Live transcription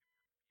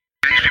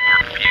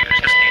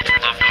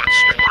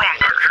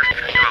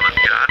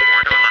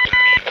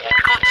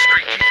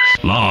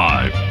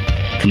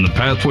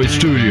Pathway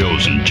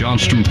Studios in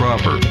Johnston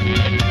proper.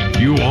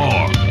 You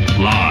are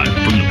live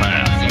from the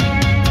path.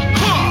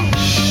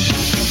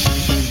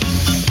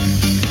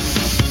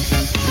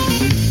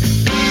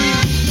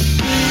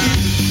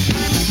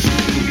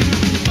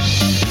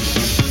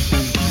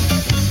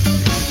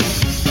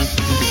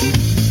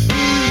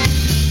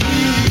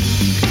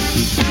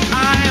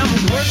 I am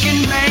a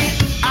working man.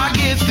 I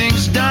get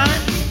things done.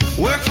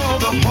 Work for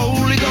the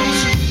Holy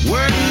Ghost.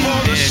 Work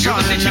for the And you're Son.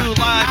 listening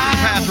to Live from the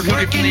Path,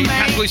 recorded from the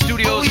Pathway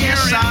Studios here in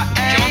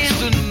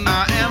Johnston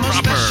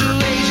proper.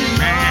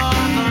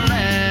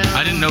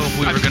 I didn't know if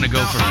we were going to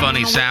go for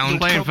funny sound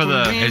Playing for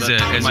the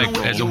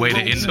as a way to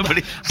end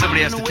Somebody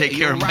has to take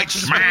care of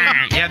Mike's.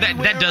 Yeah,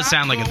 that does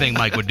sound like a thing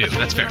Mike would do.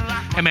 That's fair.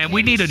 Hey, man,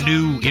 we need a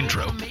new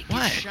intro.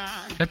 What?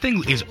 That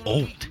thing is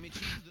old.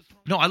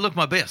 No, I look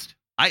my best.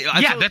 I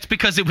Yeah, that's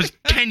because it was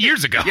 10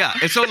 years ago. Yeah,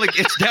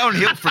 it's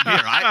downhill from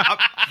here.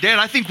 Dan,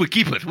 I think we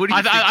keep it. What do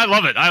you think? I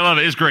love it. I love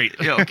it. It's great.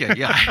 Yeah, okay,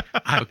 yeah.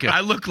 Okay.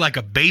 I look like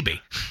a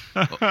baby.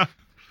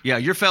 Yeah,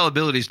 your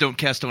fallibilities don't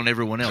cast on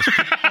everyone else.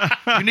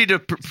 You need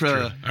to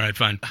All right,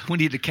 fine. we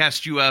need to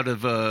cast you out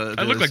of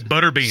I look like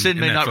Butterbean Sin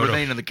in may that not photo.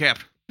 remain in the cap.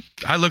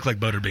 I look like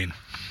Butterbean.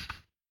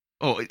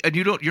 Oh, and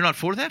you're not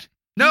for that?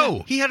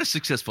 No. He had a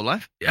successful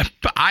life. Yeah,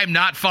 but I'm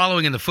not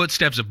following in the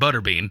footsteps of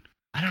Butterbean,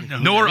 I don't know.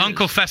 nor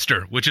Uncle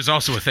Fester, which is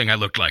also a thing I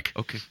looked like.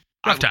 Okay.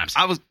 Rough times.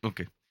 I was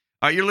okay.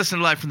 All right, you're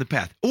listening to Live from the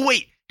Path. Oh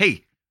wait,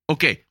 hey,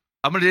 okay.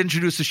 I'm going to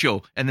introduce the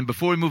show, and then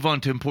before we move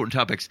on to important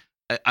topics,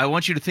 I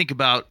want you to think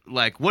about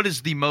like what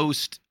is the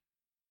most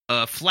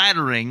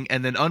flattering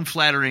and then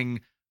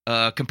unflattering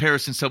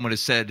comparison someone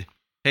has said.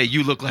 Hey,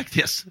 you look like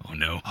this. Oh,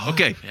 no.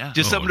 Okay, yeah.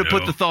 just Oh, something to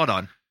put no. the thought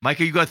on.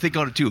 Micah, you got to think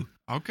on it too.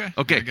 Okay.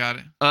 Okay. I got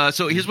it.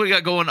 So here's what we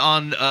got going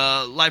on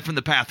Live from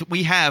the Path.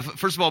 We have,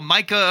 first of all,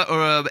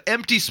 Micah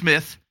Empty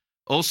Smith,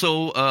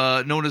 also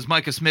known as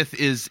Micah Smith,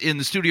 is in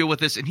the studio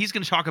with us, and he's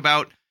going to talk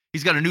about,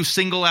 he's got a new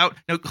single out.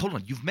 Now, hold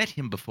on, you've met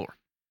him before.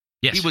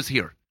 Yes. He was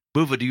here.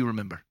 Buva, do you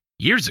remember?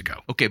 Years ago.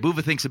 Okay,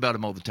 Buva thinks about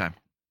him all the time.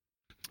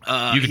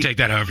 You can take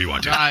that however you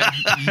want to.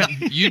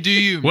 You do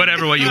you.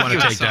 Whatever way you want to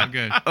take It's all that.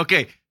 good.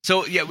 Okay,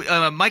 so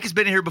yeah, Mike has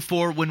been here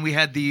before when we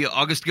had the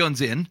August Guns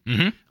in,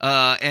 Mhm.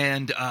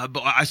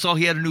 but I saw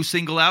he had a new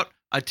single out.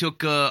 I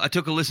took a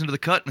listen to the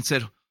cut and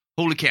said,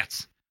 "Holy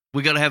cats,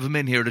 we got to have him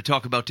in here to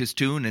talk about this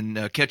tune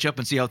and catch up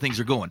and see how things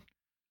are going."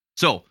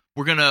 So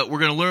we're gonna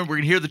learn. We're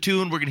gonna hear the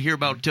tune. We're gonna hear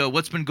about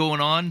what's been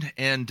going on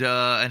and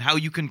how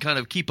you can kind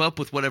of keep up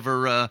with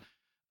whatever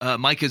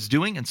Mike is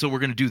doing. And so we're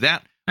gonna do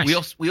that.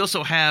 Nice. We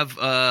also have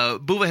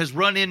Buva has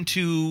run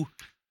into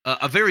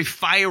a very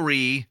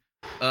fiery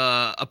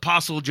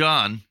Apostle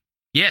John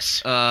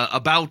Yes.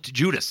 about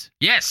Judas.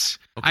 Yes.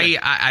 Okay.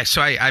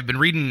 I've been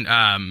reading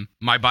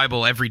my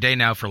Bible every day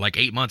now for like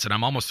 8 months, and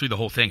I'm almost through the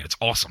whole thing. It's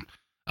awesome.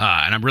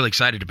 And I'm really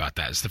excited about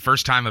that. It's the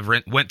first time I've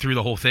went through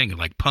the whole thing and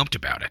like pumped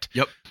about it.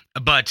 Yep.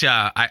 But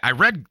I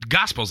read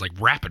Gospels like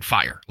rapid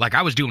fire. Like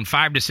I was doing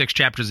 5 to 6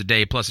 chapters a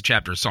day plus a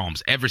chapter of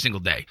Psalms every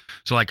single day.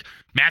 So like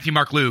Matthew,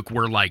 Mark, Luke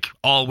were like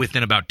all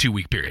within about 2.5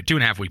 week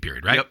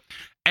period, right? Yep.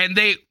 And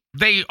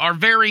they are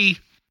very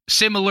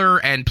similar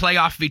and play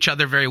off of each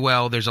other very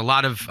well. There's a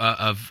lot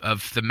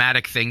of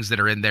thematic things that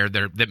are in there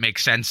that make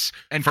sense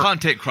And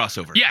content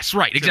crossover. Yes,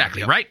 right,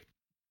 exactly, Yep. right?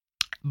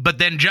 But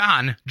then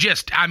John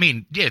just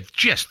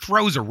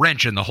throws a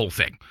wrench in the whole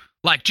thing.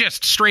 Like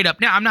just straight up.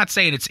 Now, I'm not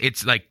saying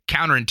it's like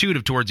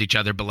counterintuitive towards each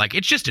other, but like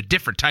it's just a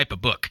different type of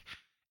book.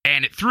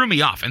 And it threw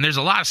me off. And there's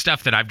a lot of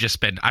stuff that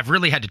I've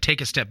really had to take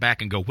a step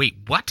back and go, wait,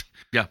 what?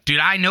 Yeah. Did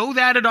I know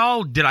that at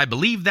all? Did I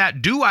believe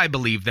that? Do I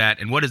believe that?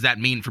 And what does that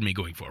mean for me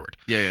going forward?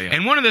 Yeah.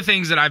 And one of the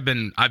things that I've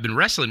been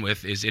wrestling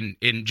with is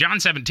in John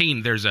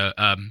 17, there's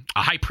a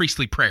high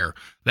priestly prayer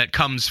that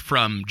comes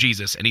from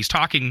Jesus, and he's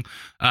talking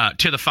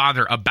to the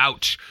Father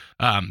about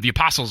the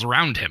apostles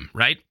around him,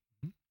 right?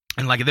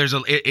 And like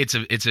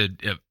it's a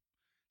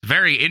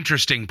very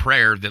interesting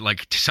prayer that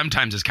like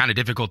sometimes is kind of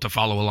difficult to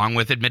follow along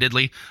with,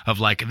 admittedly,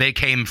 of like I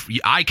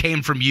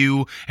came from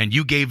you and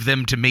you gave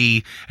them to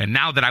me, and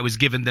now that I was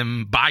given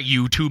them by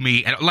you to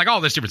me, and like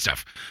all this different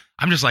stuff.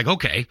 I'm just like,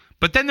 okay.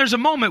 But then there's a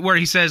moment where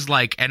he says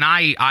like, and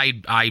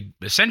I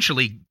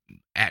essentially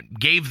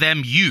gave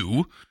them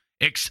you,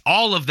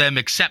 all of them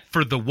except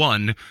for the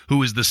one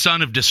who is the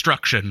son of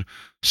destruction,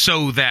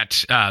 so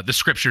that the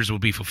scriptures will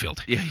be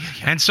fulfilled. Yeah.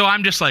 And so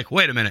I'm just like,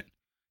 wait a minute.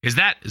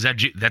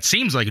 That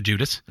seems like a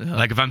Judas. Yeah.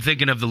 Like if I'm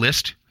thinking of the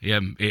list,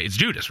 it's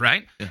Judas,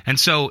 right? Yeah. And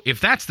so if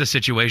that's the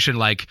situation,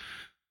 like,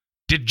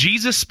 did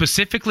Jesus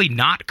specifically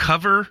not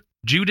cover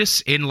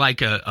Judas in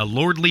like a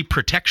lordly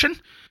protection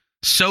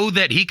so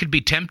that he could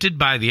be tempted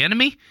by the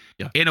enemy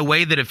in a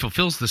way that it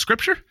fulfills the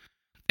scripture?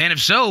 And if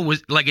so,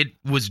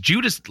 was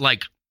Judas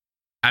like,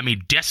 I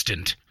mean,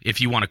 destined, if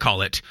you want to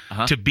call it,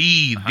 to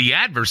be the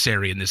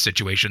adversary in this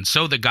situation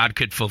so that God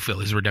could fulfill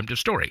his redemptive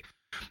story?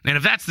 And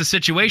if that's the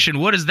situation,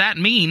 what does that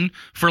mean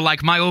for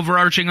like my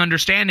overarching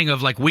understanding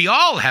of like we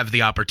all have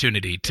the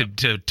opportunity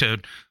to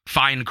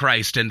find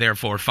Christ and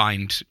therefore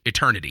find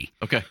eternity?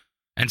 Okay.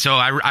 And so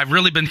I've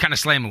really been kind of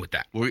slamming with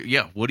that. Well,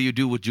 yeah. What do you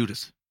do with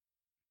Judas?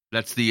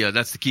 That's the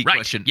key Right,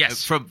 question.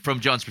 yes. From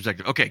John's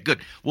perspective. Okay, good.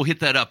 We'll hit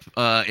that up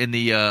in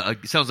the.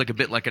 It sounds like a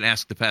bit like an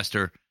Ask the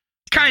Pastor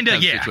Kind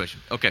of, yeah. situation.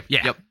 Okay.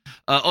 Yeah. Yep.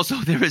 Also,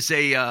 there is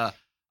a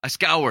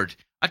scoured.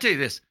 I tell you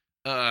this.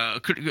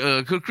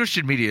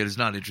 Christian media is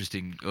not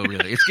interesting. Oh,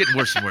 really? It's getting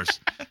worse and worse.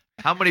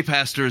 How many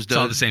pastors It's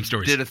all the same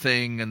stories. did a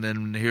thing, and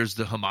then here's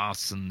the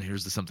Hamas, and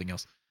here's the something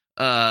else.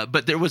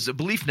 But there was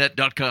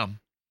BeliefNet.com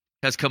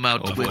has come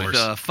out Of with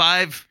course.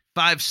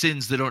 five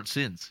sins that aren't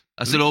sins.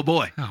 I said, oh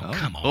boy, Oh,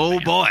 come on. oh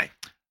man. boy,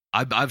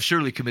 I've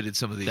surely committed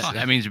some of these.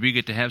 That means we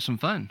get to have some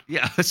fun.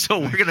 Yeah, so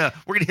we're gonna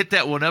hit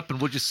that one up, and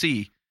we'll just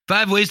see.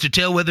 5 ways to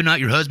tell whether or not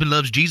your husband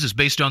loves Jesus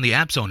based on the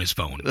apps on his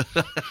phone.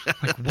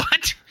 Like,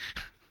 what?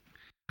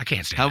 I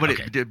can't stand How it. many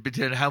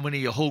Okay. how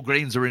many whole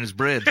grains are in his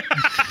bread?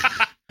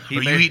 Are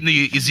you eating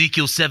the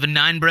Ezekiel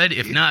 7:9 bread?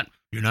 If not,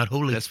 you're not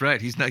holy. That's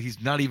right. He's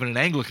not even an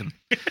Anglican.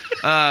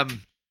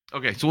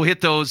 Okay, so we'll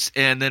hit those,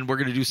 and then we're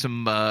gonna do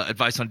some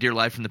advice on Dear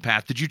Life from the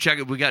Path. Did you check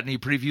it? We got any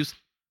previews?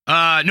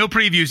 No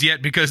previews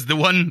yet because the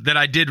one that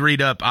I did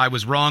read up, I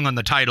was wrong on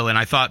the title, and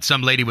I thought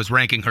some lady was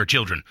ranking her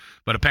children.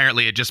 But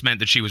apparently it just meant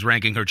that she was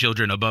ranking her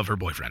children above her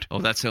boyfriend. Oh,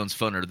 that sounds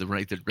funner, the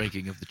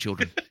ranking of the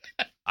children.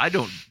 I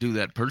don't do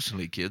that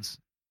personally, kids.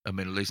 I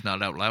mean, at least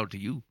not out loud to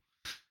you.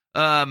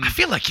 I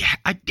feel like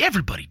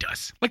everybody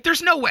does. Like,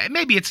 there's no way.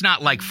 Maybe it's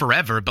not like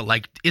forever, but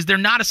like, is there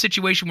not a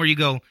situation where you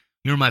go,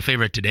 you're my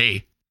favorite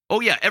today? Oh,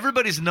 yeah,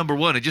 everybody's number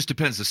one. It just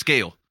depends the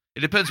scale.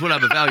 It depends what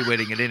I'm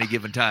evaluating at any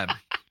given time.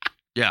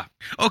 Yeah,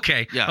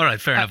 Okay. Yeah. All right.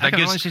 Fair enough. I That can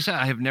gives honestly say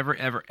I have never,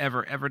 ever,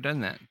 ever, ever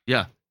done that.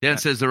 yeah. Dan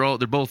says they're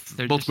both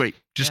just- great.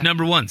 just yeah.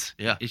 number ones.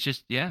 Yeah. It's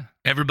just, yeah,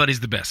 Everybody's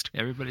the best.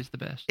 everybody's the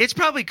best. It's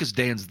probably because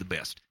Dan's the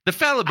best. The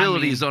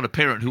fallibility I mean- is on a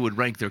parent who would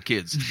rank their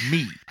kids.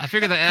 Me. I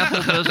figure the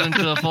apple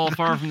doesn't fall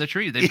far from the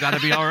tree. They've got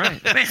to be all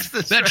right.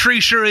 That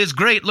tree sure is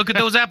great. Look at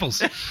those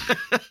apples.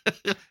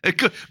 A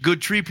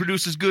good tree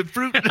produces good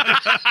fruit.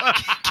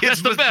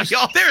 Kids the must be best.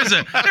 all-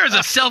 There's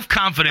a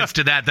self-confidence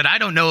to that I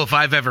don't know if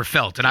I've ever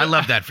felt, and I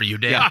love that for you,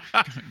 Dan.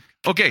 Yeah.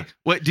 Okay.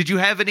 What did you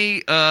have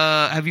any?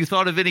 Have you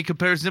thought of any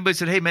comparison? Somebody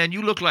said, "Hey, man,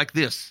 you look like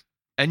this,"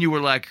 and you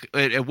were like,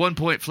 at one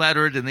point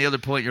flattered, and the other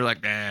point you're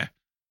like, "Nah,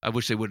 I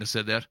wish they wouldn't have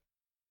said that."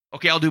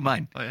 Okay, I'll do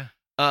mine. Oh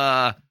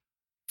yeah.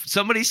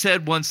 Somebody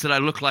said once that I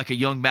look like a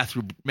young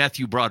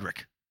Matthew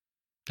Broderick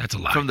That's a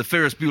lie. from the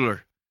Ferris Bueller.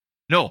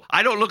 No,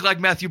 I don't look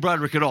like Matthew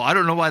Broderick at all. I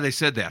don't know why they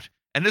said that.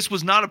 And this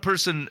was not a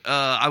person.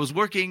 I was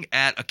working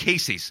at a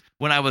Casey's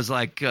when I was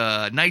like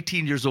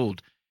 19 years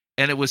old,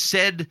 and it was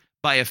said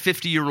by a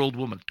 50-year-old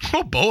woman.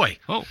 Oh boy.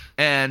 Oh,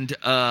 And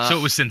So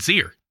it was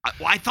sincere.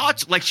 I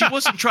thought like she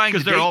wasn't trying to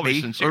 'Cause they're date always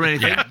me sincere. or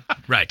anything. Yeah.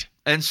 Right.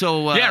 And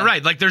so Yeah.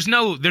 Right. Like there's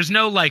no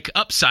like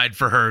upside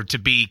for her to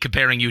be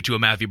comparing you to a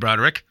Matthew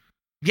Broderick.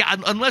 Yeah,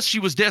 unless she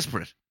was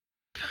desperate.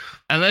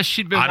 unless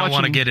she'd been. I don't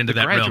want to get into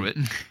The that Graduate.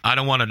 realm. I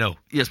don't want to know.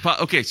 Yes.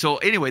 Okay. So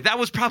anyway, that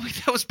was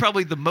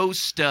probably the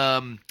most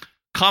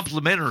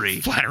complimentary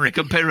Flattering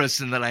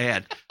comparison that I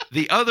had.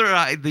 The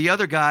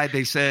other guy,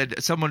 they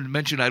said someone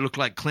mentioned I look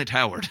like Clint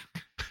Howard.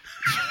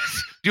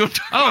 Do you know what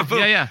I'm Oh talking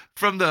about? yeah.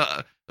 From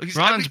the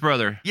Ron's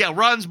brother. Yeah,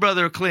 Ron's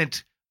brother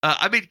Clint.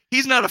 I mean,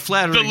 he's not a The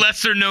flattering.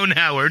 lesser known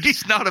Howard.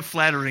 He's not a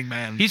flattering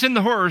man. He's in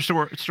the horror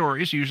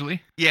stories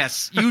usually.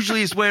 Yes,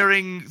 usually he's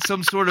wearing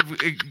some sort of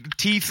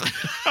teeth.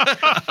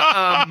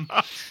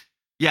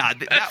 Yeah,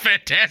 That's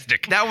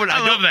fantastic. that one I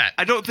love don't- that.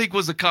 I don't think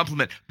was a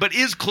compliment, but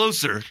is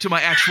closer to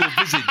my actual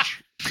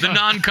visage. The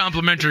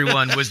non-complimentary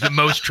one was the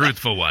most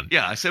truthful one.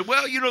 Yeah, I said,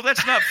 well,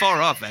 that's not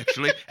far off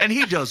actually, and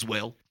he does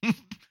well.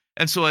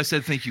 And so I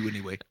said, thank you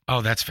anyway.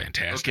 Oh, that's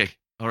fantastic. Okay,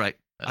 all right.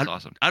 That's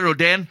awesome. I don't know,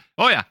 Dan.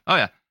 Oh yeah.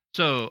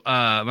 So when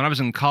I was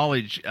in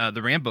college,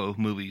 the Rambo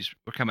movies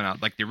were coming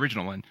out, like the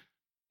original one.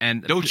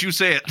 And Don't you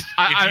say it.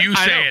 If you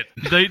say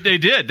it, they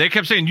did. They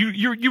kept saying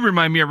you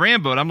remind me of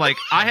Rambo, and I'm like,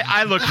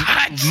 I look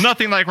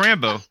nothing like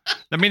Rambo.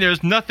 I mean,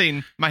 there's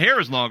nothing. My hair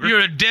is longer. You're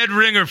a dead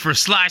ringer for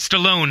Sly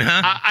Stallone,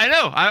 huh? I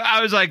know.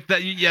 I was like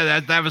that. Yeah,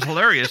 that was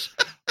hilarious.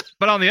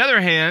 But on the other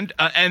hand,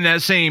 in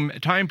that same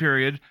time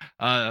period,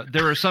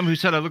 there were some who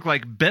said I looked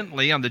like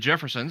Bentley on the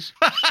Jeffersons,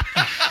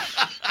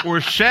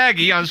 or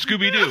Shaggy on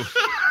Scooby Doo.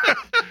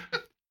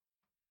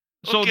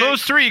 So Okay.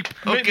 those three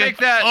make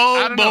that. I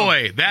Oh don't know.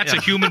 boy, that's Yeah.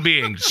 a human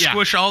being. Yeah.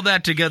 Squish all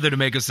that together to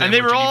make a And sandwich.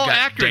 they were all you've got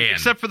accurate Dan.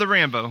 except for the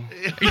Rambo.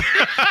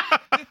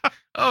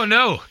 Oh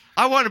no.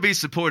 I want to be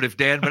supportive,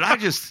 Dan, but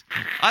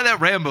that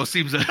Rambo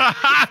seems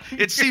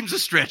it seems a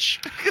stretch.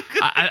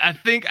 I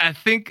think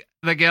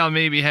the gal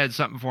maybe had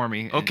something for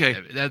me. Okay.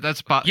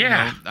 That's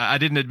Yeah. I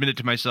didn't admit it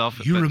to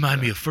myself. You but,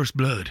 remind me of First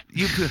Blood.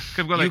 You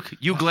I'm going like,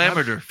 you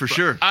glamored her for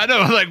sure. I know,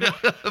 like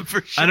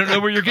For sure. I don't know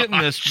where you're getting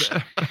this,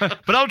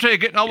 but I'll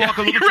take it. And I'll walk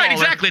a little You're right,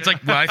 taller. exactly. It's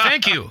like, why,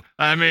 thank you.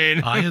 I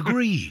mean, I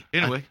agree.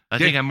 Anyway, I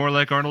think I'm more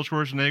like Arnold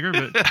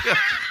Schwarzenegger, but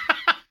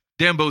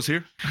Danbo's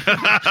here.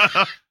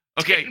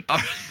 Okay. All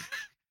right.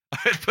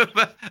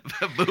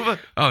 Booba.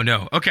 Oh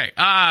no. Okay.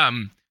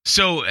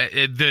 So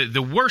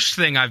the worst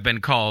thing I've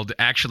been called,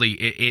 actually,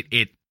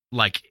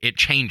 it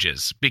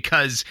changes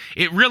because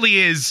it really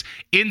is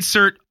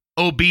insert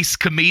obese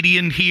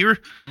comedian here,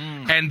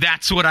 and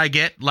that's what I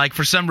get. Like,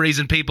 for some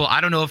reason, people, I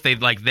don't know if they're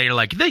like,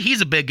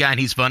 he's a big guy and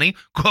he's funny.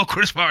 Go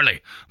Chris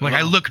Farley. Like,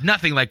 I look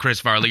nothing like Chris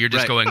Farley. You're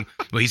just going,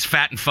 well, he's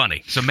fat and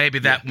funny, so maybe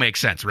that makes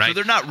sense, right? So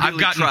they're not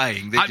really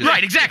trying. They just-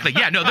 right, exactly.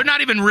 Yeah, no, they're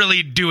not even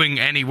really doing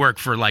any work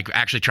for, like,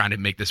 actually trying to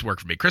make this work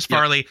for me. Chris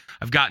Farley,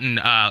 I've gotten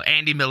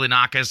Andy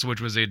Milonakis,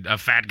 which was a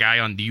fat guy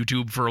on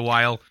YouTube for a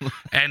while,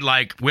 and,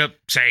 like, well,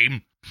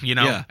 same. You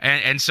know, Yeah.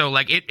 and so,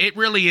 like, it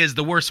really is.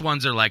 The worst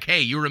ones are like, hey,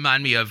 you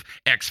remind me of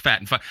X Fat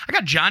and Fun. I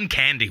got John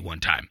Candy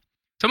one time.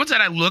 Someone said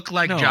I look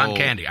like John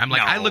Candy. I'm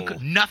like, I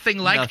look nothing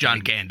like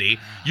John Candy.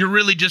 You're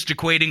really just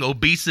equating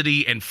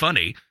obesity and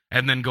funny,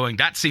 and then going,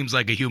 that seems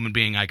like a human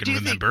being I can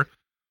remember.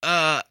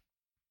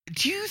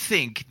 Do you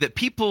think that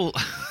people?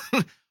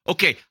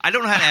 Okay, I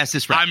don't know how to ask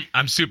this right.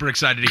 I'm super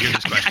excited to hear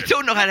this question. I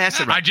don't know how to ask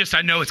it right.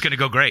 I know it's going to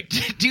go great.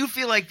 Do you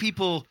feel like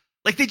people?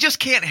 Like, they just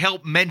can't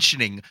help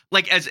mentioning,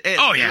 like,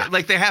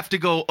 like they have to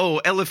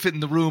go, elephant in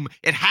the room.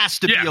 It has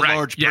to be a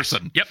large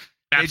person. Yep.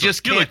 They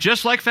just You can't. look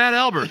just like Fat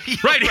Albert.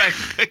 Right.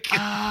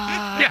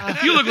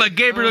 Yeah, you look like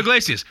Gabriel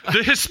Iglesias,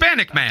 the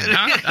Hispanic man,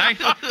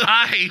 huh?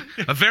 I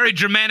a very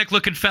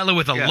Germanic-looking fellow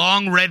with a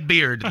long red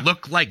beard,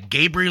 look like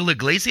Gabriel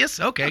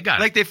Iglesias? Okay, got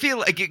it. Like, they feel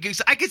like,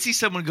 I could see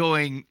someone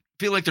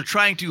feel like they're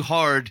trying too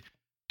hard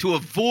to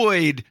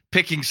avoid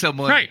picking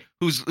someone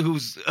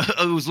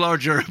who's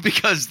larger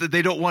because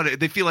they don't want it.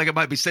 They feel like it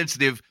might be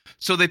sensitive,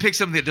 so they pick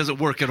something that doesn't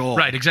work at all.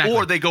 Right, exactly.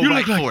 Or they go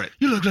for it.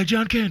 You look like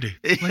John Candy.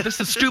 Like, that's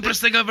the stupidest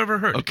thing I've ever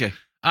heard. Okay.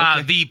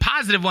 The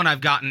positive one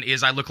I've gotten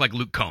is I look like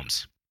Luke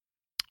Combs,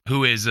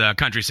 who is a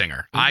country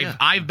singer.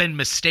 I've been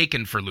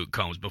mistaken for Luke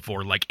Combs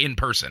before, like, in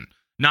person.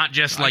 Not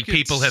just like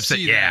people have said,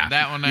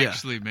 that one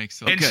actually makes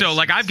sense. And so,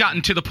 like, I've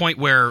gotten to the point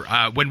where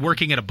when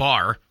working at a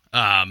bar,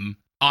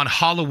 on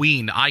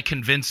Halloween, I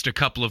convinced a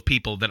couple of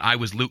people that I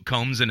was Luke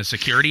Combs in a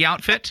security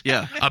outfit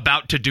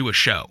about to do a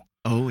show.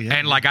 Oh, yeah.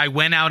 And, like, I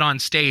went out on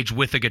stage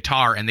with a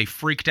guitar, and they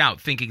freaked out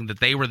thinking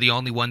that they were the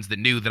only ones that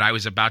knew that I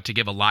was about to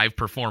give a live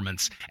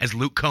performance as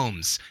Luke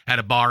Combs at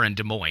a bar in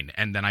Des Moines.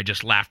 And then I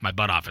just laughed my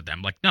butt off at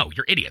them. Like, no,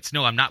 you're idiots.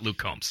 No, I'm not Luke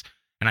Combs.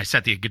 And I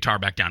set the guitar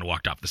back down and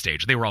walked off the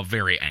stage. They were all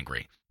very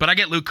angry. But I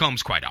get Luke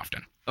Combs quite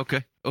often.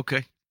 Okay.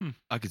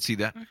 I could see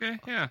that. Okay,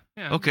 yeah.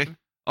 Okay.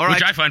 All right.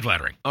 Which I find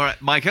flattering. All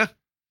right, Micah?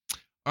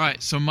 All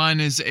right, so mine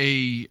is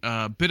a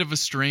bit of a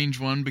strange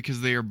one because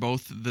they are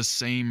both the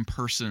same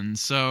person.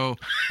 So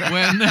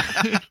when,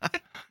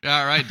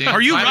 all right, Dan,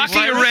 are you Rocky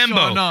or Rambo?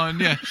 Going on?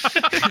 Yeah,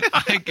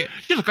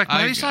 You look like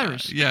Miley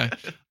Cyrus. Yeah.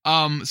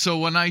 So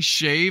when I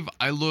shave,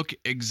 I look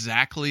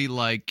exactly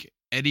like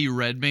Eddie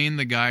Redmayne,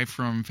 the guy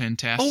from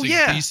Fantastic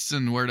Beasts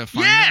and Where to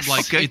Find Them.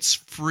 Like, it's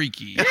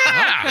freaky. Yeah,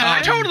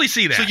 I totally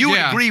see that. So you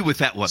agree with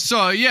that one?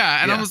 So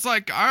and I was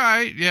like, all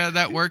right,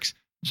 that works.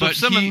 So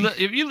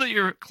if you lit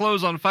your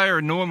clothes on fire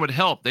and no one would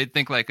help, they'd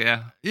think like,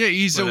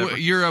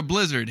 you're a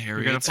blizzard,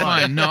 Harry. You're It's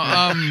fine.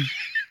 No,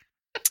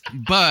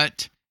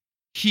 but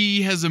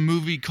he has a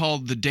movie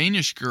called The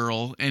Danish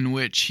Girl, in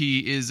which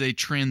he is a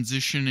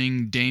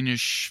transitioning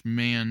Danish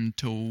man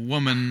to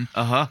woman.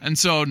 And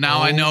so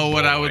now I know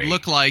what I would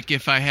look like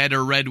if I had a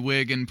red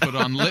wig and put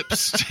on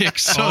lipstick.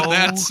 So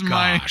that's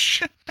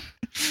gosh.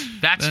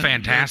 That's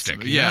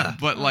fantastic.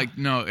 But like,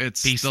 no,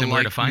 it's Beast the and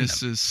Where to Find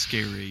likeness Them. is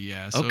scary.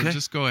 Yeah, so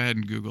just go ahead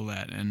and Google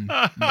that and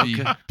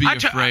be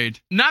afraid.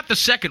 Not the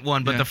second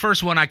one, but the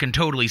first one I can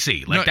totally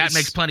see. Like, that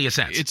makes plenty of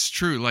sense. It's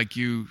true. Like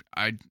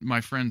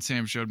my friend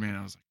Sam showed me, and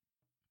I was like,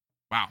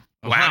 wow,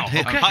 wow,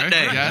 okay. Hot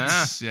day.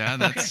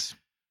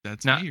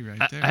 That's now, me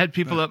right there. I had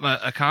people at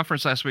a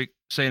conference last week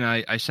saying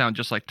I sound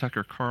just like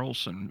Tucker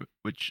Carlson,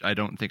 which I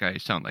don't think I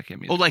sound like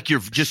him either. Oh, like your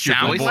voice?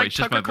 like just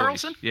Tucker my voice.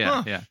 Carlson?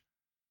 Yeah,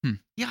 Huh.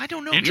 Yeah, I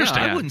don't know.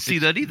 Interesting. Yeah, I wouldn't see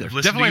that either. I've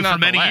listened Definitely to you not for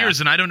many the laugh. years,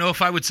 and I don't know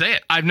if I would say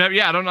it. I've never.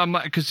 Yeah, I don't know. I'm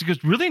not because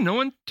really no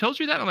one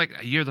tells you that. I'm like,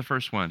 you're the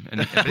first one.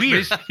 And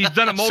Weird. He's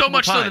done it multiple So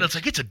much times. so that it's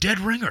like, it's a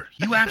dead ringer.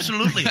 You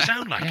absolutely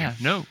sound like Yeah,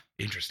 it. no.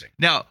 Interesting.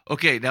 Now,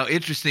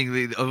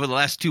 interestingly, over the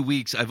last 2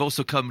 weeks, I've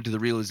also come to the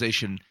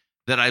realization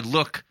that I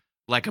look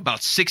like about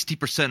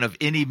 60% of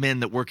any men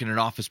that work in an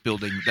office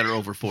building that are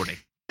over 40.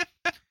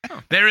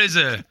 There is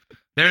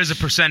a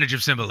percentage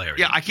of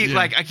similarity. Yeah, I keep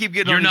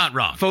getting You're all these not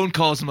wrong. phone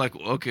calls. I'm like,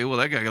 okay, well,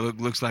 that guy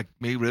looks like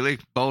me, really.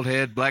 Bald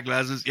head, black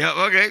glasses. Yeah,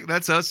 okay,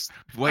 that's us,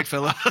 white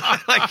fella.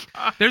 Like,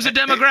 There's a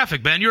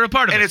demographic, Ben. You're a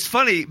part of and it. it's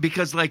funny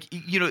because, like,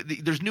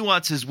 there's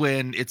nuances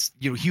when it's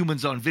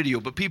humans on video,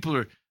 but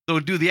people they'll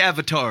do the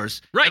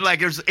avatars. Right. And, like,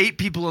 there's 8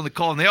 people on the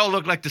call, and they all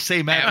look like the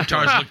same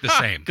avatar. Avatars look the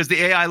same. Because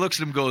the AI looks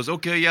at him and goes,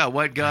 okay, yeah,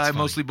 white guy, That's funny.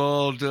 mostly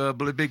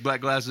bald, big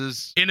black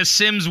glasses. In a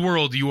Sims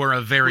world, you are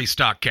a very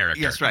stock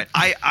character. Yes, right.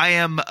 I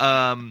am.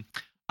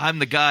 I'm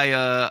the guy.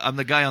 I'm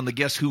the guy on the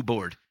Guess Who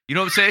board. You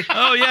know what I'm saying?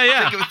 Oh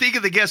yeah. Think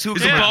of the Guess Who.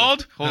 Is board. it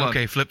bald? Hold on.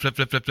 Okay, flip.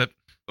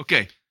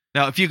 Okay.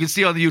 Now, if you can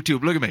see on the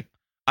YouTube, look at me.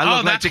 I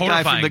look like that's the guy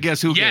horrifying. from the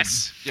Guess Who.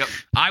 Yes. Game. Yep.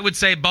 I would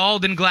say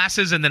bald and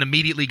glasses, and then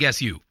immediately guess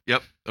you.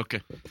 Yep.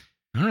 Okay.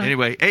 All right.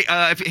 Anyway, hey,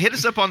 hit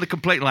us up on the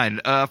complaint line.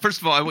 First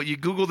of all, I want you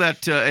to Google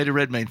that Eddie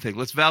Redmayne thing.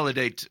 Let's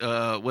validate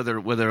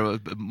whether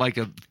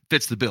Micah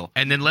fits the bill.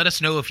 And then let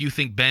us know if you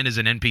think Ben is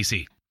an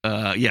NPC.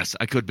 Yes,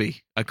 I could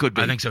be. I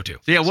think so too.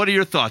 So, yeah, what are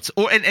your thoughts?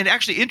 And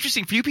actually,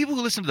 interesting for you people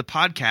who listen to the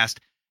podcast.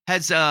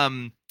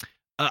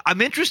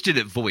 I'm interested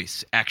at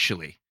voice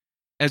actually.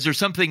 Is there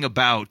something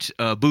about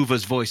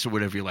Buva's voice or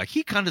whatever you like?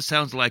 He kind of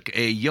sounds like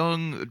a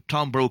young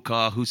Tom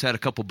Brokaw who's had a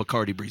couple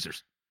Bacardi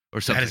Breezers or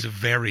something. That is a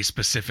very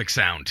specific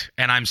sound,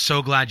 and I'm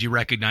so glad you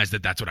recognize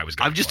that. That's what I was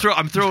going.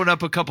 I'm throwing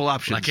up a couple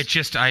options. Like it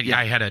just, I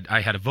had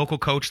a vocal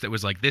coach that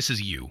was like, "This is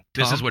you.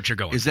 This Tom? is what you're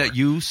going." Is for. that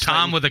you,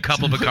 Tom, with a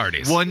couple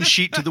Bacardis? One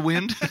sheet to the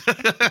wind.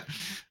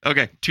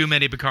 Okay. Too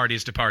many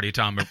Bacardis to party.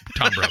 Tom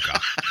Brokaw.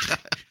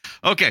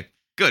 Okay.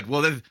 Good.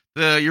 Well,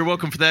 you're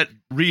welcome for that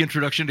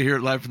reintroduction to Hear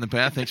It Live from the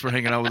Path. Thanks for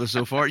hanging out with us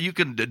so far. You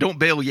can don't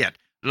bail yet.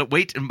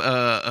 Wait.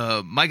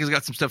 Mike has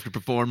got some stuff to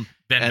perform,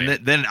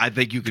 then I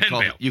think you could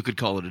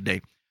call it a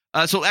day.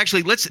 So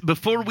actually,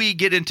 before we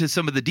get into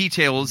some of the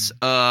details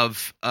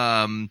of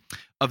the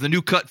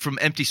new cut from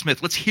Empty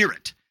Smith, let's hear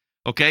it.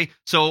 Okay.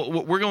 So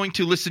we're going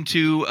to listen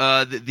to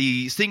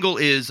the single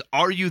is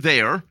 "Are You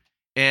There?"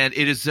 and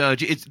it is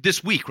it's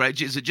this week, right?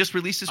 Is it just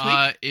released this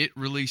week? It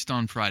released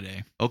on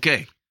Friday.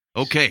 Okay.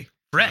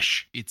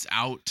 Fresh. It's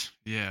out.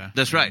 Yeah.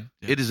 That's right.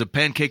 Yeah. It is a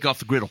pancake off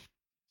the griddle.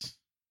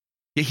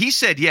 Yeah, he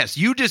said yes.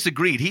 You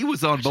disagreed. He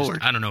was on board.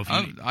 I don't know if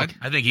I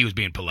think he was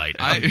being polite.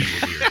 I think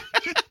he was weird.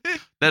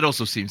 That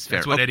also seems fair.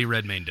 That's what Eddie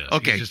Redmayne does.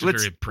 Okay,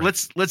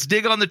 let's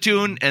dig on the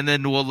tune and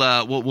then we'll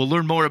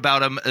learn more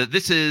about him.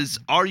 This is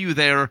 "Are You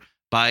There"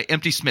 by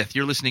Empty Smith.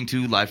 You're listening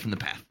to Live from the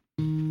Path.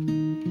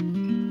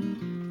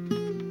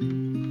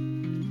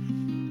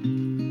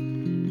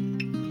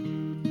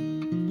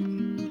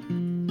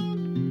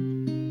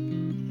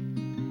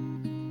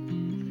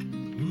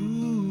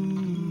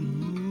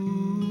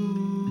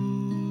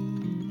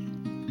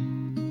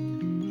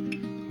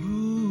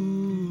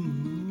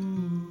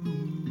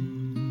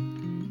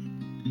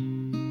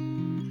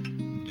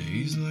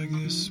 Days like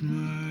this,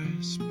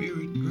 my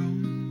spirit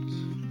groans.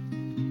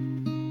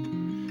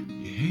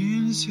 Your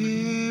hand is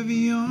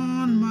heavy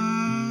on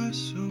my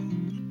soul.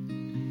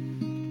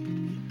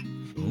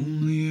 If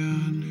only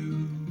I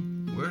knew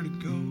where to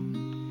go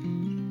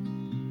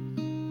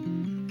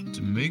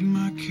to make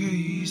my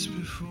case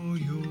before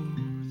your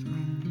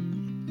throne.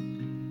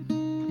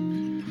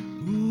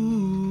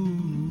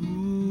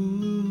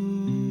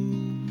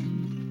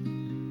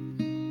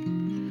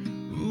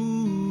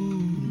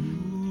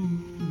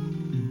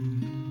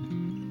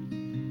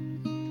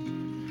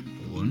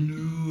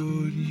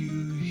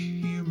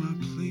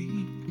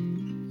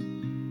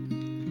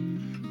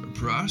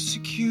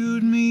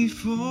 Prosecute me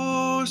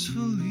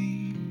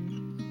forcefully,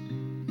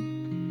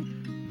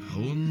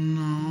 holding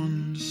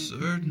on to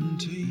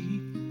certainty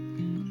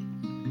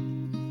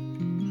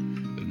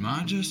that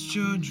my just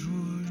judge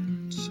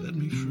would set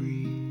me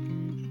free.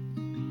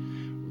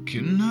 Where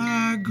can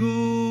I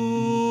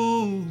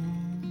go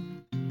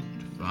to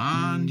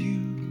find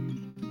you?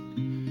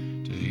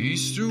 To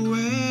east or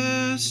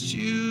west,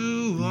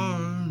 you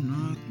are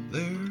not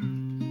there.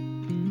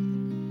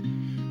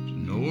 To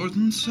north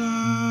and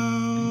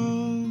south,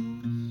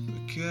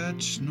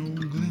 catch no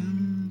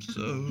glimpse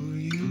of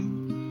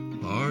you.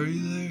 Are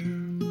you there?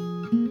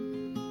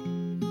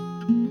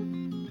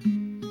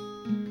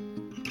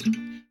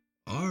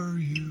 Are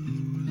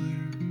you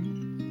there?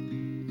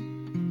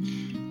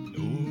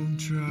 Oh, I've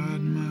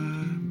tried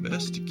my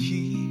best to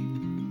keep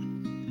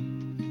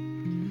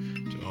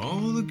to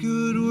all the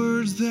good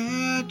words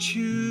that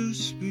you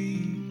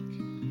speak.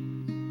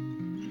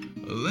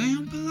 A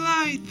lamp of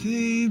light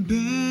they've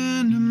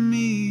been to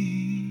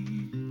me,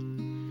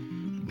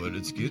 but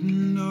it's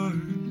getting dark,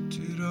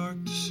 too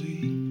dark to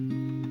see.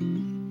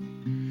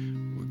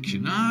 Where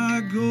can I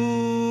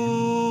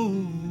go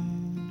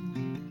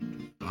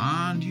to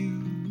find you?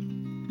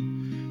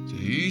 To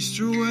east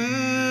or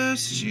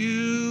west,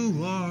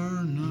 you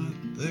are not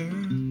there.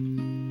 To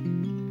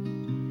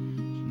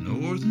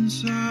north and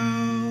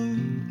south,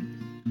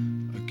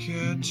 I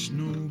catch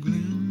no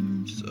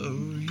glimpse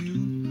of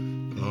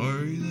you.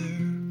 Are you there?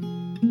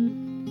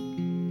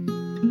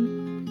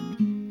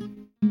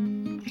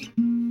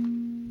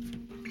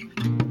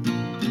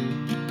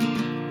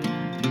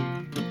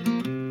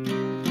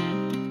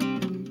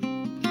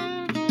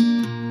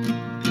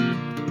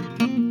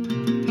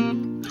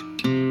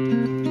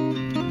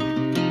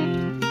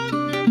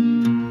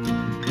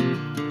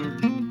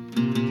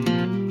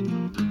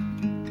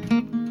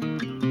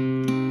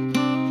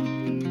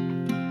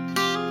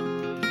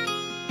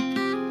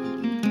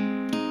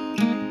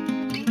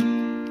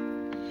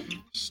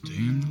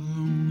 Stand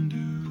alone,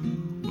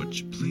 do what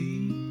you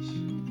please.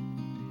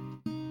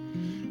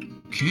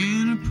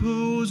 Can't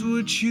oppose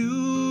what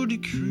you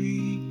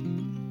decree.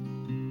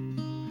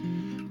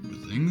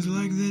 With things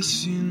like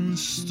this in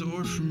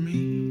store for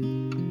me,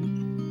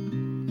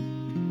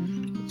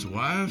 that's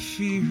why I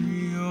fear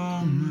you,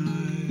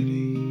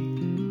 Almighty.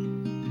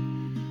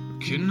 Where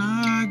can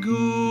I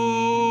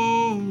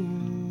go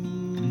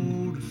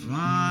to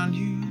find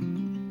you?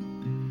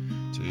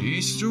 To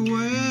east or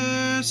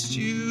west,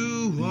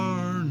 you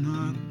are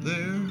not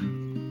there.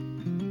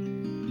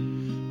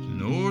 To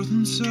north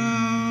and south,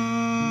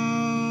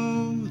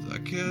 I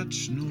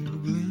catch no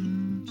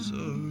glimpse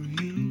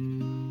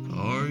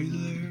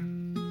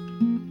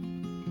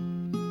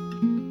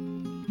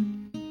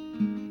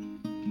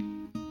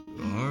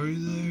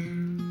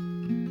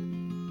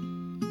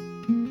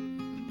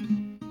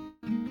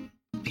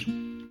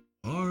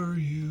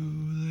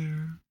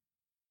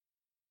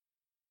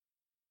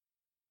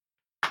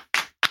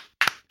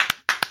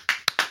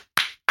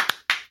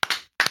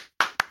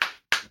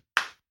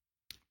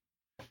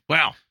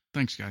Wow.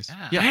 Thanks, guys.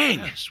 Yeah.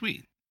 Dang,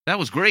 Sweet. That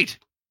was great.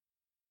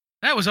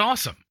 that was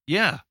awesome.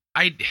 Yeah.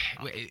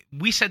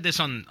 We said this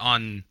on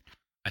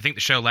I think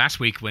the show last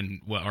week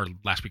or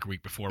last week or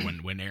week before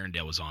when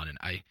Arendelle was on, and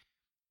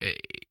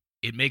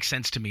it makes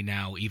sense to me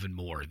now even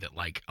more that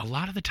like a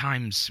lot of the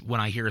times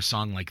when I hear a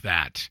song like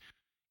that,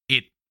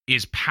 it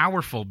is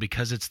powerful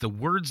because it's the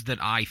words that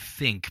I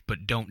think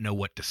but don't know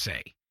what to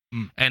say.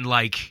 And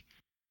like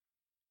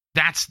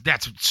that's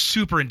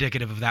super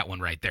indicative of that one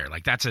right there.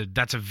 Like that's a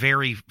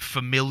very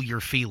familiar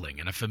feeling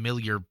and a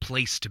familiar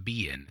place to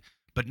be in,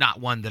 but not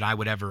one that I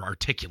would ever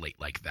articulate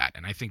like that.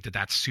 And I think that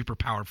that's super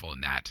powerful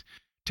in that,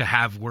 to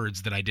have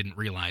words that I didn't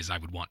realize I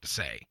would want to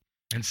say.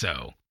 And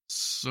so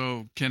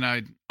can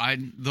I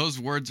those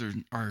words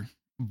are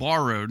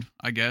borrowed,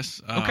 I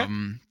guess,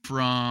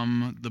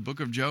 from the book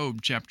of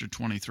Job, chapter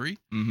 23.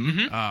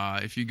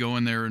 Mm-hmm. If you go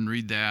in there and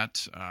read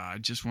that, I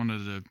just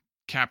wanted to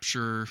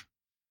capture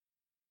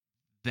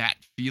that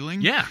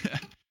feeling. Yeah.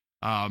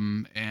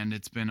 And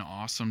it's been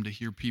awesome to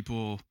hear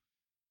people,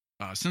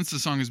 since the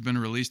song has been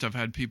released, I've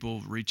had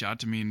people reach out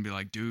to me and be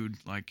like, dude,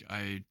 like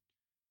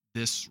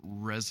this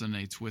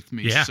resonates with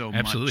me so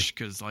much,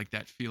 because like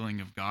that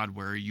feeling of God,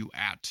 where are you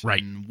at?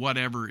 Right. And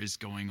whatever is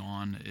going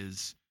on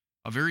is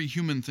a very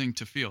human thing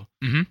to feel.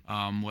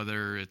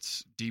 Whether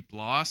it's deep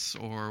loss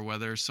or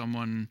whether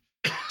someone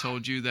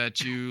told you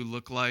that you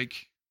look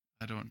like,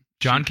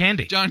 John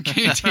Candy. John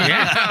Candy.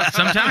 Yeah,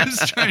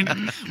 sometimes.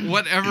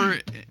 Whatever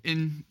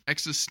in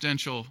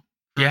existential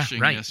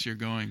crushingness you're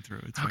going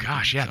through. It's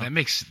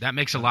that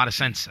makes a lot of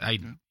sense.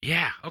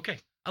 Okay.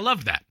 I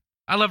love that.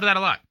 I love that a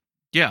lot.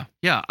 Yeah,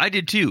 I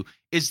did too.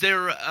 Is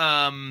there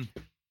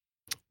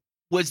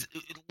was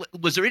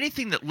there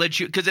anything that led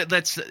you? Because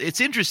it's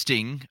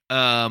interesting,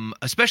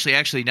 especially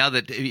actually now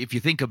that if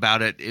you think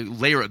about it,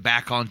 layer it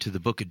back onto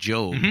the Book of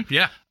Job.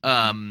 Yeah.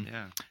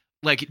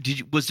 Like,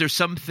 was there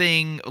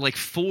something like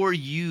for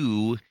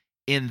you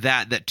in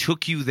that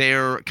took you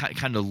there,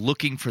 kind of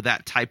looking for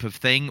that type of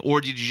thing,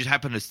 or did you just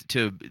happen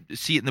to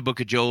see it in the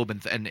Book of Job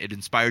and it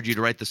inspired you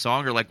to write the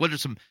song, or like what are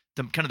some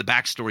kind of the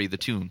backstory of the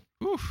tune?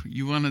 Ooh,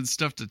 you wanted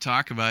stuff to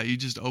talk about. You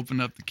just opened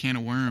up the can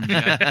of worms.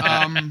 Yeah.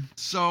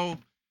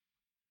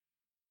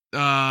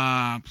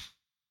 How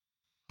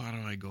do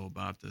I go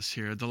about this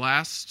here? The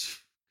last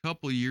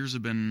couple years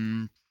have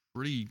been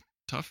pretty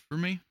tough for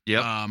me.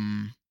 Yeah.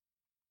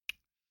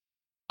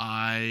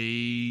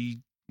 I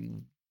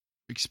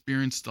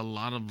experienced a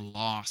lot of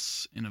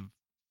loss in a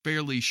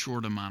fairly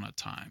short amount of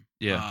time.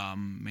 Yeah.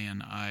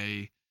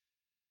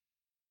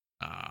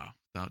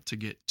 Without to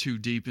get too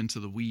deep into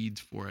the weeds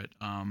for it.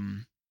 I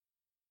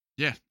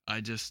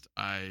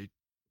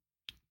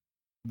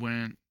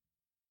went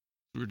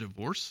through a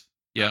divorce.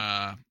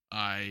 Yeah.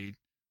 I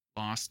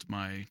lost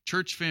my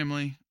church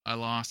family. I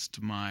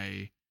lost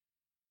my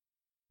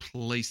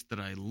place that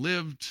I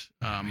lived.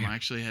 I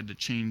actually had to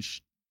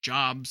change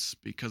jobs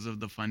because of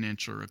the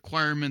financial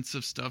requirements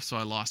of stuff. So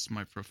I lost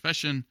my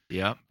profession.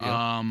 Yeah.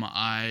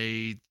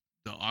 The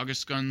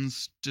August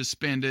Guns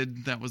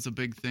disbanded. That was a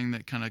big thing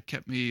that kind of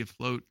kept me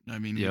afloat. I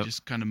mean, we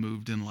just kind of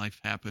moved and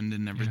life happened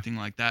and everything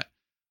like that.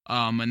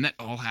 And that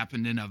all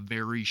happened in a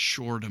very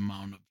short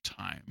amount of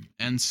time.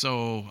 And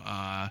so,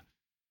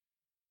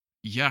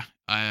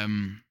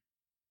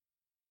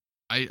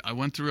 I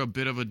went through a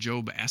bit of a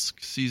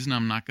Job-esque season.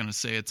 I'm not going to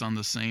say it's on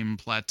the same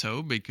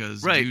plateau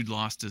because dude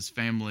lost his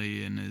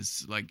family and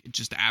is like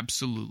just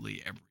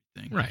absolutely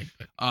everything. Right.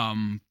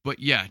 But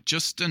yeah,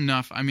 just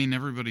enough. I mean,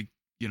 everybody,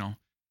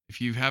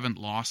 if you haven't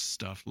lost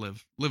stuff,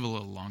 live a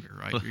little longer,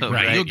 right?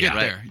 You'll get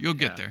there. You'll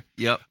get there.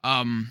 Yep.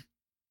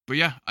 But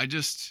yeah, I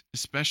just,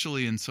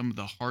 especially in some of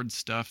the hard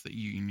stuff that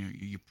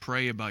you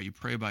pray about,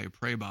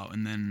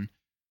 and then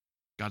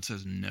God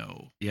says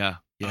no. Yeah.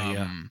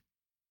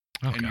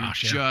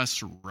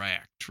 Just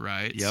wrecked,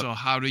 right? Yep. So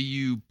how do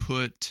you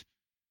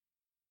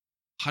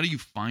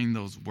find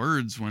those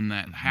words when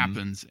that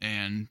happens?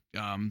 And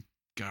the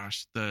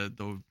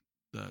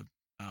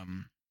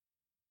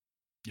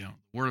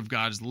word of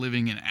God is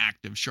living and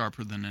active,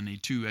 sharper than any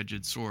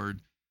two-edged sword,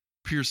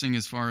 piercing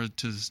as far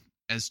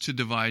as to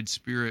divide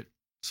spirit,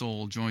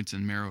 soul, joints,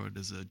 and marrow. It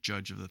is a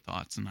judge of the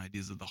thoughts and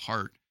ideas of the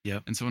heart.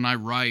 Yep. And so when I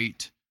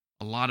write,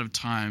 a lot of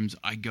times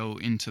I go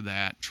into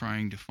that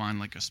trying to find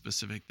like a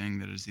specific thing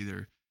that is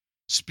either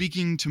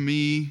speaking to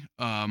me,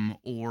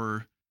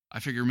 or I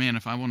figure, man,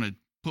 if I want to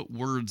put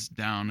words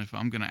down, if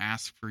I'm going to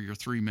ask for your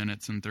 3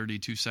 minutes and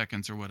 32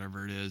 seconds or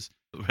whatever it is,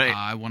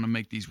 I want to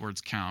make these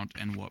words count,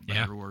 and what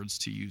better words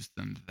to use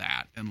than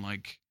that? And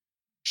like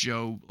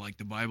Job, like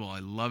the Bible, I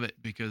love it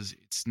because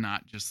it's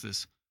not just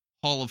this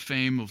hall of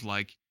fame of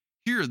like,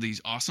 here are these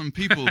awesome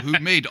people who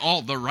made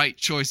all the right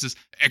choices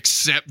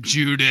except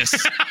Judas.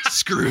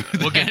 Screw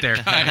We'll get there.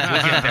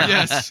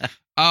 Yes.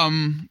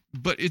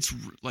 But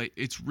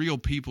it's real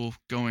people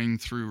going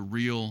through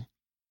real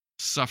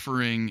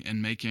suffering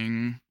and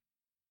making,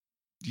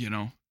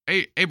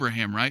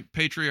 Abraham, right?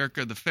 Patriarch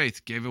of the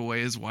faith, gave away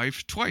his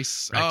wife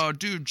twice. Right. Oh,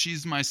 dude,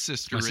 she's my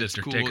sister. It's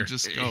cool. Take her.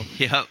 Just go.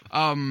 Yep.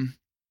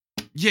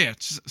 Yeah,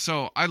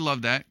 so I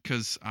love that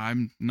because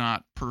I'm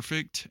not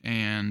perfect,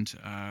 and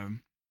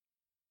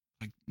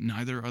like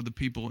neither are the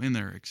people in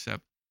there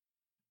except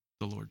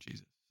the Lord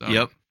Jesus. So,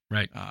 Yep.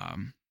 Right.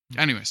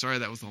 Anyway, sorry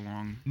that was the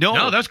long.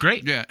 No, that's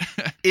great. Yeah.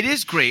 It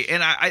is great,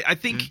 and I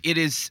think it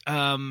is.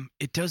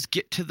 It does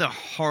get to the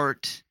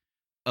heart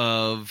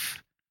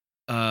of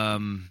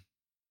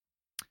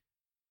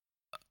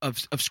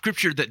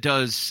scripture that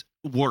does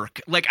work.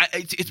 Like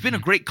it's been a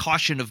great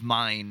caution of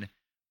mine,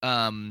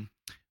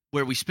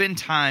 where we spend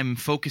time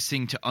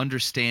focusing to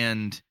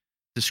understand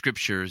the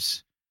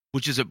scriptures,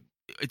 which is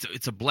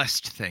it's a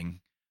blessed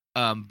thing.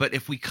 But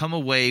if we come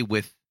away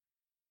with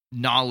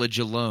knowledge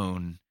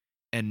alone,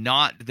 and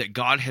not that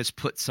God has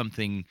put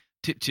something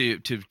to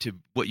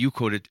what you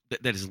quoted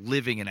that is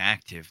living and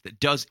active,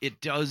 that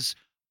does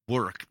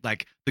work.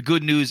 Like the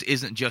good news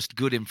isn't just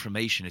good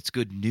information; it's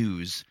good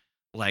news.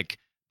 Like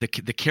the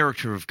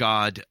character of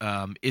God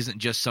isn't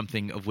just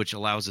something of which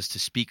allows us to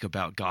speak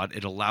about God;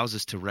 it allows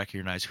us to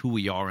recognize who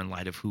we are in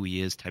light of who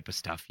He is, type of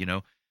stuff.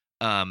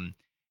 And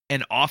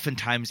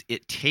oftentimes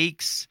it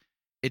takes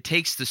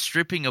the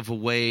stripping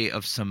away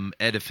of some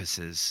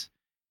edifices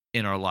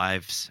in our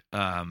lives.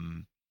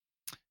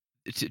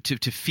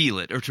 To feel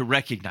it or to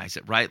recognize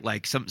it, right?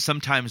 Like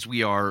sometimes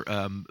we are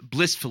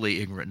blissfully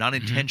ignorant, not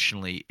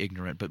intentionally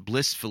ignorant, but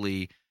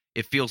blissfully.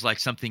 It feels like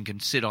something can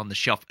sit on the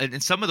shelf,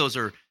 and some of those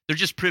they're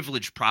just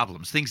privileged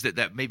problems, things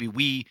that maybe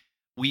we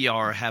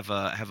have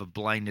a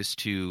blindness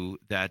to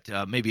that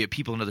maybe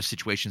people in other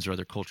situations or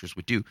other cultures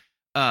would do,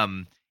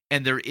 and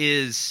there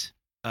is.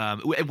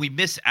 And we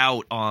miss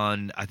out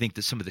on, I think,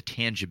 some of the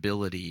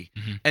tangibility,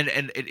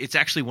 and it's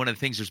actually one of the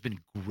things. There's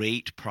been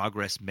great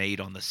progress made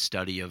on the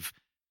study of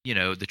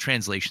the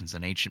translations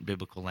in ancient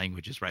biblical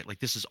languages, right? Like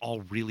this is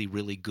all really,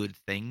 really good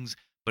things.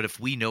 But if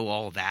we know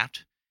all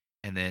that,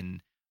 and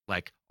then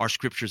like our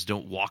scriptures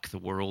don't walk the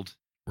world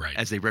Right.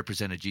 as they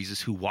represented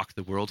Jesus, who walked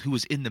the world, who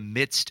was in the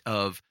midst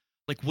of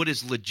like what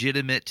is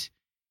legitimate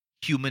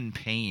human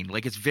pain.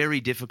 Like it's very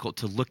difficult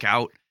to look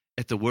out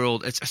at the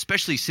world, it's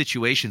especially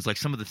situations like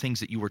some of the things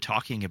that you were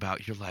talking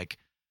about. You're like,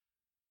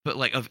 but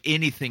like of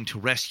anything to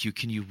rescue,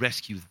 can you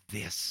rescue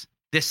this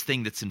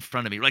thing that's in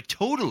front of me? Like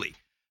totally.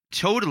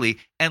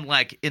 And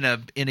like in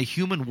a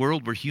human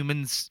world where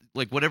humans,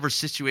 like whatever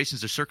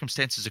situations or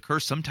circumstances occur,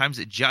 sometimes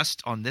it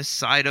just on this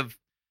side of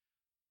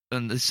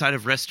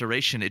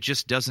restoration, it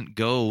just doesn't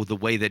go the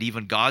way that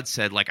even God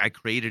said, like I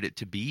created it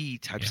to be,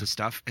 types of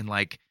stuff. And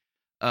like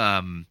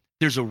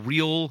there's a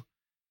real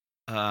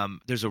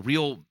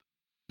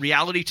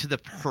reality to the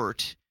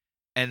hurt,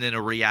 and then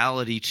a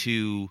reality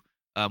to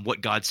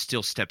what God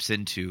still steps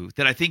into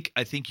that I think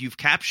you've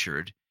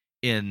captured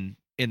in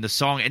the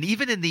song, and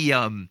even in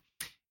the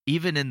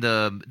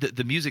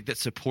music that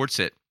supports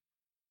it.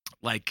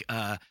 Like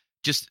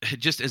just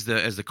as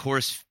the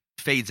chorus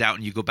fades out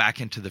and you go back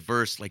into the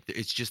verse, like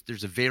it's just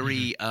there's a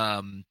very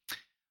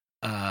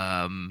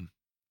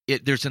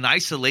there's an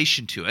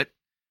isolation to it,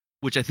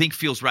 which I think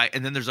feels right,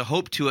 and then there's a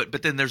hope to it,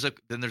 but then there's a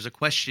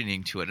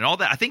questioning to it, and all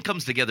that I think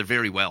comes together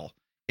very well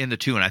in the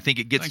tune. I think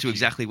it gets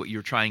exactly what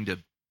you're trying to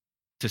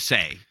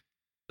say.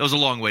 That was a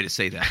long way to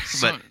say that,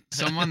 but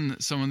someone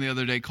the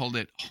other day called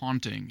it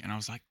haunting, and I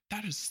was like,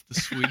 that is the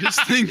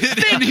sweetest thing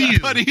that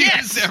anybody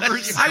has ever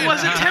said. I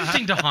wasn't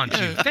attempting to haunt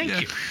you.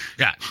 Thank you.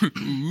 Yeah.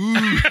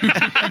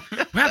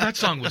 Wow, that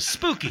song was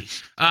spooky.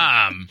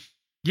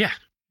 Yeah.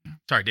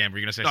 Sorry, Dan, were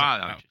you gonna say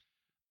something? No.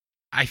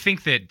 I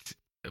think that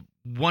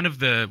one of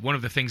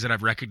the things that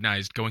I've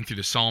recognized going through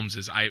the Psalms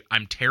is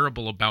I'm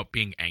terrible about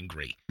being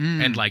angry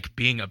and like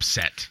being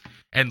upset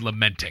and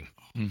lamenting.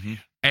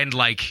 And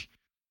like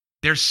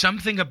there's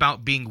something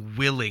about being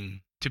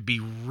willing to be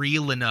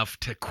real enough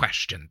to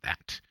question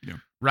that. Yeah.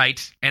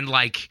 Right? And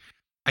like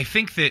I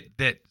think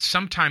that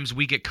sometimes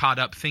we get caught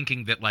up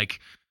thinking that like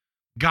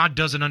God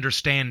doesn't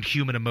understand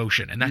human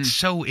emotion, and that's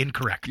so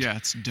incorrect. Yeah,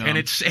 it's dumb. And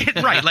it's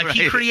right, like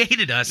He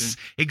created us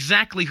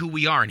exactly who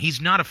we are, and He's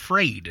not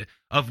afraid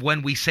of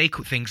when we say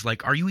things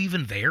like, "Are you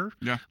even there?"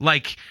 Yeah.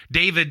 Like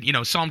David,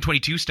 Psalm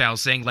 22 style,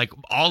 saying like,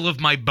 "All of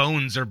my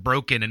bones are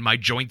broken and my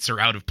joints are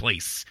out of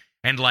place."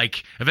 And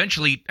like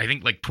eventually, I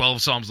think like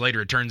 12 Psalms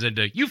later, it turns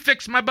into "You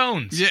fix my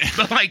bones." Yeah.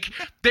 But like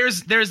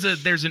there's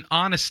an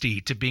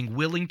honesty to being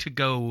willing to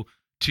go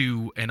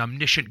to an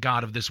omniscient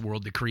God of this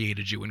world that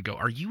created you and go,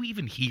 "Are you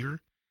even here?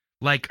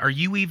 Like, are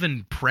you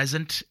even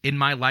present in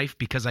my life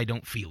because I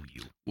don't feel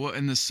you?" Well,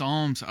 in the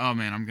Psalms, oh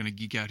man, I'm gonna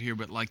geek out here,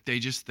 but like they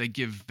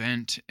give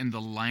vent in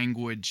the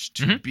language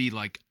to be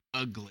like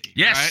ugly.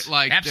 Yes, right?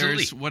 Like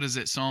absolutely. There's what is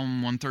it,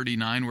 Psalm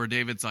 139, where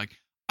David's like,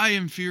 "I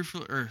am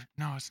fearful," or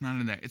no, it's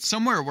not in that. It's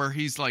somewhere where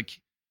he's like,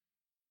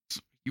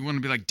 you want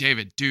to be like,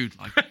 David, dude,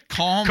 like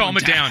calm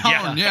it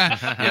down. Yeah.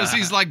 Because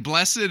he's like,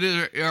 blessed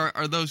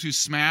are those who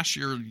smash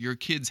your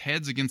kids'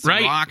 heads against the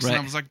rocks. Right.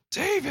 And I was like,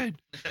 David,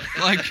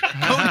 like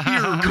go to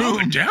your room. Calm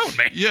it down,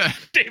 man. Yeah.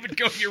 David,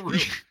 go to your room.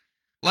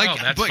 Like,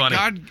 that's but funny.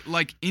 God,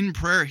 like in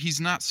prayer,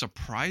 He's not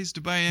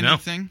surprised by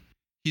anything. No.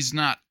 He's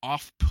not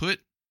off put.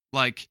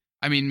 Like,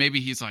 I mean, maybe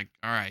He's like,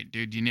 all right,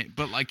 dude, you need,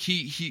 but like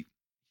He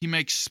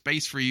makes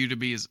space for you to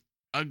be as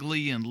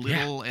ugly and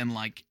little and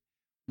like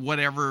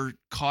whatever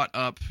caught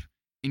up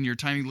in your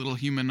tiny little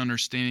human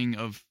understanding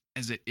of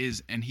as it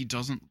is, and he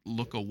doesn't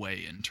look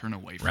away and turn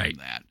away from Right.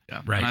 that.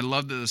 Right. And I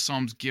love that the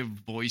Psalms give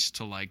voice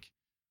to like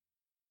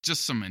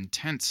just some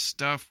intense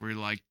stuff where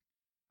like,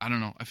 I don't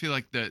know. I feel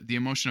like the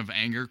emotion of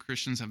anger,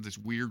 Christians have this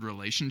weird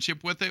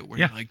relationship with it where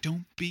Yeah. you're like,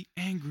 don't be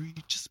angry,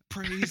 just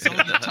praise all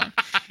the time.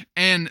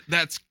 And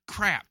that's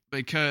crap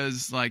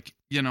because like,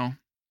 you know,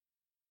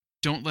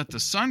 don't let the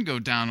sun go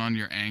down on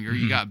your anger.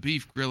 You Mhm. got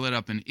beef, grill it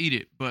up and eat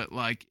it. But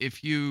like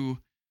if you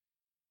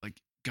like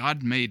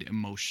God made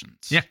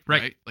emotions. Yeah,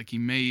 right. Like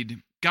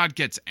God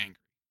gets angry.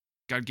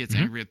 God gets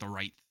Mhm. angry at the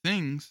right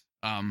things.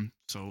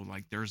 So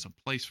like there's a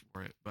place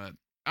for it, but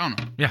I don't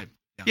know. Yeah.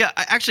 Yeah,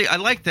 I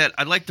like that.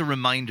 I like the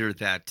reminder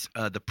that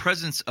the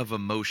presence of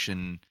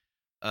emotion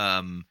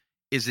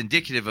is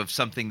indicative of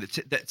something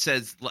that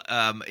says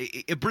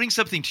it brings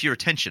something to your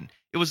attention.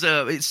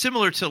 It's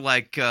similar to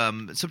like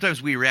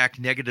sometimes we react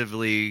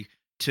negatively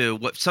to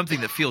something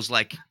that feels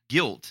like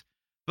guilt.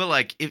 But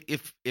like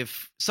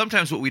if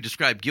sometimes what we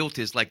describe guilt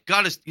is like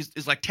God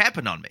is like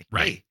tapping on me.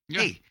 Right.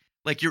 Hey,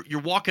 like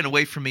you're walking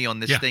away from me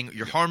on this Yeah. thing.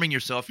 You're harming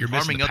yourself. You're You're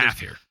missing harming the others. path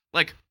here.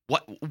 Like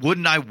what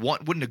wouldn't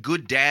a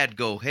good dad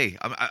go, hey,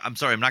 I'm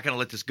sorry, I'm not going to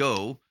let this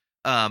go.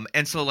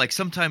 And so like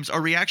sometimes our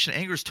reaction to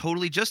anger is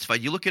totally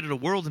justified. You look at a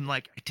world and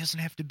like it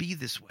doesn't have to be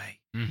this way.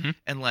 Mm-hmm.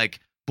 And like,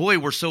 boy,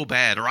 we're so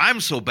bad, or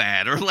I'm so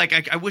bad, or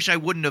like I wish I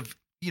wouldn't have,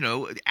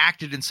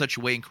 acted in such a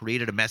way and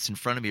created a mess in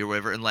front of me or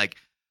whatever. And like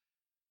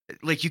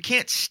you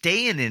can't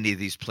stay in any of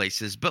these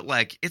places, but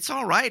like it's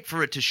all right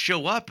for it to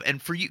show up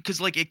and for you, because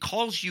like it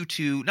calls you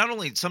to not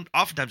only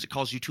oftentimes it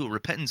calls you to a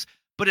repentance,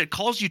 but it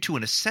calls you to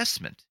an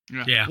assessment.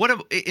 Yeah. What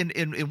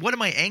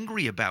am I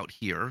angry about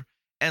here?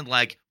 And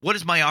like, what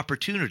is my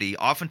opportunity?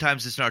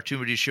 Oftentimes, it's an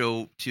opportunity to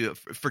show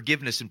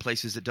forgiveness in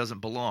places it doesn't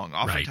belong.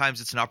 Oftentimes,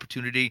 it's an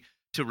opportunity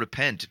to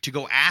repent, to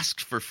go ask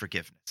for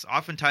forgiveness.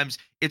 Oftentimes,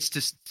 it's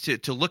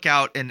to look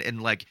out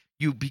and like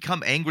you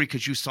become angry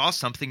because you saw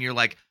something. You're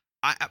like,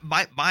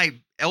 my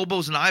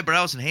elbows and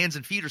eyebrows and hands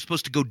and feet are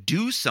supposed to go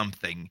do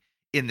something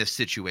in this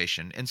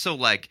situation. And so,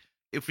 like,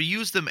 if we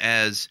use them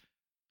as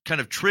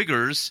kind of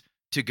triggers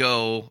to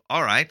go,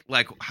 all right,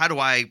 like how do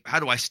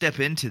I step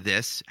into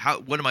this?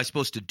 What am I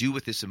supposed to do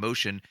with this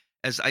emotion?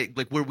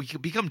 Where we can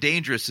become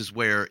dangerous is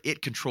where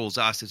it controls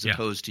us as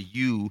opposed to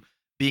you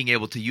being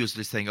able to use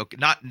this thing. Okay,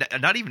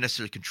 not even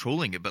necessarily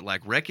controlling it, but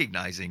like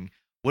recognizing,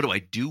 what do I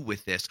do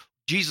with this?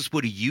 Jesus,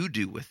 what do you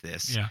do with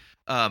this? Yeah.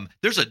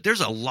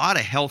 There's a lot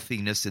of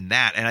healthiness in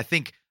that, and I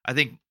think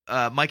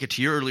Micah,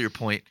 to your earlier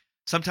point,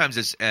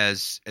 sometimes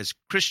as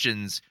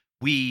Christians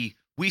we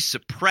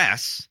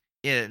suppress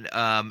and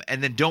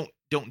then don't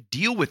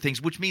deal with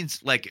things, which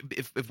means like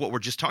if what we're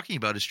just talking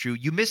about is true,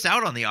 you miss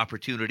out on the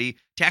opportunity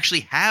to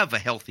actually have a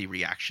healthy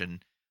reaction,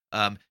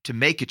 to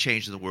make a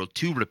change in the world,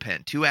 to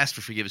repent, to ask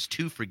for forgiveness,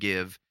 to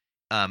forgive,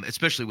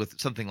 especially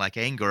with something like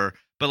anger.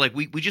 But like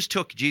we just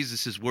took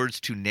Jesus's words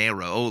too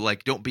narrow. Oh,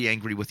 like don't be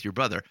angry with your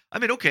brother. I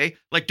mean, okay,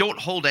 like don't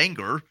hold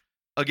anger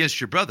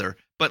against your brother,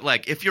 but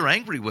like if you're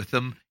angry with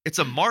them, it's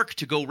a mark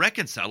to go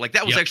reconcile. Like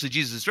that was actually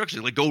Jesus'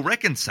 instruction. Like go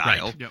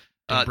reconcile. Right. Yep.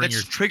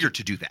 That's triggered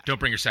to do that. Don't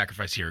bring your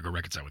sacrifice here. Go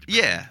reconcile with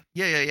your brother.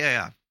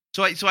 Yeah.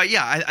 So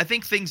I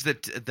think things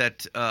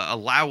that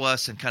allow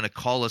us and kind of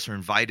call us or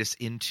invite us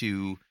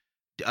into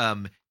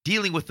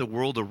dealing with the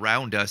world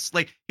around us.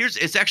 Like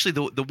it's actually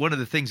the one of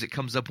the things that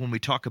comes up when we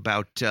talk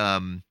about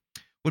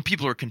when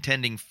people are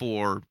contending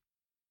for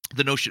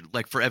the notion,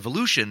 like for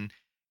evolution,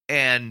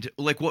 and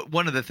like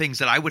one of the things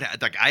that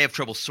I have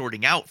trouble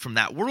sorting out from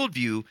that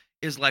worldview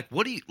is like,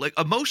 what do you like?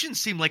 Emotions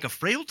seem like a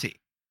frailty.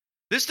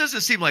 This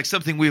doesn't seem like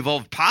something we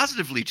evolved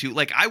positively to.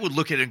 Like I would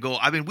look at it and go,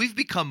 I mean, we've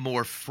become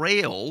more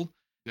frail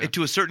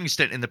to a certain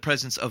extent in the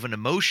presence of an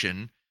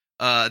emotion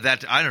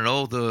that I don't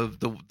know,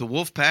 the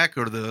wolf pack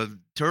or the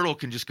turtle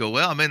can just go,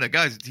 well, I mean, the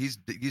guy's he's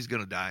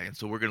gonna die, and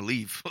so we're gonna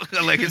leave.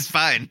 Like it's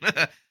fine.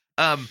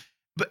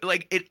 But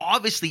like it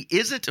obviously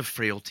isn't a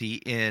frailty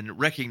in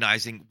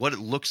recognizing what it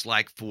looks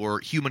like for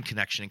human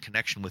connection and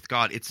connection with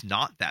God. It's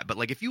not that. But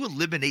like if you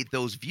eliminate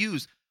those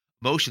views,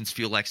 emotions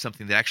feel like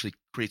something that actually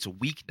creates a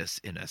weakness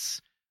in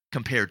us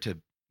compared to,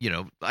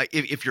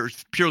 if you're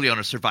purely on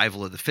a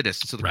survival of the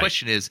fittest. So the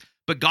question is,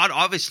 but God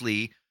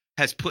obviously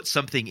has put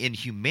something in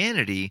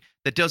humanity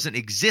that doesn't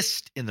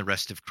exist in the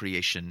rest of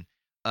creation.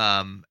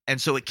 And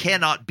so it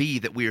cannot be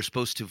that we are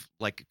supposed to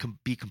like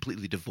be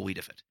completely devoid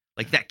of it.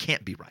 Like that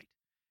can't be right.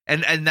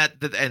 And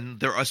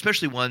there are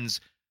especially ones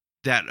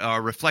that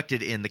are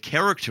reflected in the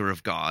character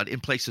of God in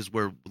places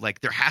where like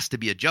there has to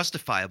be a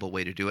justifiable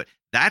way to do it.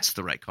 That's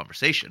the right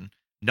conversation,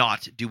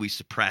 not do we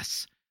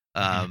suppress,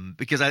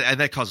 because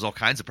that causes all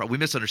kinds of problems. We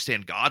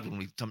misunderstand God when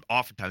we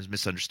oftentimes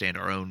misunderstand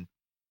our own,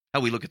 how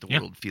we look at the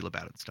world and feel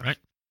about it and stuff. Right.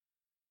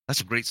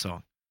 That's a great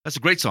song.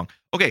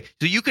 Okay,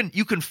 so you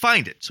can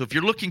find it. So if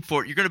you're looking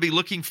for it, you're going to be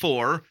looking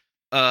for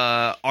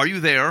Are You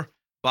There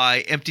by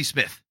Empty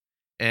Smith.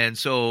 And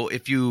so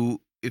if you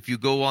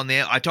go on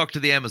I talked to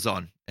the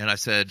Amazon and I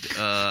said,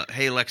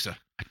 hey, Alexa.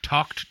 I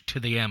talked to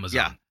the Amazon.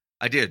 Yeah,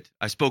 I did.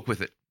 I spoke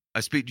with it.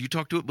 Do you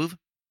talk to it, Booth?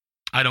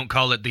 I don't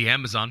call it the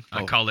Amazon.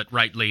 I Oh. call it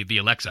rightly the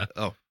Alexa.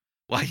 Well,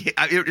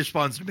 it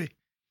responds to me.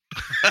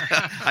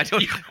 I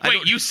don't.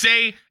 Wait, you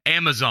say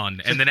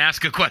Amazon and then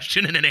ask a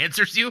question and it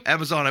answers you?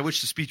 Amazon, I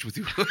wish to speak with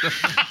you.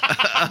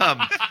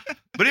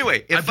 But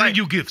anyway, I bring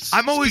you gifts.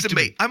 I'm always Speak to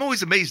me. amazed. I'm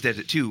always amazed at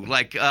it too.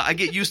 Like I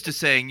get used to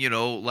saying,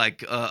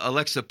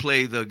 Alexa,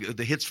 play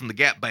the hits from the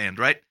Gap Band,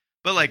 right?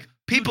 But like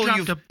people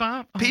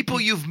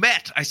you've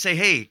met, I say,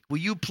 hey, will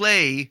you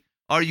play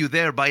 "Are You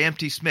There" by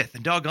Empty Smith?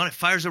 And doggone it,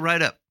 fires it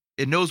right up.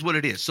 It knows what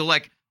it is. So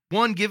like,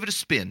 one, give it a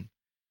spin,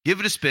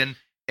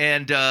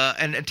 and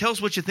tell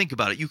us what you think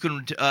about it. You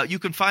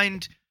can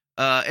find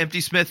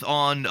Empty Smith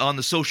on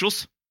the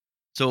socials.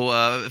 So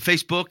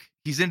Facebook,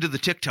 he's into the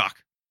TikTok.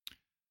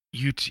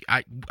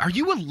 Are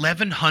you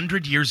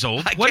 1,100 years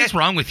old? I What is can't-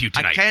 wrong with you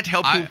tonight? I can't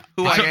help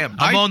who I am.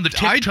 I'm on the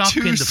I TikTok too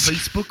and the s-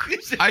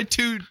 Facebook.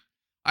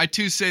 I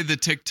too say the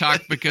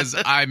TikTok because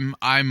I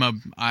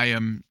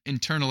am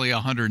internally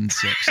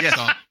 106. Yes.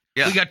 So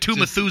Yeah. We got two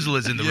Just-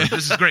 Methuselahs in the room.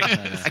 This is great.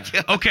 I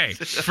can't- Okay,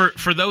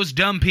 for those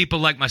dumb people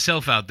like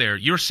myself out there,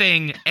 you're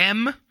saying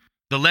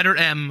the letter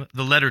M,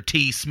 the letter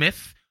T,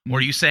 Smith, or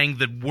are you saying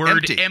the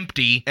word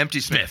empty Empty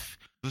Smith.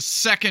 the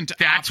second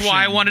That's option,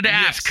 why I wanted to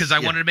ask, yes. because I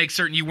Yeah. wanted to make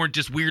certain you weren't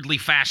just weirdly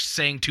fast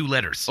saying two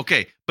letters.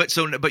 Okay, but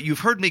you've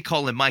heard me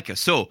call him Micah.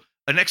 So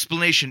an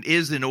explanation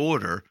is in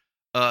order.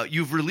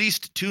 You've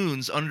released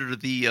tunes under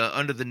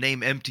the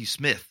name Empty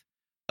Smith.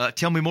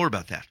 Tell me more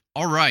about that.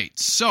 All right.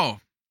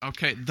 So,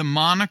 okay, the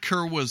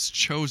moniker was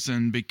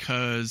chosen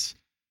because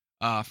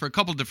for a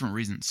couple different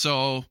reasons.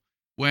 So,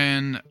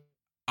 when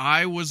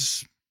I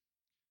was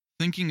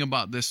thinking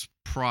about this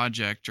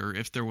project, or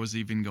if there was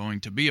even going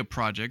to be a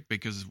project,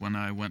 because when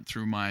I went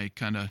through my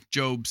kind of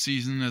Job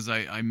season, as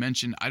I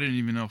mentioned, I didn't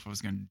even know if I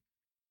was going to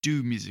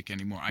do music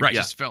anymore. I Right.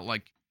 just felt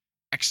like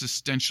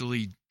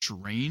existentially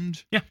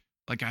drained. Yeah.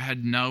 Like I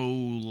had no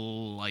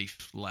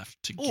life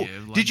left to Oh,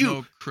 give. Like did you-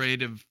 no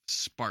creative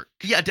spark?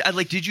 Yeah,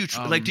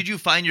 did you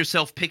find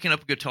yourself picking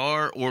up a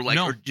guitar or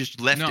No. or just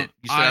left No, it?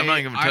 You said I'm not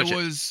even gonna touch I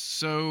it. was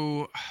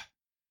so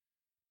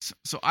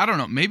I don't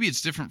know. Maybe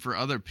it's different for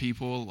other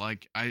people.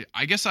 Like I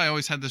guess I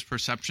always had this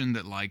perception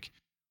that like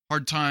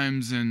hard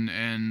times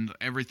and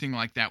everything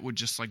like that would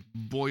just like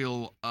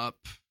boil up,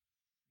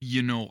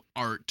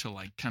 art to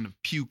like kind of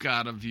puke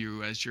out of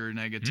you as your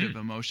negative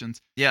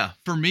emotions. Yeah.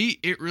 For me,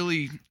 it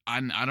really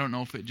I don't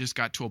know if it just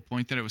got to a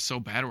point that it was so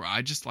bad where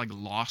I just like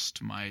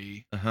lost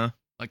my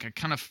like I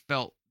kind of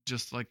felt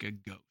just like a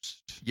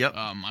ghost. Yep.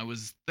 I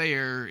was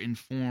there in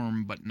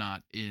form, but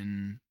not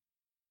in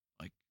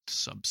like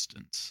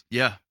substance.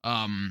 Yeah.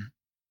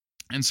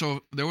 And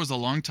so there was a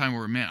long time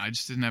where, man, I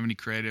just didn't have any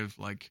creative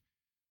like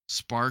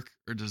spark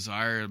or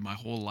desire. My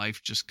whole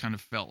life just kind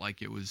of felt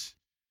like it was.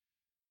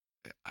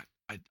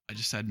 I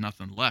just had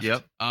nothing left.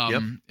 Yep.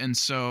 And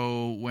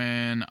so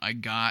when I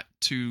got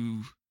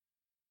to,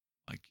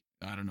 like,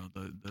 I don't know,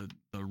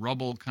 the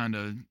rubble kind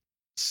of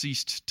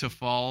ceased to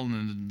fall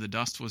and the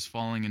dust was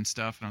falling and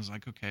stuff, and I was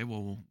like, okay,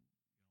 well,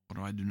 what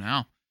do I do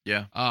now?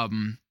 Yeah.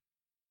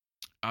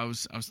 I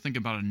was thinking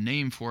about a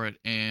name for it,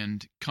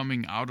 and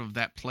coming out of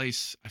that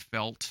place, I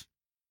felt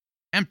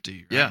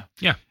empty. Right?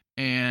 Yeah.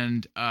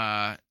 And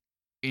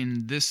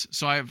in this,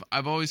 so I've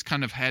always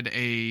kind of had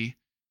a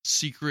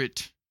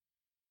secret.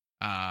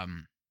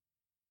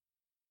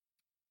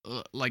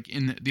 Like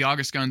in the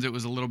August Guns, it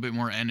was a little bit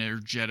more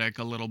energetic,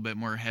 a little bit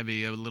more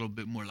heavy, a little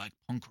bit more like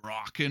punk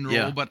rock and roll.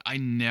 Yeah. But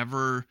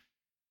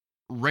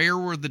rare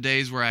were the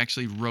days where I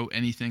actually wrote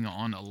anything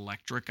on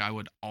electric. I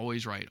would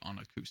always write on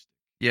acoustic.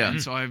 Yeah.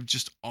 And so I've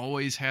just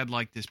always had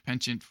like this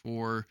penchant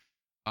for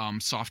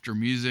softer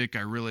music.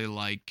 I really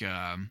like,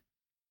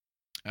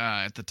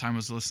 at the time I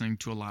was listening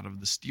to a lot of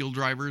the Steel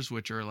Drivers,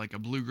 which are like a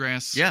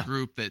bluegrass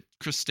group that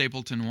Chris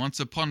Stapleton once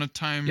upon a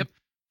time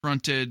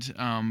fronted,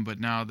 but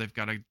now they've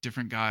got a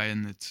different guy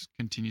and it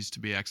continues to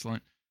be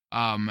excellent.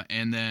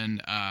 And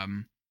then,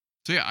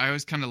 so yeah, I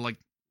always kind of like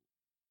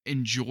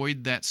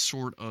enjoyed that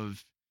sort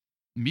of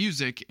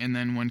music. And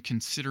then when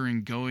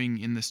considering going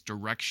in this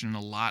direction,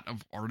 a lot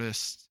of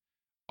artists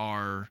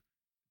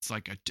it's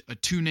like a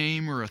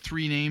 2-name or a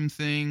 3-name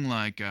thing.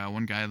 Like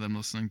one guy that I'm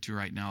listening to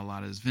right now a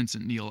lot is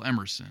Vincent Neil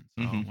Emerson.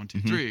 So 1, 2,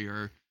 3,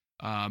 or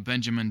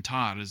Benjamin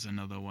Todd is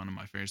another one of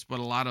my favorites. But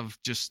a lot of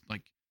just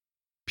like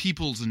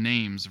people's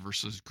names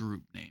versus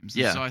group names.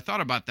 And Yeah. so I thought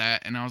about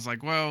that and I was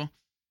like, well,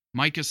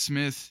 Micah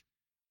Smith,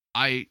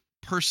 I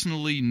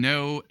personally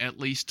know at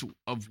least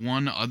of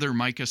one other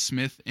Micah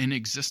Smith in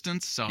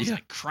existence. So I was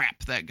like,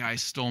 crap, that guy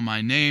stole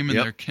my name, and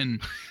there can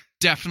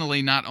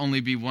definitely not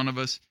only be one of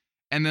us.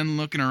 And then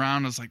looking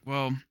around, I was like,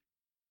 well,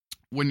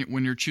 when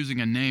you're choosing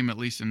a name, at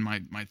least in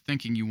my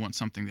thinking, you want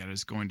something that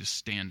is going to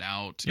stand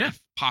out, if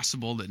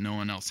possible, that no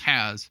one else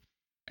has.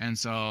 And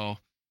so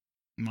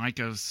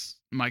Micah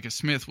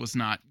Smith was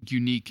not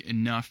unique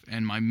enough,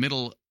 and my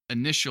middle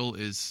initial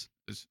is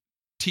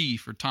T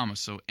for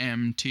Thomas, so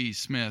M.T.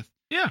 Smith.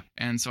 Yeah.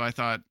 And so I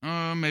thought,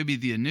 maybe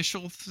the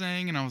initial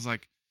thing, and I was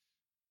like,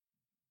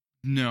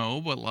 no,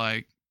 but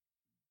like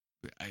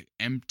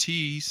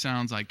MT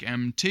sounds like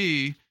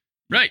MT.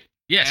 Right.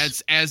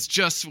 Yes. as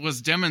just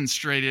was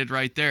demonstrated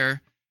right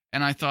there.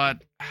 And I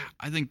thought,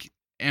 I think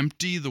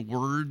empty, the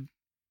word,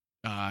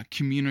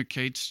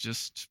 communicates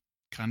just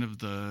kind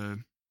of I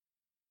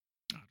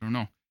don't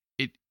know.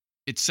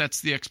 It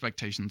sets the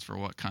expectations for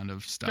what kind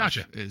of stuff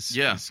Gotcha. is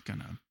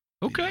gonna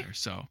Okay. be there.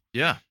 So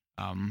Yeah.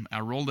 I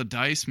rolled a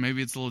dice.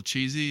 Maybe it's a little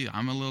cheesy.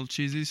 I'm a little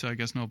cheesy, so I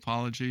guess no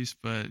apologies.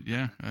 But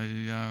yeah,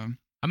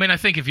 I mean, I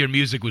think if your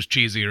music was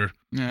cheesier,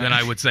 yeah. then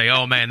I would say,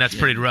 oh man, that's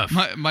pretty rough.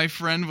 My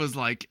friend was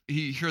like,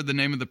 he heard the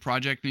name of the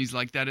project and he's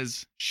like, that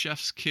is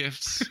Chef's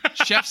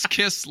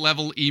Kiss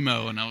level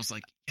emo, and I was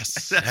like,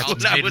 yes, That's That's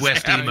what I was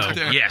Midwest after. emo.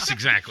 there. Yes,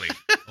 exactly.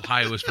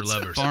 Ohio is for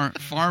lovers.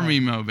 farm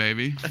emo,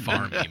 baby.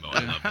 Farm emo.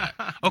 I love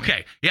that.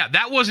 Okay, yeah,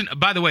 that wasn't.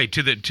 By the way,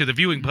 to the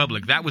viewing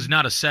public, that was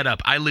not a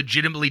setup. I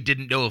legitimately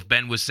didn't know if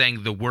Ben was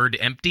saying the word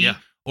empty Yeah.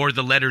 or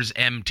the letters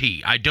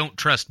MT. I don't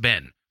trust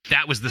Ben.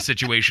 That was the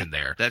situation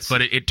there.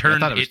 But it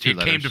turned. thought it was It two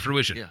came letters. to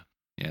fruition. Yeah.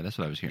 Yeah, that's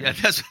what I was hearing. Yeah,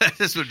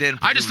 that's what Dan.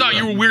 I just thought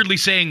you were weirdly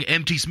saying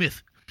MT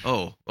Smith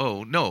Oh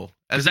no.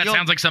 because that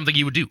sounds like something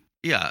you would do.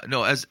 Yeah,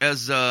 no. As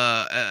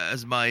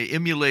my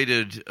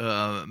emulated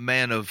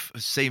man of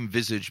same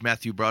visage,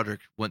 Matthew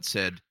Broderick, once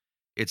said,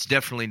 it's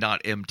definitely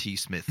not M.T.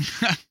 Smith,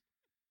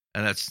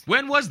 and that's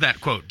When was that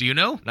quote? Do you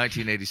know?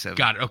 1987.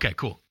 Got it. Okay,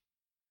 cool.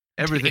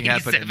 Everything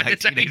happened in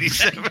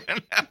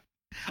 1987.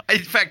 In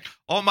fact,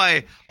 all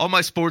my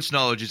sports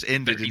knowledge is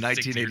ended in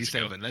 36 years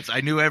 1987.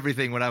 I knew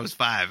everything when I was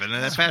 5, and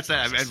that's past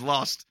that. I've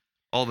lost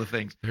all the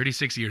things.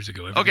 36 years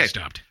ago, everything Okay.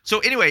 stopped. So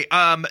anyway,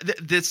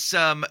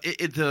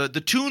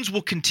 the tunes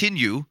will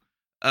continue.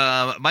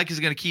 Mike is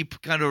going to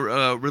keep kind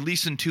of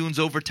releasing tunes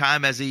over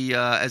time as he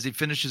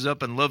finishes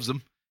up and loves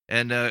them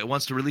and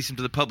wants to release them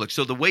to the public.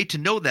 So the way to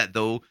know that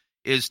though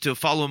is to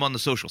follow him on the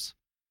socials.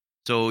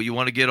 So you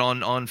want to get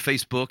on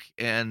Facebook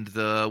and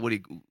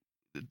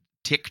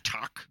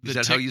TikTok. Is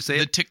that how you say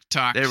The it?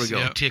 TikToks. There we go.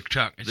 Yep.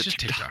 TikTok. It's just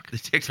TikTok. The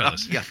TikTok.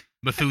 Fellas. Yeah.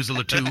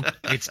 Methuselah 2.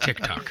 It's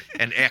TikTok.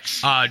 And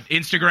X.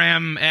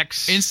 Instagram,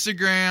 X.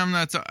 Instagram,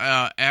 that's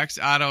X.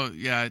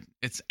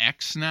 It's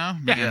X now.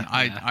 Man,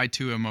 Yeah. I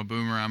too am a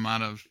boomer. I'm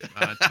out of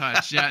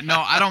touch. Yeah,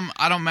 no, I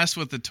don't mess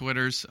with the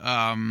Twitters.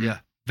 Yeah.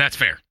 That's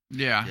fair.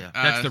 Yeah, Yeah.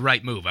 That's the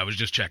right move. I was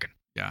just checking.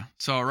 yeah.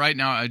 So right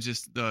now, I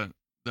just the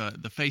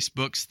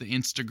Facebooks, the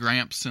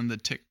Instagrams, and the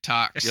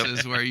TikToks Yep.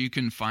 is where you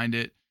can find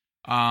it.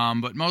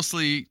 But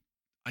mostly,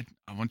 I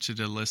want you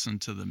to listen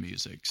to the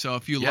music. So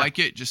if you Yeah. like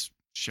it, just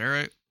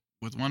share it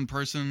with one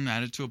person,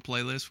 add it to a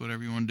playlist,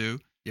 whatever you want to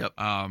do. Yep.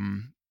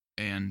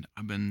 And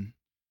I've been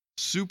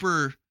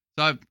super.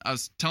 So I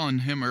was telling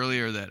him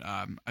earlier that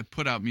I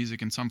put out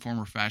music in some form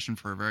or fashion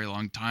for a very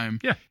long time.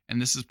 Yeah.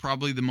 And this is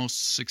probably the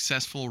most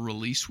successful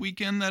release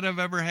weekend that I've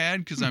ever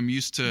had because I'm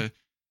used to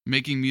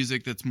making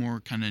music that's more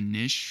kind of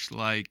niche,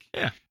 like.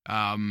 Yeah.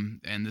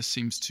 And this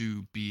seems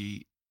to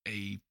be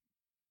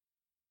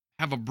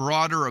have a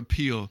broader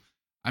appeal.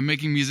 I'm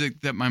making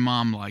music that my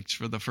mom liked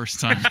for the first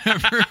time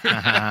ever.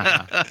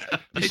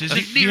 This Do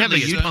isn't you have a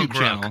nearly as YouTube punk rock.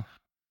 channel?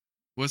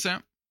 What's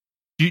that?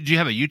 Do you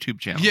have a YouTube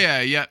channel?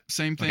 Yeah,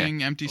 same Okay.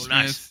 thing. Empty Oh, Smith.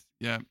 nice.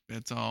 Yeah,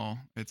 it's all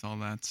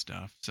that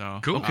stuff. So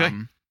Cool. Okay.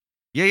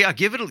 Yeah.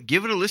 Give it a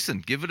listen.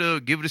 Give it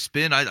a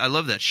spin. I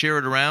love that. Share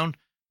it around.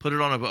 Put it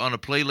on a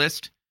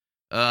playlist.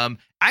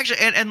 Actually,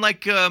 and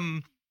like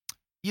put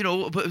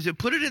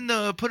it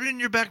in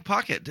your back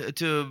pocket.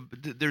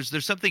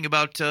 There's something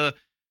about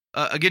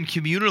again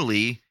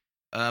communally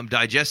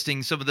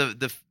digesting some of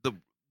the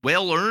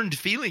well earned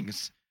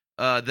feelings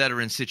that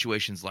are in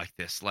situations like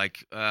this.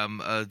 Like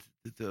the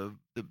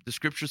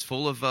scripture's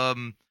full of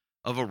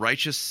a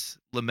righteous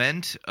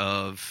lament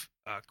of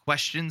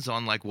questions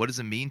on like what does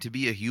it mean to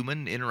be a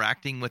human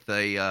interacting with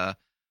a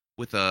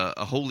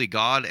holy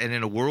God and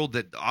in a world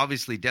that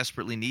obviously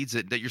desperately needs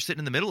it that you're sitting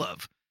in the middle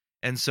of.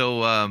 And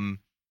so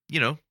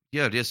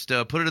just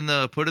put it in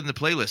the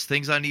playlist,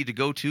 things I need to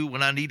go to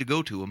when I need to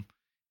go to them,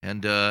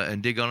 and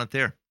dig on it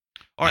there.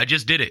 All I right.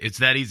 just did it. It's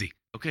that easy.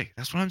 Okay,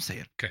 that's what I'm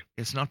saying. Okay.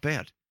 It's not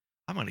bad.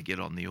 I'm gonna get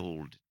on the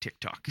old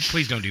TikTok.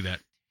 Please don't do that.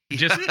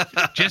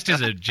 Just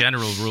as a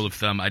general rule of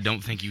thumb, I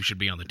don't think you should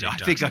be on the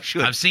TikTok. I think I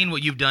should. I've seen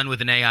what you've done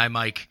with an AI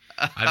mic.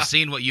 I've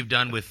seen what you've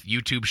done with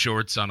YouTube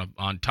Shorts on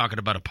talking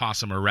about a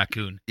possum or a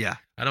raccoon. Yeah.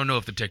 I don't know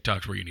if the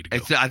TikTok's where you need to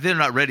go. They're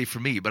not ready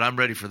for me, but I'm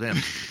ready for them.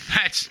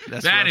 That's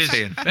what that I'm is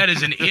saying. that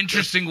is an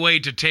interesting way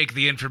to take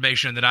the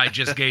information that I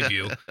just gave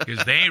you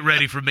because they ain't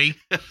ready for me.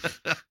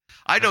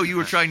 I know you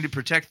were trying to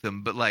protect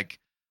them, but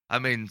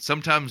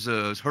sometimes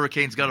a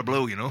hurricane's got to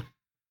blow.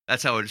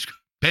 That's how it's.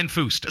 Ben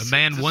Foost, a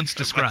man once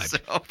described.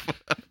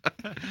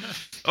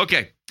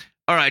 Okay.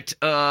 All right.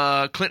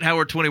 Clint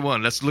Howard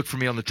 21. Let's look for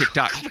me on the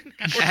TikTok.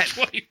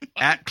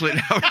 At Clint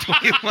Howard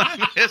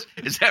 21.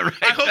 Is that right?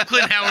 I hope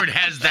Clint Howard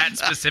has that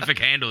specific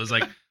handle. It's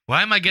like,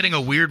 why am I getting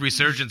a weird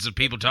resurgence of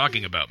people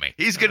talking about me?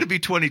 He's going to be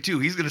 22.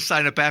 He's going to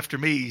sign up after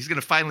me. He's going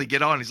to finally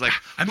get on. He's like,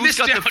 I who's missed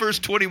got the out.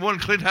 first 21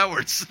 Clint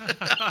Howards?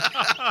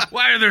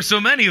 Why are there so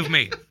many of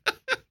me?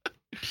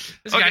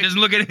 This guy Okay. doesn't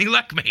look anything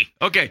like me.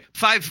 Okay,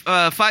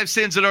 five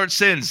sins that aren't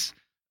sins.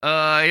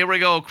 Here we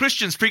go.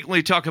 Christians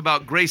frequently talk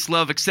about grace,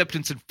 love,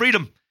 acceptance, and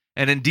freedom.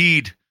 And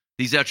indeed,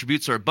 These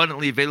attributes are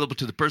abundantly available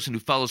to the person who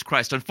follows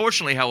Christ.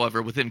 Unfortunately,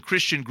 however, within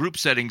Christian group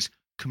settings,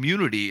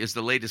 community is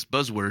the latest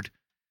buzzword. Is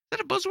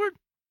that a buzzword?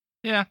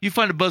 Yeah. You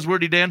find a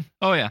buzzwordy, Dan?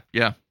 Oh yeah.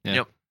 Yeah.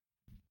 Yeah.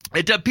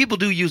 Yep. People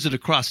do use it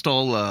across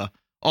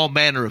all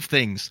manner of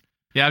things.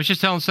 Yeah, I was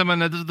just telling someone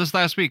that this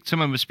last week.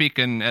 Someone was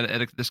speaking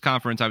at this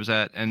conference I was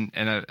at, and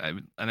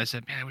I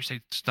said, man, I wish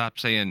they'd stop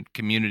saying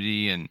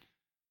community and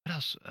what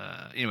else.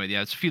 Anyway,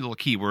 yeah, it's a few little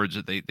key words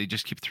that they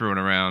just keep throwing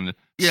around.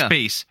 Yeah.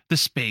 Space, the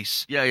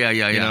space. Yeah.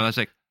 You know, it's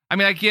like, I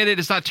mean, I get it.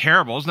 It's not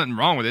terrible. There's nothing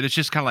wrong with it. It's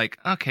just kind of like,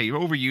 okay, you're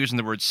overusing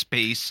the word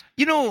space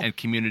You know, and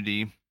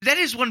community. that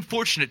is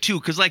unfortunate too,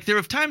 because like there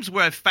are times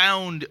where I've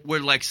found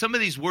where like some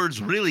of these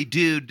words really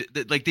do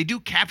like they do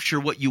capture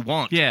what you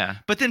want. Yeah.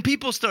 But then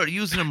people start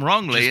using them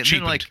wrongly, and Just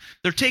then like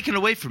they're taken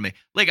away from me.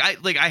 Like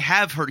I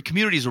have heard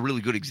community is a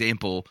really good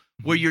example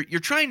where you're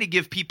trying to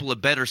give people a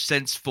better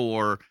sense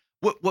for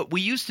what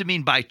we used to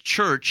mean by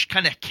church,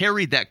 kind of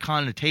carried that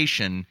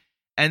connotation,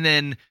 and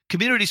then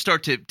communities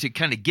start to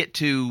kind of get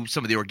to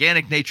some of the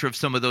organic nature of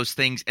some of those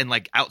things and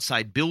like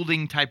outside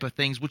building type of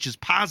things, which is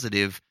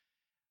positive.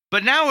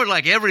 But now we're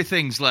like,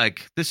 everything's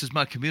like, this is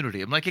my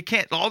community. I'm like, it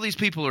can't, all these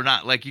people are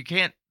not like, you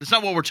can't, it's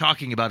not what we're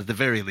talking about at the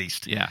very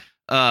least. Yeah.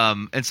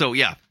 And so,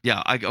 yeah,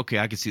 I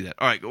can see that.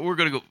 All right, we're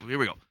going to go, here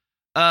we go.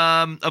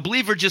 A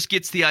believer just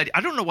gets the idea.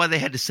 I don't know why they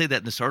had to say that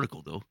in this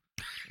article though.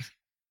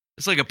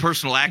 It's like a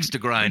personal axe to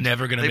We're grind.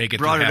 never going to They make it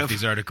through brought it half up.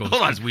 these articles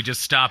Hold on. because we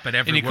just stop at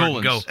every Any word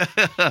and go.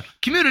 colons?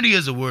 Community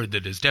is a word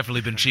that has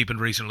definitely been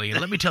cheapened recently, and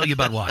let me tell you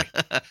about why.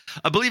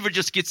 A believer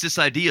just gets this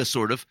idea,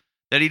 sort of,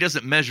 that he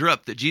doesn't measure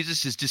up, that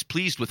Jesus is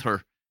displeased with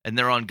her, and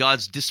they're on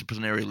God's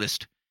disciplinary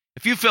list.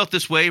 If you felt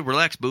this way,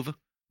 relax, Bova.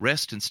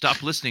 Rest and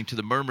stop listening to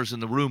the murmurs in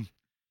the room.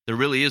 There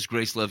really is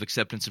grace, love,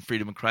 acceptance, and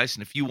freedom in Christ,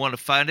 and if you want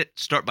to find it,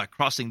 start by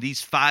crossing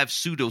these 5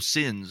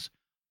 pseudo-sins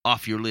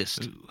off your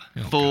list.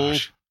 Oh, Full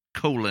gosh.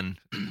 colon.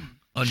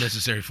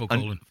 Unnecessary full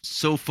colon.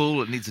 So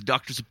full it needs a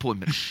doctor's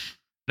appointment.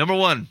 Number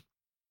 1.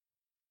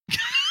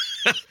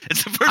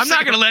 It's the first I'm not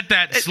thing- going to let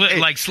that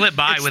slip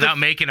by it's without the-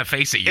 making a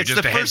face at you. It's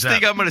Just the a first heads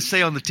thing up. I'm going to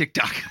say on the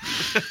TikTok.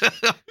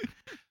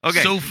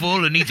 Okay. So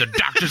full it needs a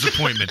doctor's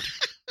appointment.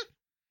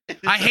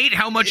 I hate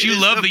how much you It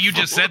is love a that you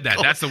just said that.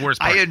 full- That's the worst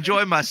part. I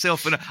enjoy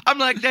myself, and I'm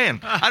like, Dan.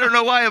 I don't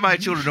know why my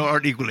children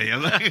aren't equally.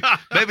 I'm like,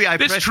 maybe I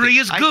This pressed tree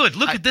it. is good.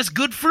 Look at this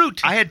good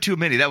fruit. I had too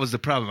many. That was the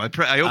problem. I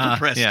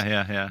overpressed.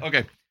 Yeah.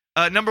 Okay.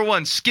 Number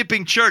 1,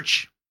 skipping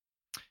church.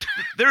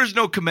 There is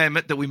no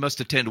commandment that we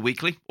must attend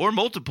weekly or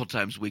multiple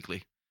times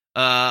weekly.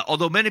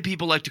 Although many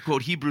people like to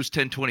quote Hebrews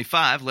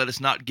 10:25, let us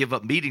not give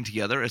up meeting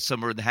together as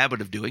some are in the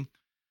habit of doing.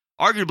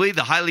 Arguably,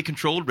 the highly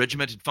controlled,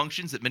 regimented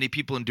functions that many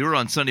people endure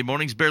on Sunday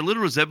mornings bear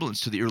little resemblance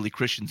to the early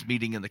Christians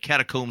meeting in the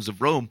catacombs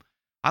of Rome.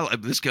 I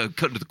like this guy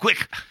cutting to the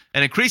quick.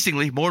 And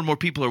increasingly, more and more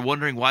people are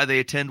wondering why they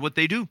attend what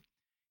they do.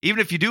 Even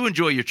if you do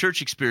enjoy your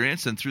church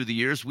experience, and through the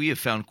years, we have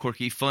found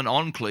quirky, fun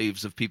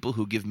enclaves of people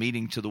who give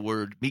meaning to the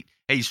word meet.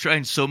 Hey, he's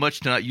trying so much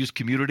to not use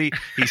community.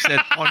 He said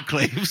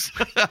enclaves.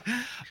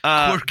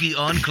 Quirky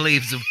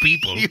enclaves of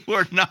people. You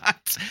are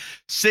not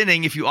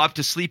sinning if you opt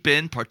to sleep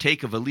in,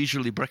 partake of a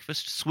leisurely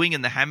breakfast, swing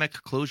in the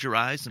hammock, close your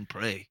eyes, and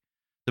pray.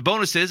 The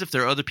bonus is, if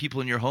there are other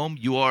people in your home,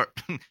 you are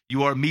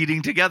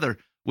meeting together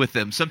with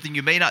them, something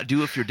you may not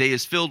do if your day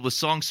is filled with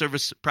song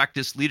service,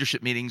 practice,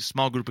 leadership meetings,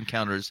 small group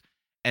encounters,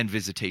 and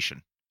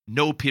visitation.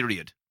 No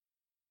period.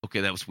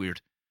 Okay, that was weird.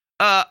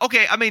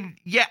 Okay, I mean,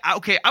 yeah,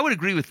 okay, I would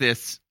agree with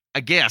this, I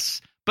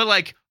guess. But,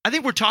 like, I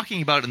think we're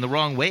talking about it in the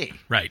wrong way.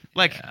 Right.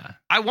 Like,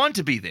 I want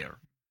to be there.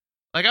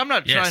 Like, I'm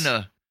not Yes.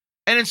 trying to...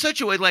 And in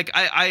such a way, like,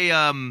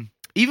 I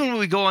even when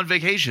we go on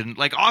vacation,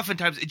 like,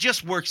 oftentimes it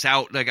just works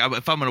out. Like,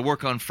 if I'm going to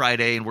work on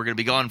Friday and we're going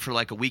to be gone for,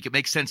 like, a week, it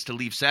makes sense to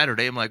leave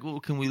Saturday. I'm like, well,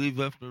 can we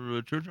leave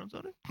after church on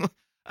Sunday?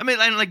 I mean,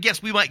 and, like,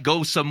 yes, we might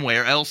go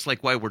somewhere else,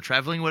 like, while we're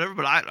traveling or whatever,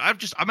 but I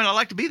I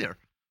like to be there.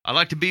 I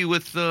like to be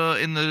with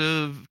in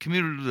the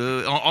community,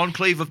 the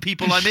enclave of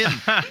people I'm in.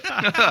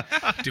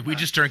 Did we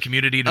just turn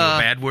community into a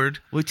bad word?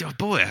 Which, oh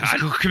boy, I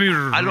don't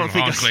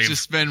think enclave. It's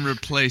just been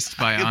replaced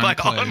by By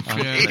enclave.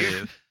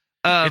 enclave.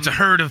 Yeah. it's a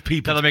herd of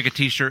people. That'll make a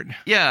T-shirt.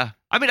 Yeah,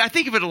 I mean, I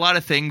think of it a lot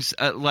of things.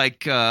 I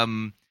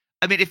mean,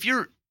 this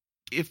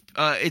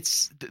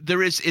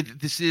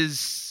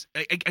is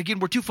again,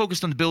 we're too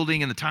focused on the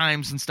building and the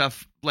times and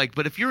stuff. Like,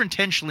 but if you're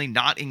intentionally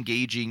not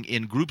engaging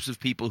in groups of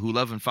people who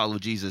love and follow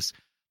Jesus,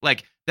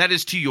 like that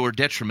is to your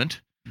detriment.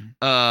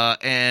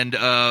 But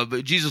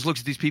Jesus looks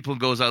at these people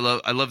and goes, I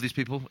love these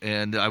people,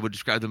 and I would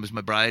describe them as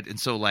my bride. And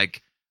so,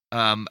 like,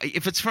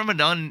 if it's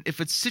if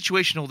it's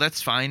situational,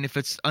 that's fine. If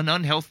it's an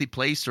unhealthy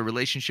place or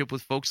relationship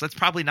with folks, that's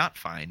probably not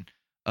fine.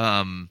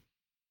 And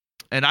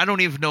I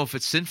don't even know if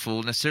it's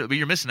sinful necessarily, but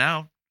you're missing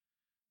out.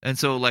 And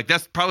so, like,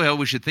 that's probably how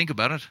we should think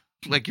about it.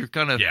 Like, you're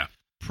kind of, Yeah.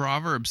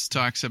 Proverbs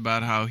talks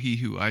about how he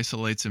who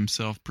isolates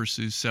himself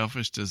pursues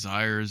selfish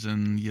desires,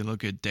 and you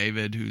look at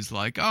David, who's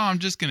like, "Oh, I'm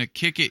just gonna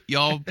kick it,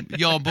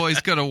 y'all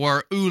boys go to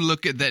war. Ooh,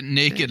 look at that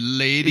naked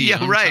lady on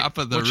top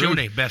of the What's roof." your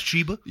name,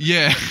 Bathsheba?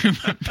 Yeah,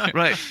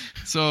 Right.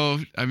 So,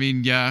 I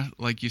mean, yeah,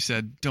 like you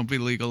said, don't be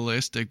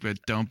legalistic, but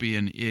don't be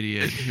an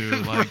idiot who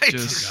like Right.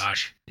 just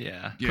Gosh,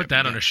 Yeah. yeah, put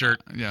that on yeah, a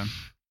shirt. Yeah.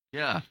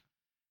 Yeah.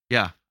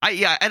 Yeah. I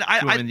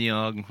Join the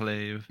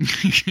enclave.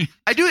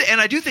 I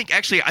do think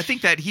actually I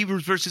think that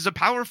Hebrews verse is a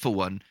powerful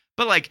one,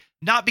 but like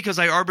not because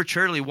I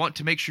arbitrarily want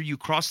to make sure you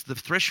cross the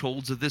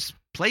thresholds of this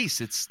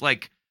place. It's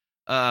like,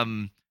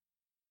 like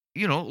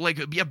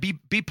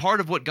be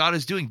part of what God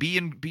is doing. Be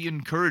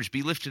encouraged,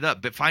 be lifted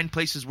up, but find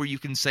places where you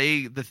can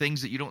say the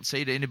things that you don't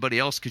say to anybody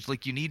else because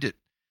like you need it.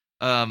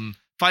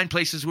 Find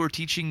places where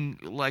teaching,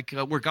 like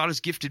where God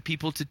has gifted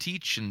people to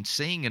teach and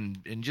sing,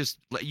 and just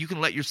you can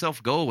let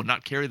yourself go and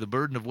not carry the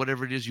burden of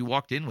whatever it is you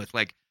walked in with.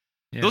 Like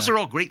those are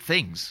all great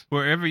things.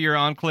 Wherever your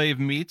enclave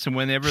meets and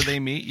whenever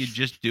they meet, you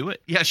just do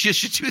it. Yeah, you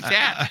should do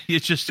that. You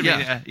just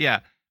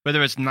yeah.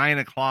 Whether it's 9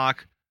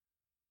 o'clock,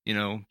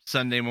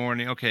 Sunday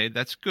morning, okay,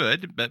 that's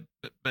good. But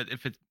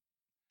if it's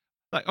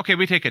like, okay,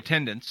 we take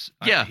attendance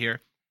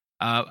here.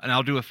 And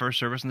I'll do a first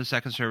service and the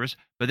second service,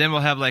 but then we'll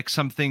have like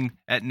something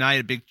at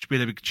night, we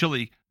had a big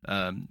chili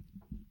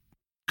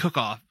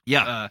cook-off.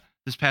 Yeah.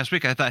 This past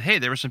week, I thought, hey,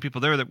 there were some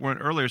people there that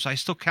weren't earlier, so I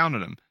still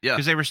counted them. Yeah.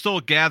 Because they were still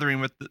gathering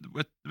with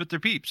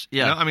their peeps.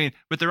 Yeah. I mean,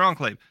 with their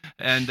enclave.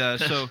 And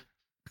so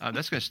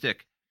that's going to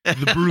stick.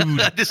 The brood.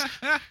 This-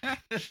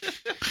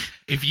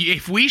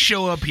 If we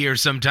show up here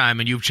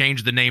sometime and you've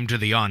changed the name to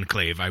the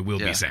Enclave, I will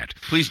be sad.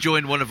 Please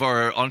join one of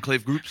our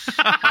enclave groups.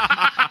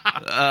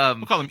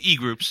 We'll call them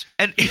E-groups.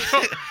 And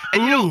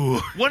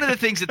one of the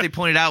things that they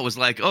pointed out was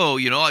like,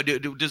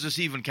 does this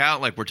even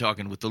count? Like we're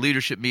talking with the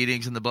leadership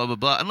meetings and the blah blah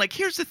blah. And like,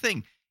 here's the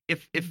thing: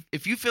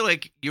 if you feel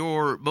like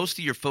most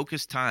of your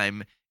focused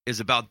time is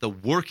about the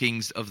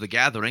workings of the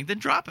gathering, then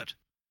drop it.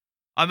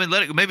 I mean,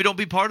 maybe don't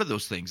be part of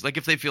those things. Like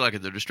if they feel like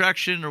they're a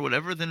distraction or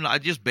whatever, then I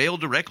just bail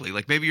directly.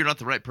 Like maybe you're not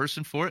the right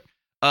person for it.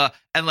 And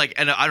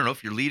I don't know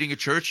if you're leading a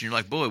church and you're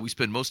like, boy, we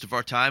spend most of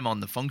our time on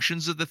the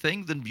functions of the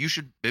thing, then you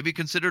should maybe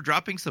consider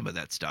dropping some of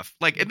that stuff.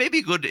 Like it may be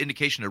a good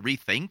indication to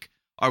rethink.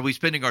 Are we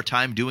spending our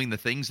time doing the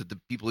things that the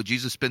people of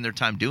Jesus spend their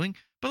time doing?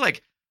 But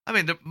like, I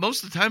mean,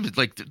 most of the time, it's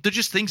like they're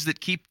just things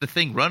that keep the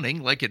thing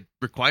running. Like it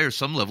requires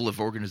some level of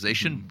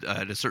organization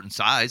at a certain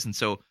size. And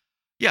so,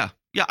 yeah.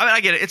 I mean, I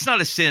get it. It's not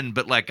a sin,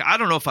 but like, I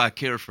don't know if I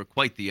care for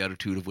quite the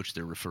attitude of which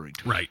they're referring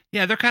to. Right.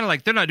 Yeah, they're kind of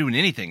like, they're not doing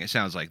anything, it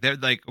sounds like. They're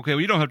like, okay,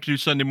 well, you don't have to do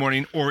Sunday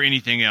morning or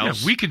anything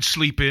else. Yeah, we could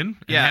sleep in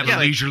and have a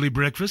leisurely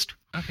breakfast.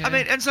 Okay. I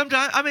mean, and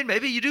sometimes,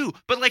 maybe you do.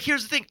 But like,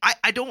 here's the thing.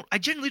 I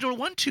generally don't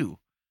want to.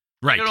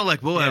 Right.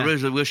 Like, well, Yeah. I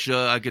really wish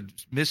I could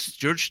miss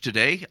church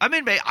today. I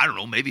mean, I don't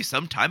know, maybe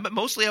sometime, but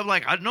mostly I'm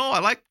like, I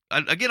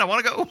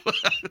want to go.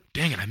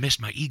 Dang it, I missed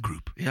my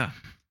E-group. Yeah.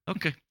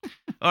 Okay.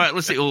 All right,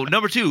 let's see. Oh,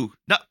 number 2.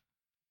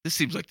 This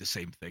seems like the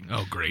same thing.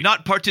 Oh, great.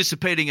 Not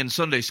participating in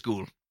Sunday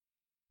school.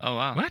 Oh,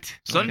 wow. What?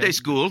 Sunday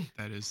school.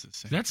 That is the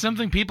same. Is that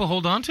something people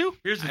hold on to?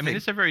 Here's the I thing. mean,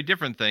 it's a very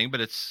different thing,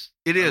 but it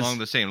is along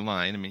the same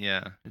line. I mean,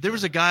 yeah. There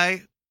was a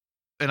guy,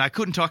 and I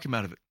couldn't talk him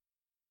out of it.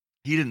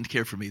 He didn't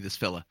care for me, this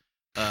fella.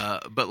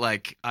 But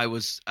like I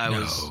was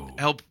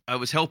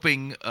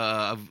helping.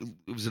 I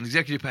was an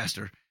executive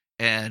pastor,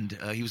 and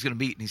he was going to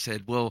meet, and he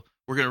said, "Well,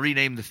 we're going to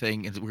rename the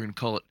thing, and we're going to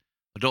call it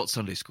Adult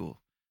Sunday School."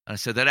 And I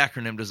said, "That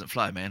acronym doesn't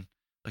fly, man.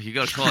 Like you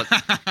got to call it.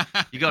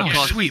 You got to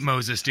call it. Sweet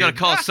Moses, You got dude. to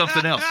call it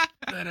something else."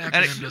 That And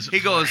acronym doesn't he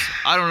goes,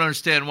 fly. "I don't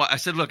understand why." I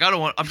said, "Look,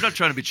 I'm not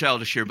trying to be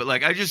childish here, but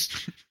like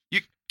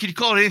can you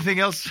call it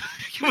anything else?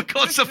 Can we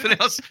call it something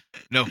else?"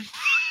 No.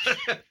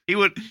 He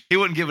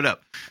wouldn't give it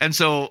up. And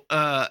so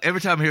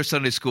every time I hear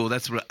Sunday school,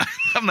 that's what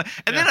I'm like.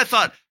 And then I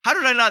thought, how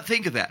did I not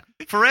think of that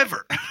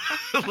forever?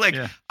 Like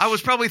I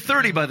was probably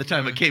 30 by the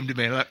time it came to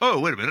me. Like, oh,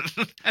 wait a minute.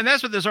 And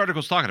that's what this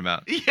article's talking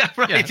about. Yeah,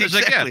 right. Yeah, it's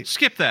Exactly. like,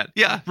 skip that.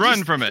 Yeah, Run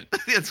just- from it.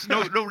 It's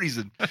no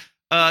reason.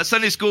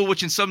 Sunday school,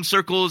 which in some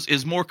circles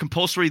is more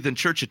compulsory than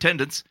church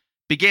attendance,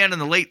 began in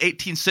the late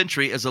 18th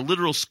century as a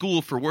literal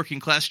school for working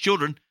class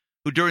children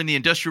who during the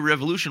Industrial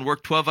Revolution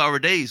worked 12-hour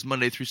days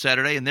Monday through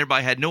Saturday and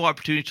thereby had no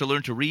opportunity to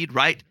learn to read,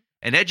 write,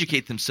 and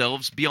educate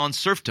themselves beyond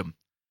serfdom.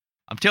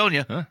 I'm telling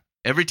you,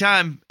 every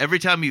time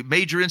you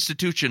major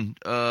institution,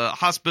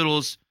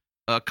 hospitals,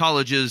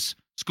 colleges,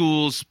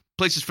 schools,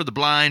 places for the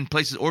blind,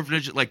 places,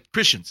 orphanages, like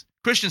Christians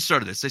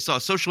started this. They saw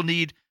a social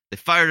need. They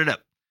fired it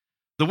up.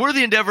 The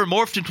worthy endeavor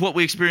morphed into what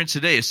we experience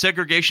today, a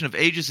segregation of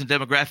ages and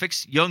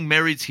demographics, young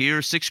marrieds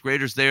here, sixth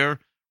graders there,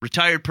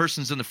 retired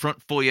persons in the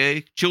front foyer,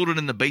 children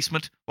in the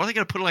basement. Why are they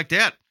got to put it like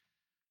that?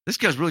 This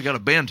guy's really got to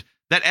bend.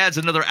 That adds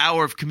another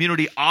hour of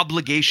community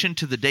obligation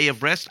to the day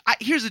of rest.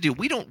 Here's the deal.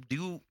 We don't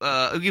do,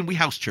 again, we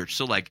house church.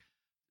 So, like,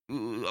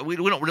 we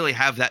don't really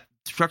have that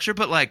structure.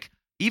 But, like,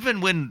 even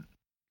when,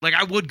 like,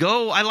 I would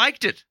go, I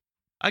liked it.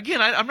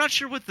 Again, I'm not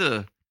sure what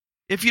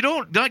if you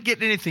not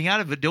getting anything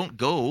out of it, don't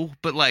go.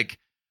 But, like,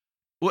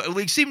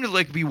 we seem to,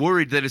 like, be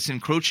worried that it's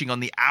encroaching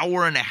on the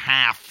hour and a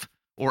half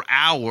or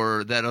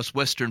hour that us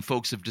Western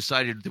folks have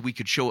decided that we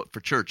could show up for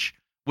church.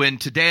 When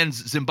to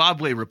Dan's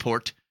Zimbabwe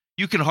report,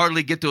 you can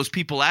hardly get those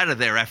people out of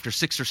there after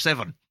 6 or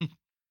 7.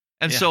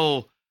 And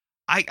so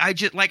I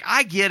just like,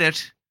 I get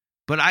it,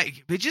 but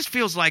it just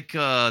feels like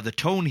the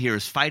tone here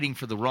is fighting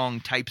for the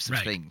wrong types of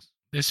things.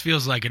 This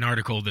feels like an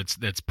article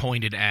that's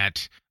pointed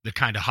at the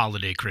kind of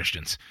holiday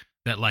Christians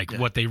that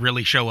what they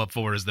really show up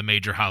for is the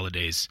major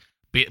holidays,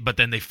 but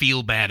then they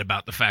feel bad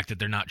about the fact that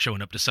they're not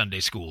showing up to Sunday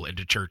school and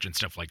to church and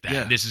stuff like that.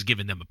 Yeah. And this is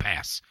giving them a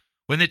pass.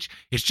 When it's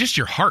just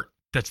your heart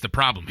that's the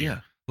problem here. Yeah.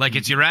 Like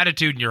it's your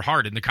attitude and your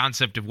heart and the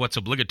concept of what's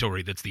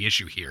obligatory that's the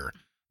issue here.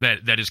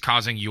 That is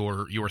causing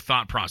your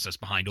thought process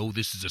behind, oh,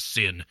 this is a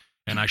sin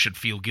and I should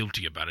feel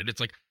guilty about it. It's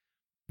like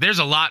there's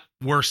a lot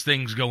worse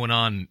things going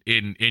on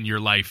in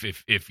your life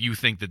if you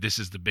think that this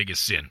is the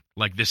biggest sin.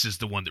 Like this is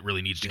the one that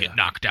really needs to get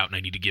knocked out and I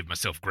need to give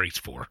myself grace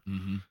for.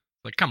 Mm-hmm.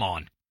 Like, come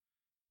on.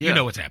 Yeah. You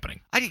know what's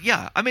happening.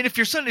 I mean, if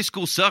your Sunday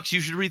school sucks,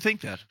 you should rethink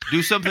that.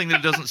 Do something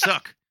that doesn't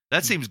suck.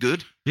 That seems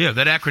good. Yeah,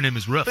 that acronym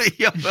is rough.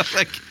 Yeah,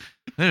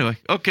 anyway,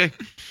 okay.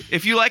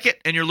 If you like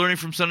it and you're learning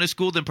from Sunday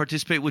school, then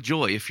participate with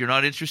joy. If you're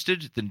not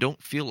interested, then don't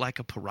feel like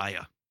a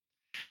pariah.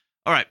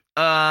 All right.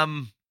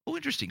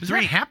 Interesting. Does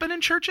that happen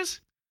in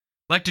churches?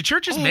 Like, do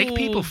churches make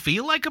people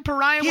feel like a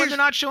pariah when they're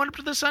not showing up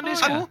to the Sunday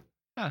school?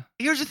 Yeah.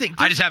 Here's the thing.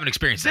 I just haven't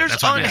experienced that. There's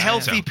That's what I'm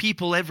unhealthy saying,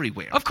 people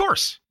everywhere. Of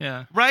course.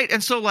 Yeah. Right?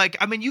 And so,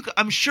 I mean,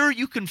 I'm sure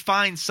you can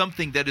find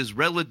something that is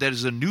that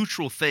is a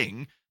neutral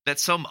thing that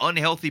some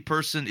unhealthy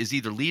person is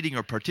either leading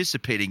or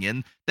participating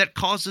in that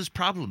causes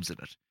problems in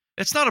it.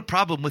 It's not a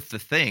problem with the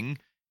thing.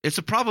 It's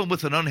a problem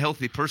with an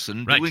unhealthy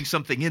person doing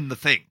something in the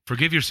thing.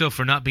 Forgive yourself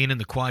for not being in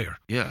the choir.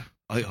 Yeah.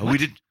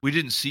 We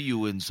didn't see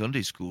you in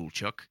Sunday school,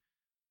 Chuck.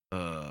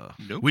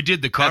 Nope. We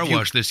did the car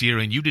wash this year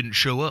and you didn't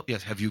show up.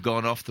 Yes. Have you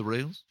gone off the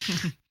rails?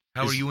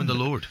 How are you in the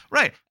Lord?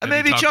 Right. Have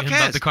Maybe you talked Chuck to him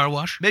has. about the car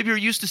wash? Maybe you're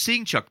used to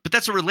seeing Chuck, but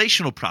that's a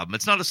relational problem.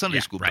 It's not a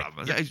Sunday school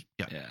problem.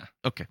 Yeah.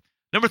 Okay.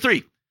 Number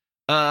 3.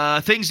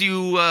 Things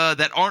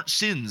that aren't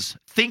sins.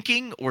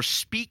 Thinking or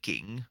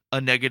speaking a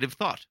negative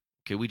thought.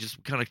 Okay, we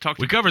just kind of talked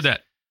about covered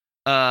that.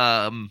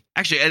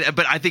 Actually,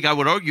 but I think I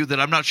would argue that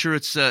I'm not sure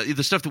it's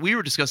the stuff that we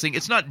were discussing.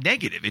 It's not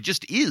negative. It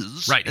just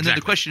is. Right. And then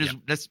the question is,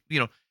 that's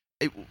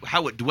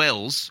how it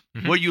dwells,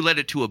 where you let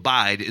it to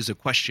abide is a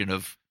question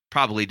of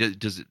probably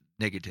does it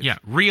negative. Yeah,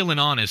 real and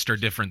honest are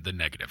different than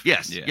negative.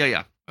 Yes.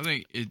 Yeah. I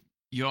think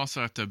you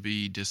also have to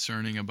be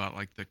discerning about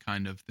the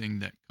kind of thing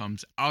that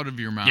comes out of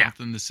your mouth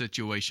in the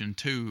situation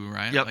too,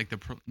 right? Yep. Like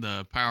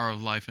the power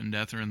of life and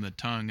death are in the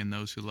tongue, and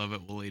those who love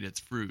it will eat its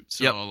fruit.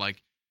 So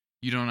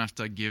you don't have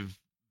to give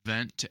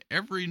vent to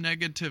every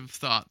negative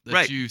thought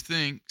that you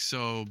think.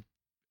 So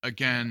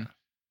again,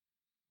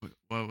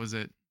 what was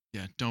it?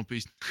 Yeah, don't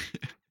be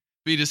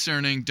be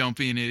discerning. Don't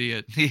be an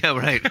idiot. Yeah,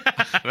 right.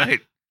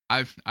 Right.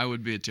 I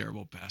would be a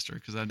terrible pastor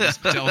because I'd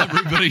just tell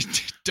everybody,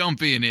 don't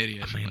be an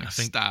idiot. I mean,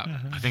 Stop.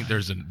 I think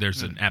there's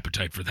an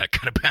appetite for that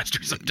kind of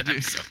pastor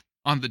sometimes.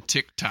 On the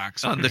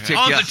TikToks. On the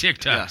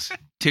TikToks. Yeah.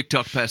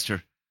 TikTok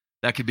pastor.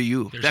 That could be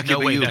you. There's that no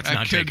could way be you. that's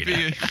not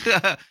taken.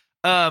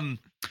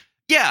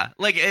 Yeah,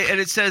 and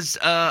it says,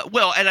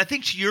 and I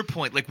think to your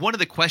point, one of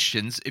the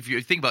questions, if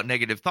you think about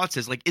negative thoughts,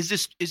 is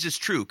is this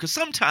true? Because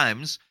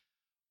sometimes,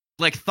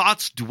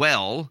 thoughts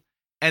dwell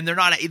and they're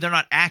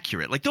not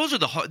accurate. Those are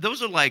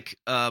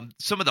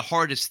some of the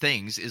hardest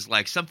things. Is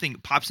something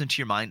pops into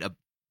your mind,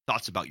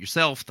 thoughts about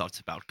yourself, thoughts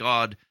about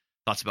God,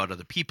 thoughts about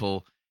other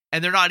people,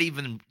 and they're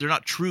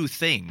not true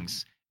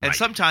things. And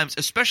sometimes,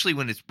 especially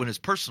when it's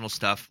personal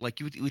stuff,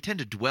 we tend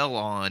to dwell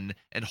on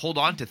and hold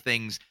on to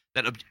things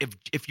that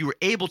if you were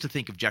able to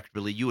think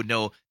objectively, you would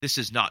know this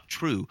is not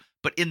true.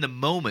 But in the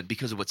moment,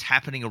 because of what's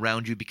happening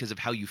around you, because of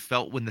how you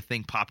felt when the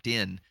thing popped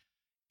in,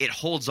 it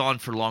holds on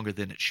for longer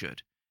than it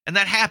should. And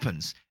that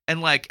happens.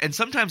 And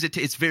sometimes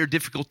it's very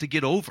difficult to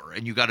get over,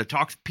 and you got to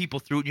talk people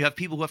through it. And you have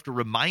people who have to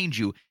remind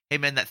you, hey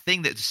man, that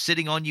thing that's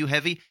sitting on you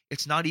heavy,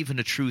 it's not even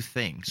a true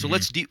thing. So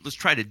let's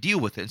try to deal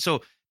with it. And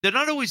so they're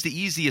not always the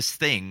easiest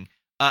thing.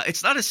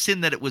 It's not a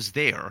sin that it was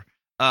there,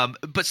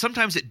 but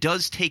sometimes it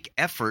does take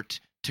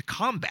effort to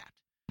combat.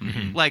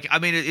 Mm-hmm.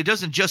 It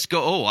doesn't just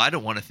go, oh, I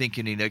don't want to think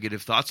any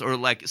negative thoughts, or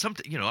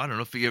something, I don't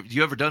know if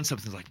you ever done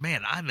something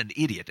man, I'm an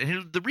idiot.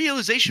 And the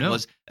realization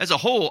was, as a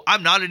whole,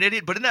 I'm not an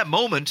idiot, but in that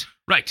moment,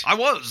 I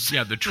was.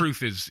 Yeah, the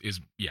truth is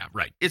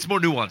right. It's more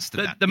nuanced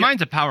than that. The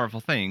mind's a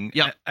powerful thing.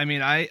 Yeah. I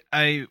mean,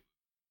 I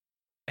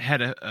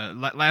had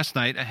last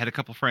night, I had a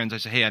couple friends. I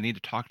said, hey, I need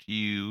to talk to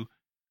you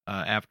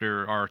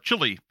after our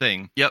chili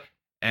thing. Yep.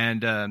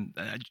 And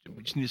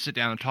we just need to sit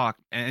down and talk.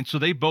 And so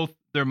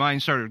their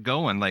minds started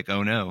going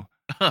oh no.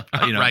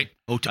 Right.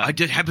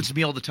 It happens to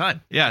me all the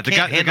time. Yeah. The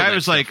guy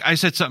was stuff. I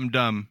said something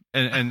dumb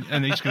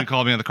and he's going to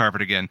call me on the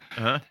carpet again.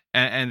 Uh-huh.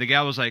 And the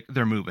gal was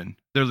they're moving,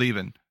 they're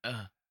leaving.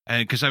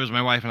 And because I was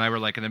my wife and I were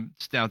and then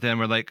down with them,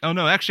 we're oh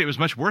no, actually it was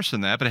much worse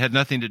than that, but it had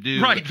nothing to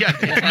do. Right. Yeah.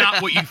 It's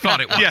not what you thought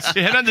it was. Yeah.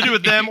 It had nothing to do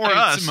with them or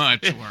us. It's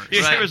much worse.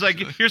 It was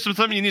here's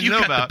something you need to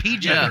know about. The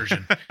PG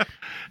version.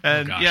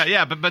 And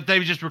but they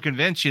just were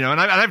convinced, and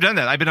I've done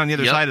that. I've been on the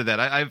other side of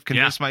that. I've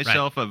convinced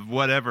myself of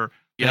whatever.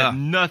 Yeah.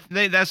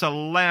 Nothing. That's the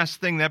last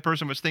thing that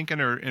person was thinking,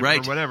 or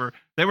Right. whatever.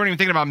 They weren't even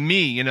thinking about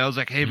me. You know, it was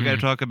like, hey, we got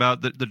to talk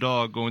about the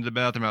dog going to the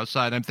bathroom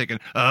outside. I'm thinking,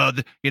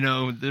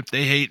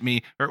 they hate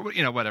me, or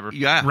whatever.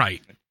 Yeah.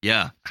 Right.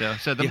 Yeah.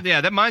 So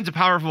that mind's a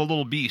powerful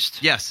little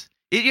beast. Yes.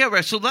 Yeah,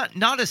 right. So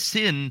not a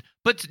sin,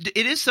 but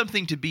it is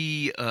something to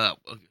be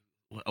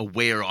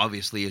aware,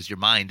 obviously, as your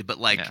mind. But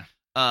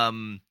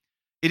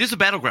it is a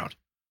battleground.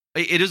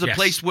 It is a Yes.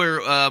 place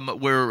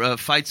where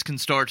fights can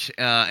start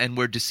and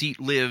where deceit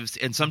lives.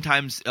 And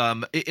sometimes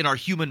in our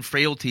human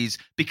frailties,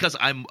 because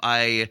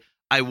I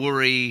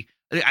worry.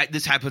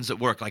 This happens at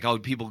work. Like,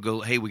 people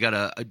go, hey, we got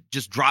to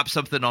just drop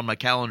something on my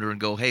calendar and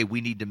go, hey, we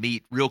need to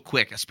meet real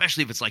quick,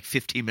 especially if it's like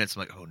 15 minutes.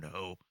 I'm like, oh,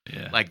 no.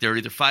 Yeah. Like, they're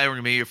either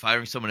firing me or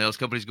firing someone else.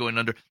 Company's going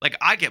under. Like,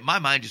 my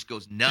mind just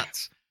goes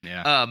nuts.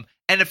 Yeah.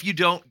 And if you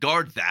don't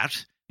guard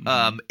that,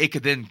 it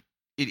could then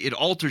it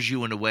alters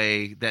you in a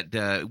way that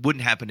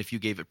wouldn't happen if you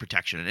gave it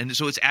protection. And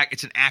so it's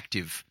an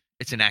active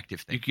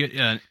thing. You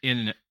get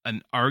in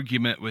an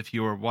argument with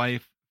your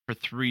wife for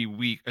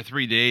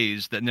 3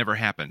 days that never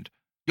happened.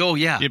 Oh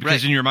yeah, Yeah,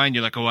 because right. in your mind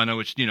you're like, oh, I know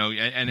it's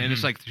and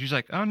it's like she's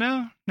like, oh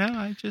no,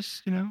 I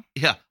just Yeah,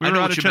 we I were know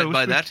out what of you meant toast.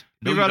 by that.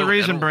 we No, were you out of don't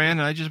Raisin at all. Bran,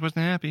 and I just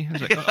wasn't happy. I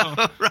was like,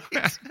 oh,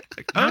 Right.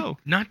 oh,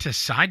 Not to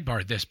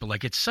sidebar this, but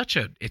like it's such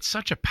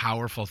a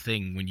powerful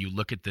thing when you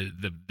look at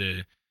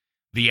the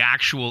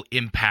actual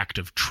impact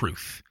of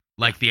truth,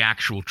 like the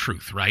actual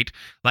truth, right?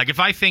 Like if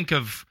I think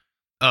of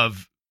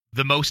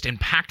the most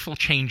impactful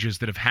changes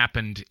that have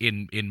happened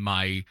in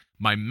my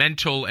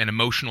mental and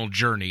emotional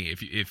journey,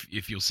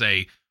 if you'll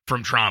say,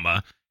 from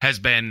trauma, has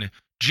been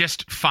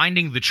just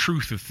finding the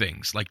truth of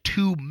things. Like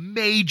 2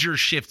 major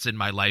shifts in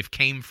my life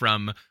came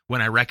from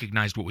when I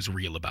recognized what was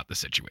real about the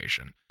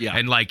situation. Yeah.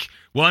 And like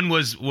one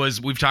was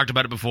we've talked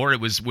about it before. It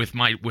was with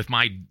my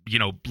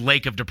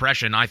lake of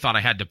depression. I thought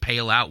I had to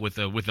pail out with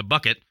a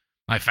bucket.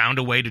 I found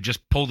a way to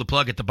just pull the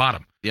plug at the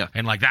bottom. Yeah.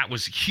 And like that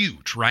was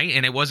huge, right?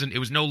 And it was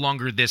no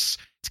longer this,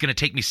 it's going to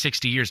take me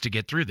 60 years to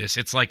get through this.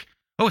 It's like,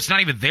 oh, it's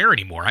not even there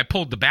anymore. I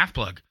pulled the bath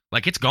plug.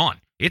 Like it's gone.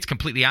 It's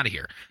completely out of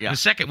here. Yeah. The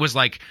second was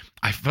like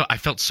I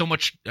felt so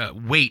much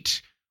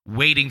weight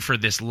waiting for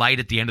this light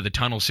at the end of the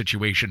tunnel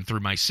situation through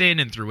my sin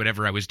and through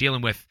whatever I was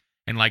dealing with.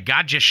 And like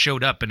God just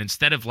showed up, and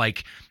instead of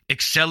like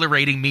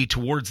accelerating me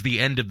towards the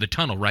end of the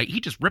tunnel, right,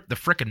 he just ripped the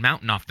frickin'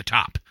 mountain off the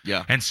top.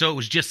 Yeah. And so it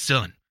was just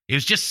sun. It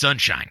was just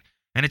sunshine.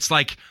 And it's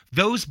like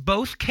those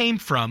both came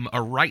from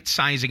a right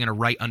sizing and a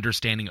right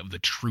understanding of the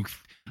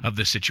truth of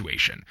the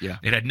situation. Yeah.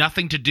 It had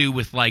nothing to do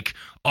with like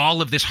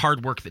all of this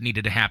hard work that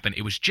needed to happen.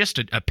 It was just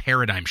a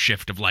paradigm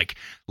shift of like,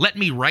 let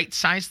me right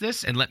size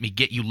this and let me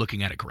get you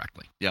looking at it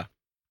correctly. Yep.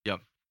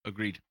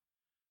 Agreed.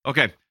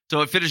 Okay.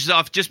 So it finishes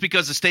off, just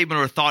because a statement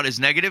or a thought is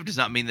negative does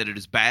not mean that it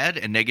is bad,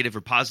 and negative or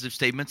positive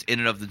statements in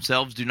and of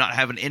themselves do not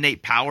have an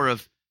innate power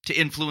to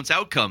influence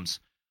outcomes.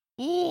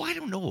 Oh, I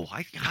don't know.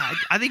 I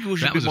think we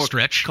should That be was a more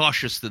stretch.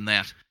 cautious than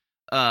that.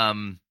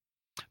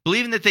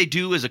 Believing that they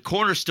do is a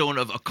cornerstone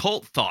of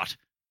occult thought.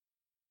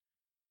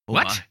 Oh,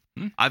 What?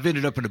 I've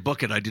ended up in a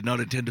bucket I did not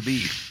intend to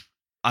be.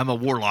 I'm a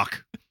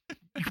warlock.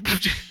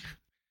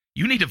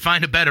 You need to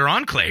find a better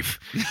enclave.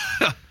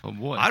 oh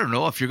boy. I don't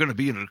know. If you're going to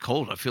be in a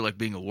cult, I feel like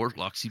being a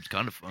warlock seems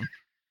kind of fun.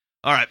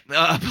 All right.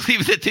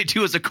 Believe that they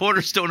do as a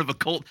cornerstone of a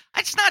cult.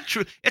 It's not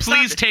true.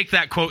 Please take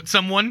that quote,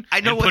 someone, I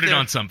know and what put it they're-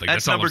 on something.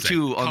 That's all I'm number saying.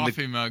 2 on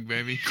Coffee mug,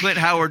 baby. the Clint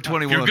Howard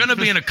 21. If you're going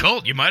to be in a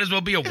cult, you might as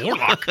well be a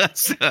warlock.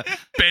 That's, Ben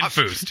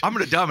Foost. I'm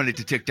going to dominate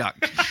the TikTok.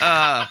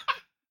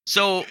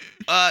 So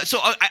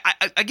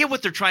I get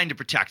what they're trying to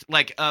protect.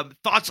 Like,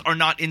 thoughts are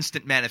not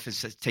instant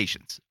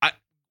manifestations.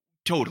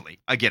 Totally,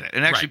 I get it.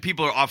 And actually, Right.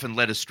 people are often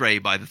led astray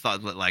by the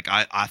thought that, like,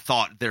 I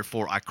thought,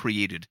 therefore I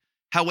created.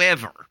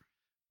 However,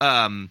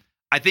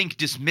 I think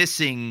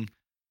dismissing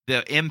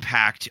the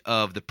impact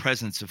of the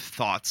presence of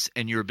thoughts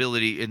and your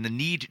ability and the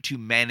need to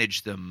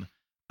manage them,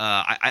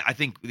 I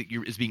think that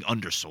is being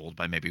undersold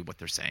by maybe what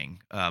they're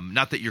saying.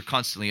 Not that you're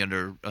constantly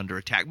under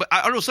attack, but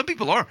I don't know. Some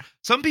people are.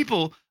 Some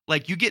people,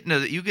 like, you get in a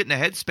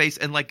headspace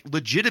and, like,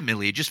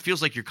 legitimately, it just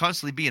feels like you're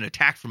constantly being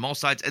attacked from all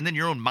sides, and then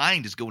your own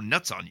mind is going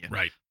nuts on you.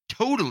 Right.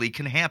 Totally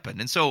can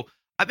happen. And so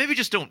I maybe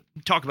just don't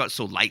talk about it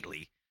so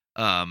lightly,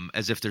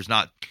 as if there's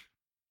not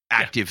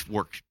active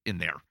work in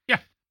there. Yeah.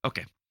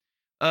 Okay.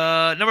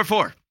 Number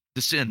 4,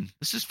 the sin.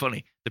 This is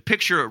funny. The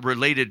picture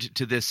related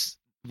to this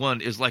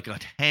one is like a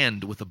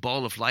hand with a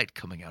ball of light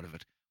coming out of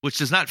it, which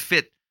does not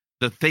fit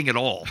the thing at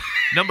all.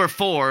 Number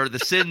 4, the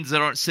sins that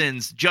aren't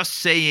sins, just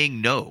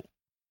saying no.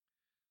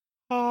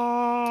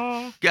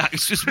 Yeah,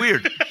 it's just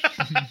weird.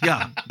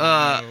 Yeah.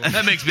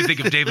 That makes me think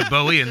of David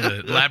Bowie in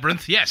the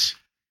Labyrinth. Yes.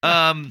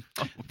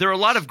 There are a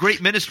lot of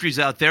great ministries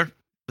out there,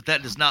 but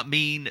that does not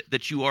mean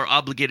that you are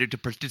obligated to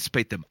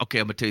participate in them. Okay,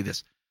 I'm going to tell you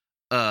this.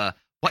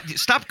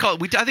 Stop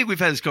calling. I think we've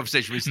had this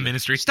conversation recently.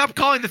 Ministry. Stop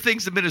calling the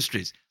things the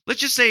ministries. Let's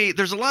just say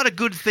there's a lot of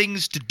good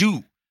things to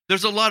do.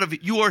 There's a lot of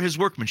you are his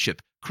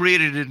workmanship,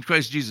 created in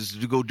Christ Jesus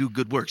to go do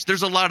good works.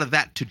 There's a lot of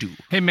that to do.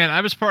 Hey, man,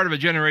 I was part of a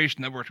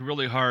generation that worked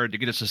really hard to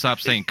get us to stop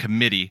saying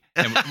committee,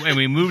 and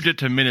we moved it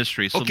to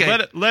ministry. So Okay.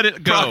 let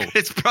it go.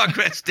 It's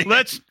progress. Dan.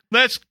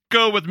 Let's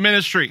go with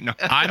ministry. No.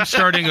 I'm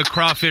starting a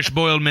crawfish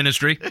boil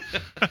ministry.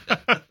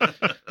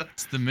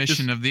 It's the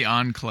mission of the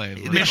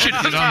Enclave. Mission-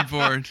 Get on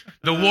board.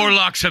 The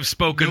warlocks have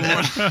spoken.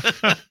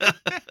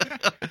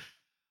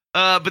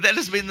 But that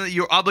doesn't mean that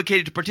you're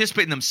obligated to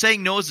participate in them.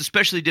 Saying no is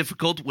especially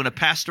difficult when a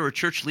pastor or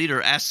church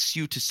leader asks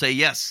you to say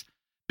yes,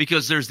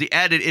 because there's the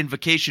added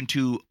invocation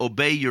to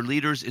obey your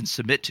leaders and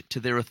submit to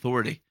their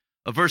authority.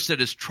 A verse that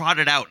is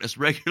trotted out as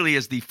regularly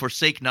as the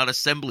forsake not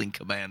assembling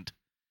command.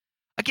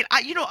 Again,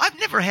 I've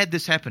never had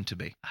this happen to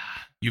me.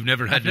 You've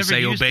never had I've to never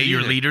say used obey it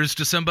your either. leaders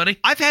to somebody?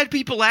 I've had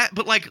people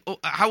but like,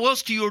 how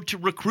else do you to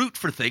recruit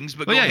for things?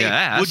 But Well, go, yeah, hey, you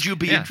ask. would you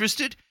be Yeah.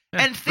 interested?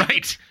 Yeah.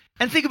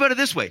 And think about it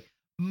this way: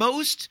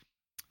 most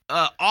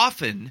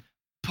often,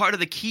 part of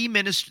the key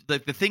ministry,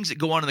 the things that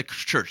go on in the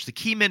church, the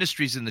key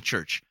ministries in the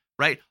church,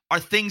 right, are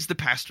things the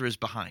pastor is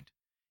behind.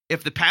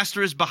 If the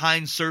pastor is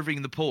behind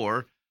serving the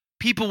poor,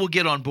 people will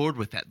get on board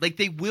with that. Like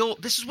they will.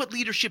 This is what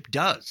leadership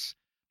does.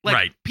 Like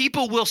Right.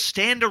 people will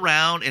stand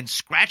around and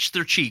scratch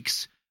their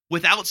cheeks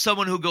without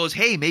someone who goes,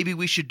 hey, maybe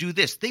we should do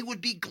this. They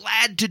would be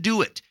glad to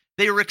do it.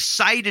 They are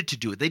excited to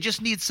do it. They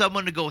just need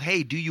someone to go,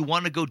 hey, do you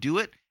want to go do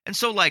it? And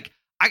so, like,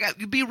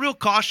 be real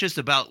cautious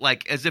about,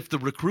 like, as if the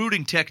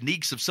recruiting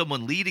techniques of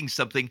someone leading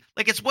something,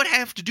 like, it's what I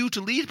have to do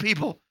to lead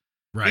people.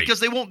 Right. Because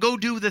they won't go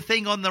do the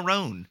thing on their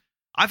own.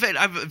 In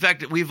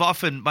fact, we've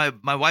often,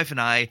 my wife and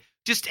I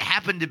just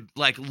happen to,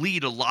 like,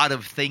 lead a lot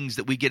of things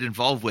that we get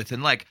involved with.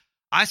 And, like,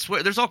 I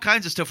swear, there's all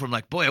kinds of stuff where I'm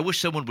like, boy, I wish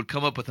someone would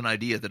come up with an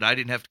idea that I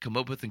didn't have to come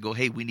up with and go,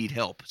 hey, we need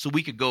help. So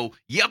we could go,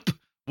 yep,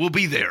 we'll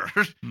be there.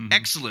 Mm-hmm.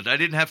 Excellent. I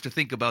didn't have to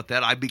think about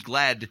that. I'd be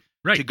glad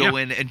Right, to go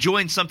yeah. in and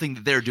join something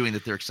that they're doing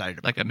that they're excited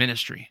about. Like a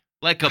ministry.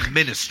 Like a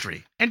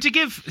ministry. And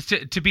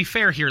to be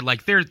fair here,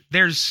 like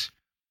there's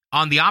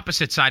on the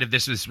opposite side of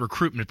this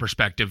recruitment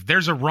perspective,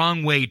 there's a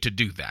wrong way to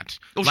do that.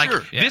 Oh, like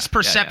sure. this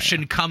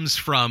perception comes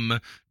from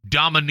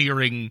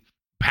domineering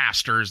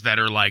pastors that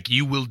are like,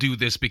 you will do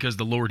this because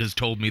the Lord has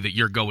told me that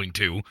you're going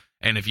to,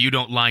 and if you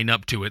don't line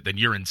up to it, then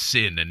you're in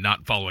sin and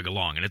not following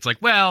along. And it's like,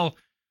 well,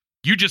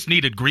 you just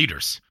needed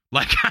greeters.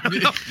 Like, I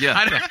don't know.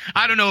 Yeah.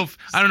 I don't know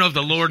if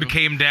the Lord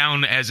came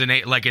down as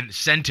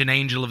sent an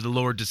angel of the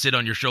Lord to sit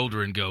on your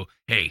shoulder and go,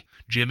 hey,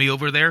 Jimmy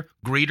over there,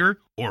 greeter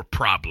or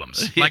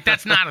problems? Like,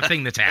 that's not a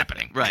thing that's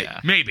happening. Right.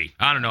 Maybe.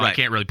 I don't know. I Right.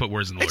 can't really put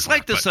words in the It's Lord's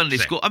like the mouth, but Sunday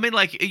same. school. I mean,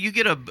 like you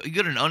get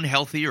an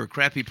unhealthy or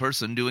crappy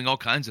person doing all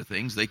kinds of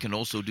things. They can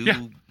also do.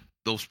 Yeah.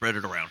 They'll spread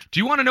it around.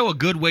 Do you want to know a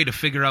good way to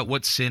figure out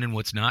what's sin and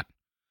what's not?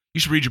 You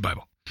should read your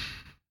Bible.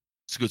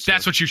 It's a good story.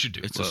 That's what you should do.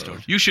 It's a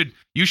story.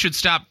 You should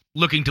stop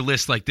looking to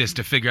lists like this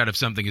to figure out if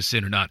something is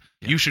sin or not.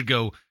 Yeah. You should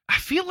go, I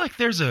feel like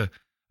there's a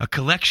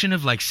collection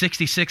of like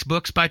 66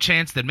 books by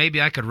chance that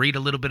maybe I could read a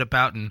little bit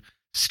about and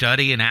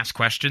study and ask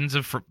questions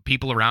of for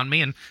people around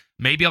me, and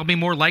maybe I'll be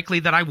more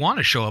likely that I want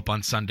to show up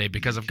on Sunday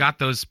because I've got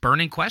those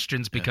burning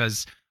questions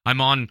because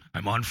I'm on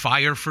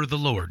fire for the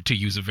Lord, to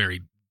use a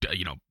very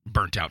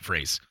burnt out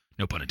phrase,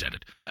 no pun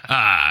intended.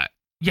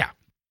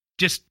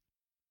 Just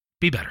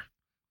be better.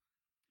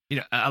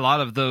 A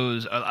lot of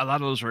those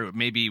are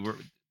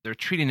they're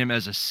treating him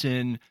as a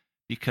sin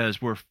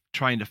because we're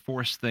trying to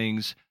force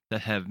things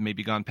that have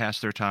maybe gone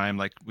past their time,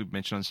 like we've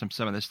mentioned on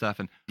some of this stuff,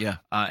 and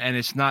and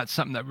it's not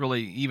something that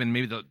really even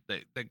maybe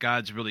that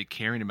God's really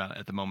caring about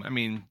at the moment. I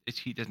mean,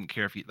 he doesn't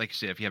care if you, like you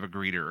say, if you have a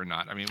greeter or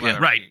not. I mean,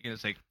 whatever. right.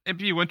 It's like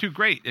if you want to,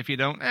 great. If you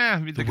don't,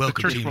 the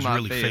welcome church team's will not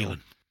really fail.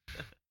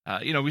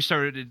 failing. We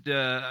started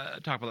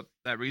talking about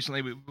that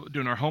recently. We're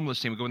doing our homeless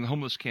team. We go in the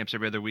homeless camps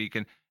every other week,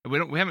 and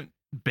we haven't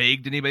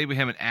begged anybody. We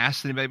haven't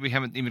asked anybody. We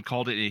haven't even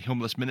called it a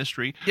homeless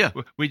ministry. Yeah.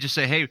 We just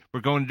say, hey, we're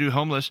going to do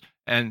homeless,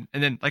 and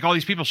then like all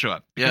these people show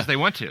up because they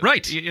want to.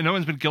 Right. No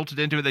one's been guilted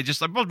into it. They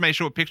just like, well, may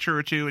show a picture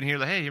or two and hear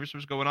like, hey, here's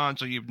what's going on,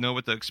 so you know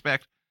what to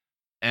expect,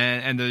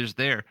 and there's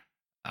there.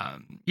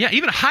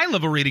 Even high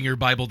level reading your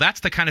Bible,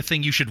 that's the kind of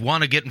thing you should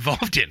want to get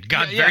involved in.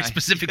 God very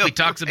specifically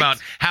talks about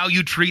how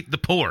you treat the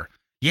poor.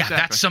 Yeah,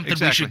 Exactly. that's something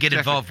we should get Exactly.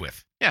 involved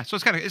with. Yeah, so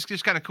it's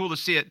just kind of cool to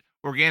see it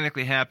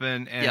organically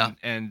happen,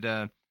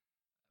 and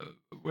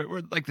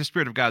we're like the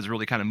Spirit of God's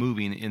really kind of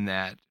moving in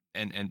that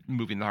and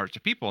moving the hearts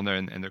of people, and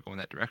they're going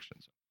that direction.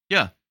 So.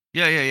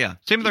 Yeah.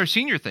 Same with our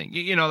senior thing.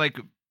 Like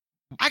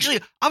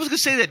Actually, I was going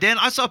to say that, Dan.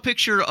 I saw a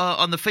picture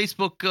on the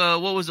Facebook.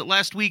 What was it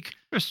last week?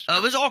 There's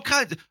all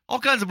kinds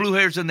of blue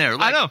hairs in there.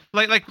 I know,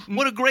 like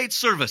What a great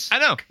service. I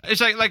know. It's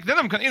like then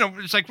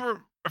it's like we're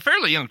a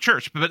fairly young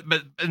church, but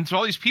and so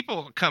all these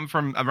people come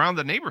from around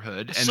the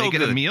neighborhood and So they get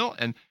good. a meal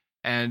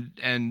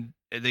and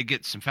they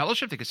get some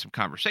fellowship, they get some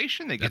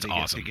conversation, they get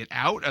awesome. they get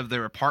out of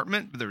their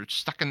apartment, they're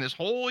stuck in this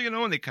hole,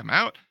 and they come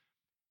out.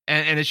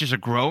 And it's just a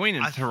growing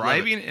and I love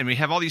thriving, and we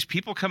have all these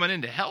people coming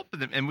in to help,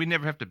 and we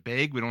never have to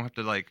beg. We don't have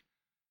to like,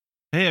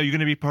 hey, are you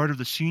going to be part of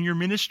the senior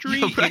ministry?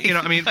 Yeah, right,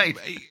 I mean, right.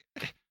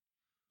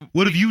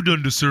 What have you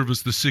done to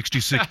service the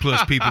 66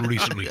 plus people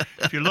recently?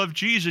 if you love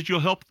Jesus, you'll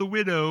help the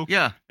widow.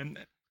 Yeah. And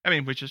I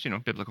mean, which is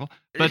biblical,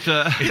 but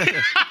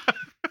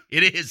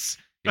It is.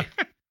 Yeah.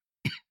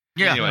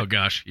 Anyway. Oh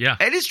gosh. Yeah.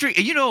 It is true.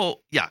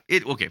 Yeah.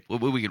 Okay.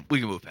 We can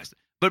move past it.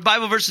 But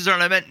Bible verses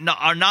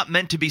are not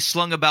meant to be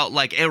slung about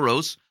like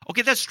arrows.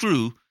 Okay, that's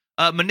true.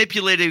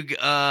 Manipulating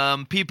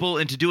people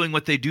into doing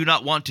what they do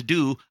not want to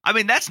do. I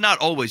mean, that's not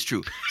always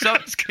true. So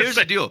here's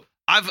the deal.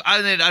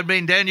 I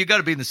mean, Dan, you got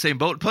to be in the same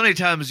boat. Plenty of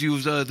times,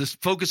 the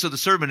focus of the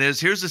sermon is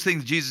here's this thing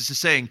that Jesus is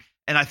saying,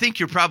 and I think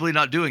you're probably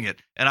not doing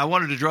it. And I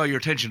wanted to draw your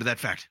attention to that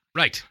fact.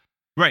 Right.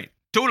 right.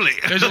 Totally.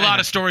 There's a lot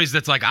of stories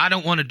that's like, I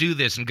don't want to do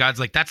this, and God's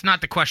like, that's not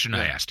the question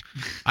I asked.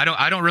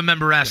 I don't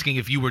remember asking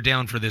if you were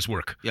down for this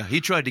work. Yeah, he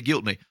tried to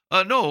guilt me.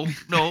 No,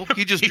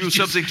 he just drew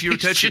something to your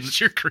attention It's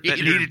your creator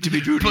that needed to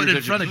be drew to put your in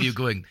attention. front of you,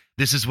 going,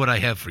 "This is what I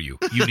have for you.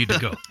 You need to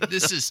go."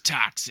 This is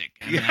toxic.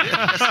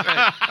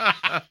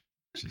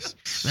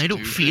 Just I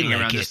don't stupid. feel like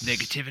Around it. this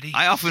negativity.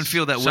 I often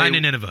feel that Sign way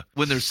in Nineveh.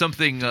 when there's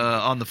something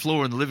on the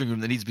floor in the living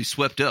room that needs to be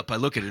swept up. I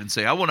look at it and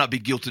say, I will not be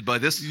guilted by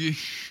this.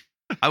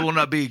 I will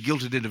not be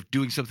guilted into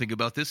doing something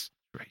about this.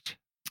 Right.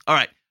 All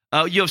right.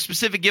 You have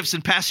specific gifts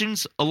and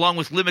passions, along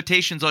with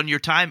limitations on your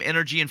time,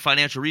 energy, and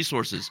financial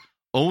resources.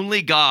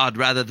 Only God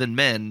rather than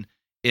men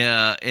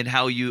in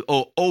how you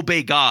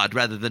obey God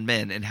rather than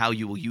men and how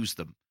you will use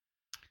them.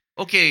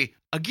 Okay,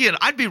 again,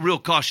 I'd be real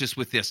cautious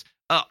with this.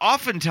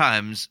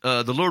 Oftentimes,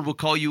 the Lord will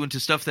call you into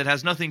stuff that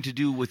has nothing to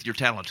do with your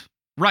talent.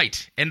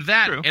 Right. And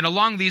and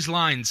along these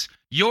lines,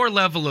 your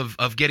level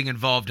of getting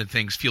involved in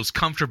things feels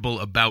comfortable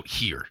about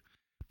here.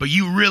 But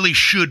you really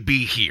should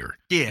be here.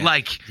 Yeah.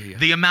 Like Yeah.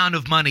 the amount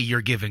of money you're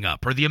giving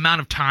up, or the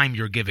amount of time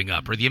you're giving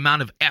up, or the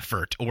amount of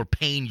effort or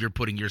pain you're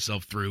putting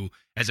yourself through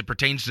as it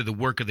pertains to the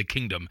work of the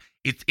kingdom.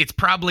 It's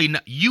probably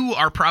not, you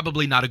are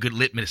probably not a good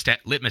litmus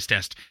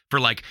test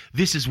for like,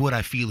 this is what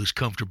I feel is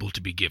comfortable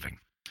to be giving.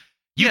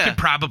 You Yeah. could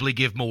probably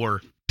give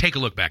more. Take a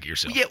look back at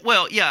yourself. Yeah,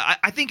 well, yeah,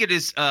 I think it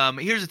is.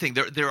 Here's the thing: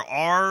 there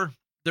are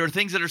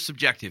things that are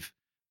subjective,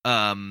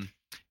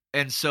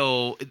 and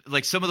so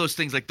like some of those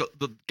things, like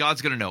the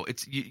God's gonna know.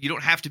 It's you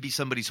don't have to be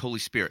somebody's Holy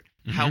Spirit.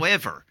 Mhm.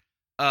 However,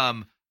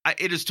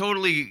 it is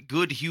totally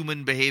good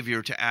human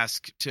behavior to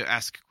ask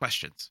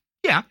questions.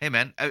 Yeah. Hey,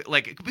 man,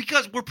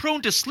 because we're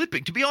prone to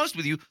slipping. To be honest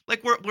with you,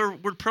 like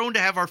we're prone to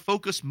have our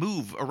focus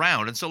move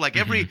around, and so like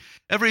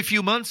every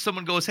few months,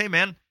 someone goes, "Hey,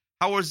 man,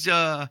 how was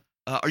are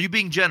you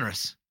being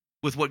generous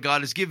with what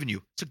God has given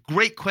you?" It's a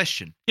great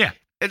question. Yeah.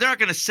 And they're not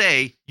going to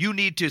say, you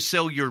need to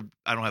sell your,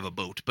 I don't have a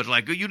boat, but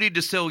like, you need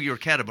to sell your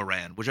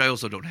catamaran, which I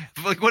also don't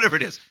have. Like, whatever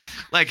it is.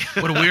 Like,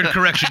 What a weird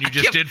correction you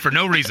just did for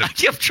no reason. I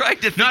kept trying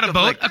to think Not a of,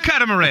 boat, like, a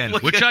catamaran,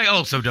 Look which at- I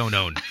also don't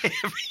own.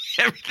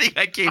 everything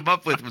I came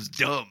up with was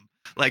dumb.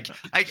 Like,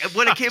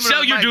 when it came Sell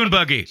into your my dune mind,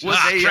 buggy. was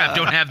Crap,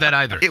 don't have that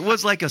either. It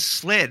was like a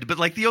sled, but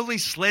like the only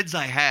sleds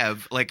I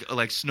have, like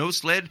snow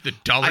sled, The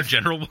Dollar I've-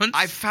 General ones?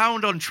 I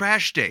found on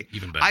trash day.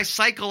 Even better. I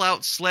cycle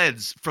out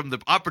sleds from the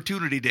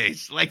opportunity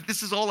days. Like,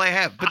 this is all I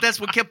have. But that's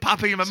what kept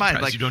popping in my mind.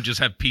 Surprised Like, you don't just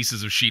have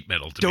pieces of sheet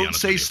metal, to be don't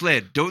honest say with you.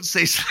 sled. Don't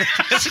say sled.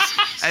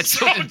 And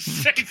so, Don't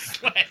say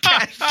sled.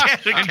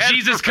 And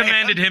Jesus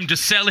commanded him to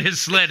sell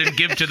his sled and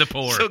give to the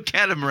poor. So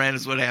catamaran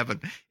is what happened.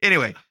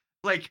 Anyway,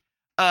 like,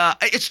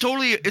 it's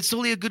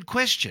totally a good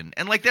question,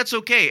 and like that's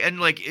okay. And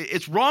like,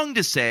 it's wrong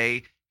to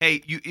say,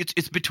 hey,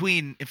 it's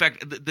between. In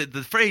fact,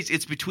 the phrase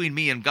 "it's between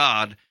me and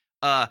God"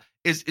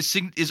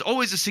 is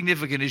always a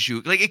significant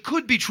issue. Like, it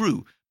could be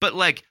true, but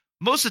like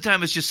most of the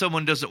time, it's just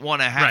someone doesn't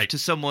want to have Right. to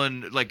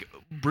someone like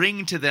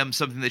bring to them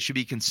something they should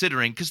be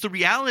considering. Because the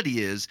reality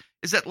is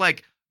that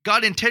like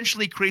God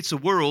intentionally creates a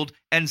world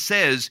and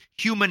says,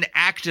 "Human,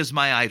 act as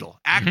my idol,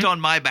 act on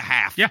my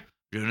behalf." Yeah.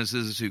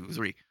 Genesis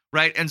 2:3.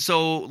 Right. And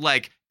so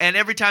like, and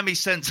every time he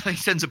sends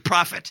a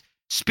prophet,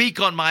 speak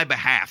on my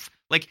behalf.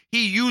 Like,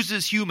 he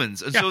uses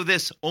humans. And so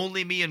this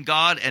only me and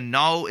God and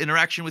no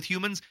interaction with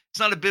humans, it's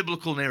not a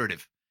biblical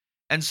narrative.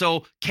 And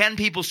so can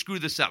people screw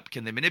this up?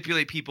 Can they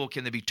manipulate people?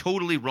 Can they be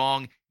totally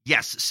wrong?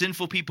 Yes.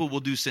 Sinful people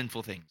will do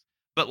sinful things.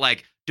 But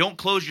like, don't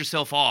close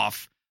yourself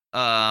off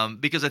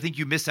because I think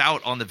you miss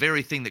out on the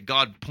very thing that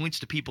God points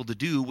to people to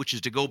do, which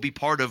is to go be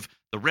part of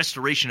the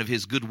restoration of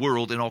his good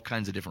world in all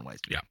kinds of different ways.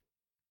 Yeah.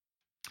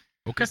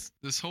 Okay.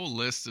 This whole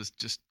list is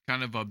just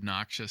kind of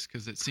obnoxious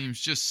because it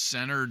seems just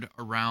centered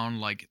around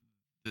like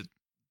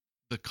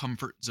the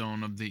comfort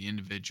zone of the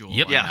individual.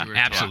 Yep. like Yeah, we were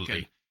absolutely.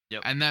 talking.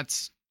 Yep. And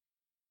that's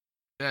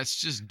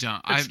just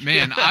dumb. That's-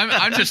 I'm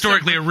That's just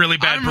historically a really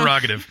bad I'm-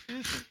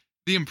 prerogative.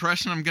 the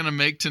impression I'm gonna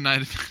make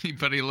tonight, if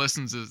anybody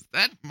listens, is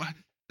that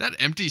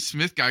empty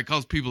Smith guy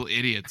calls people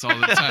idiots all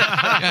the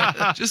time.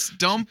 Yeah, just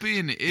don't be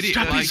an idiot.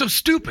 Stop being Like, so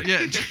stupid.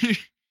 yeah,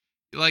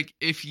 like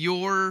if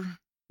your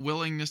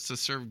willingness to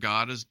serve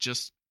God is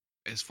just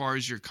as far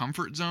as your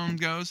comfort zone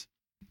goes,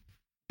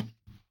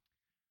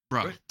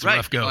 bro. It's a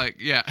rough go. Like,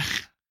 yeah.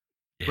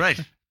 Right.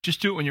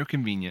 Just do it when you're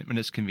convenient. When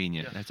it's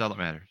convenient, that's all that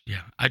matters.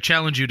 Yeah. I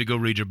challenge you to go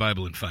read your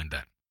Bible and find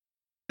that.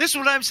 This is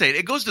what I'm saying.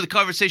 It goes to the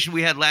conversation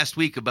we had last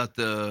week about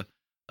some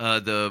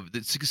of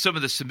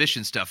the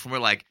submission stuff. And we're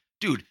like,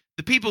 dude,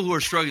 the people who are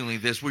struggling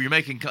with this, where you're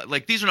making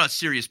like these are not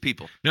serious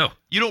people. No.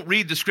 You don't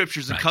read the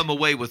scriptures and Right. come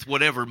away with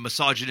whatever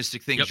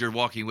misogynistic things Yep. you're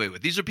walking away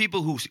with. These are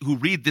people who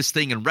read this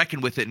thing and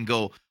reckon with it and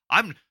go,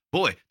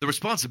 the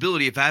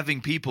responsibility of having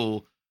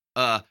people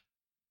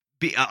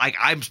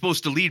I'm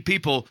supposed to lead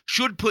people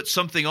should put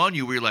something on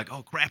you where you're like,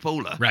 oh,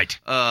 crapola. Right.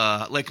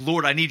 Like,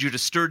 Lord, I need you to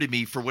stir to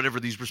me for whatever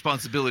these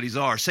responsibilities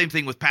are. Same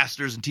thing with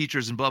pastors and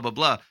teachers and blah, blah,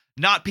 blah.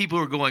 Not people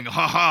who are going,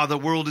 the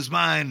world is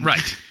mine. Right.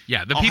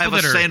 Yeah. The I'll people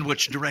have that a are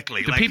sandwich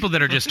directly. the Like, people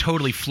that are just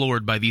totally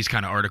floored by these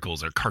kind of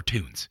articles are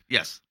cartoons.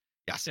 Yes.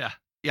 Yeah.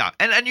 Yeah.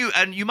 And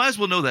you might as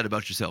well know that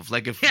about yourself.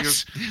 Like if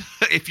Yes.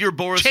 if you're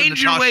Boris Change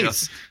and your Natasha,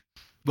 ways.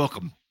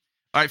 welcome.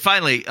 All right,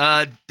 finally,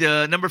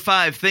 number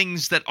 5,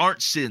 things that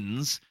aren't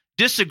sins.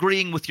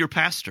 Disagreeing with your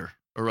pastor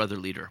or other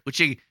leader, which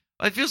it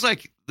feels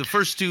like the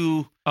first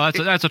two. Oh,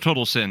 that's a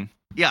total sin.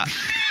 Yeah,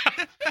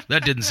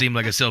 That didn't seem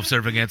like a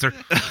self-serving answer.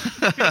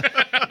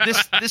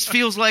 this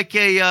feels like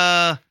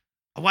a.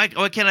 Why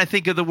can't I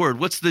think of the word?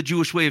 What's the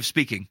Jewish way of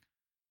speaking?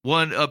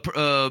 One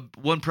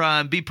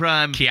prime, B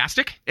prime.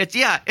 Chiastic? It's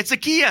a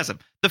chiasm.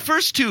 The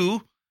first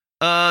two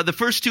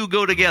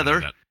go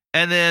together.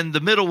 And then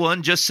the middle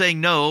one just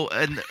saying no,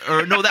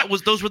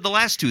 those were the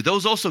last two.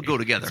 Those also go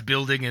together. It's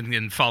building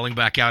and falling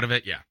back out of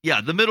it. Yeah.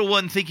 Yeah, the middle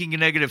one thinking a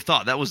negative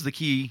thought. That was the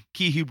key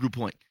Hebrew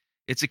point.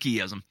 It's a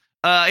chiasm.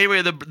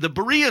 Anyway, the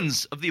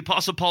Bereans of the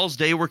Apostle Paul's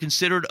day were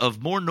considered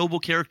of more noble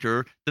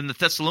character than the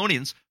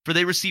Thessalonians, for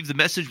they received the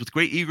message with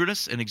great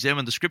eagerness and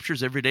examined the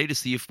scriptures every day to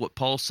see if what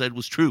Paul said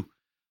was true.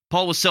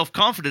 Paul was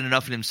self-confident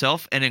enough in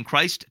himself and in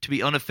Christ to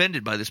be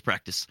unoffended by this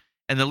practice,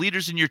 and the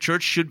leaders in your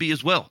church should be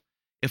as well.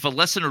 If a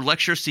lesson or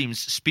lecture seems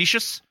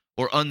specious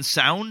or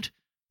unsound,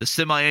 the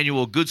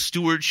semi-annual good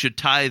steward should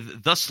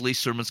tithe thusly.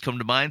 Sermons come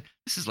to mind.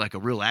 This is like a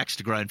real axe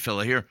to grind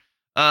fella here.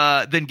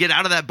 Then get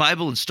out of that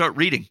Bible and start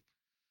reading.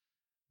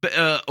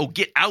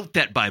 Get out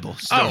that Bible.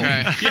 So,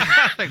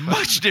 Okay.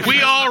 much different.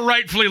 We all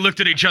rightfully looked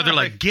at each other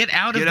like, get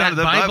out of Get that out of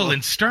the Bible Bible.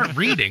 and start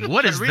reading.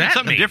 What does Reading that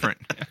something mean? different.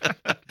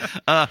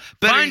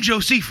 Find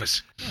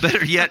Josephus.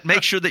 Better yet,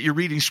 make sure that you're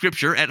reading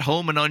Scripture at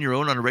home and on your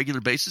own on a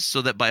regular basis,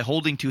 so that by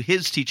holding to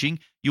His teaching,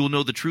 you will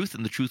know the truth,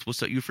 and the truth will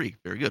set you free.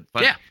 Very good.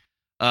 Fine.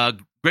 Yeah.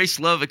 Grace,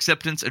 love,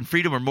 acceptance, and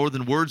freedom are more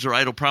than words or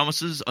idle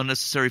promises,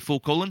 unnecessary full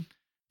colon.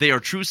 They are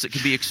truths that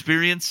can be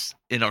experienced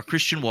in our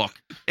Christian walk.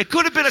 It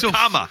could have been a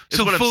comma. Is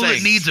So what I'm full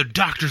saying. it needs a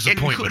doctor's It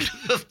appointment.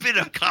 could have been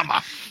a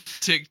comma.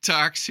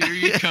 TikToks, here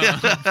you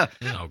come.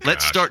 Oh,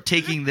 Let's gosh. start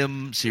taking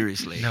them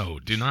seriously. No,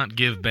 do not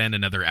give Ben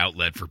another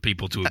outlet for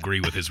people to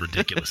agree with his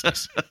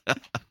ridiculousness.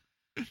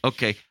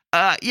 Okay.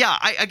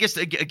 I guess,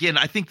 again,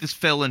 I think this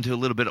fell into a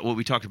little bit of what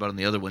we talked about on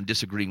the other one,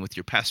 disagreeing with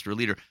your pastor or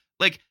leader.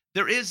 Like,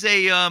 there is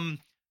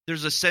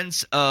there's a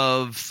sense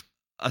of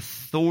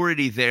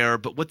authority there,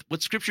 but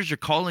what scriptures are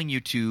calling you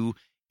to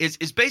is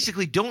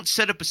basically don't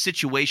set up a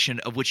situation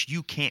of which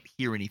you can't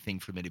hear anything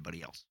from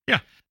anybody else. Yeah.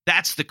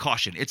 That's the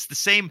caution. It's the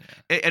same,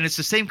 and it's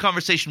the same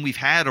conversation we've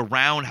had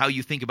around how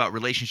you think about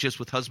relationships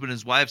with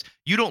husbands and wives.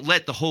 You don't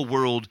let the whole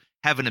world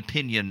have an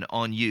opinion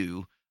on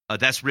you.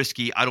 That's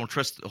risky. I don't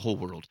trust the whole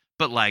world.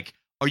 But like,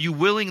 are you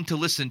willing to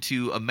listen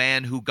to a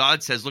man who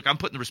God says, look, I'm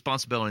putting the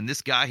responsibility on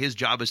this guy. His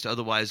job is to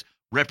otherwise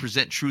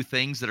represent true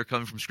things that are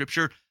coming from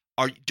Scripture.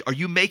 Are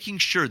you making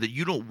sure that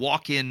you don't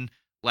walk in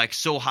like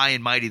so high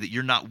and mighty that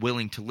you're not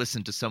willing to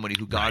listen to somebody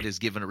who God Right. has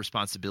given a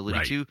responsibility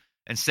Right. to?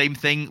 And same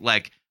thing,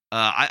 like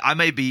I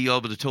may be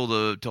able to tell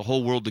the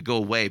whole world to go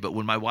away, but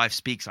when my wife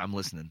speaks, I'm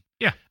listening.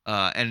 Yeah.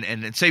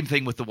 And same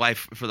thing with the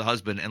wife for the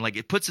husband. And like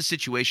it puts a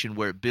situation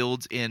where it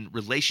builds in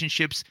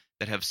relationships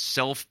that have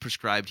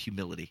self-prescribed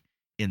humility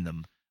in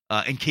them.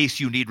 In case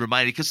you need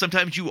reminded, because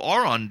sometimes you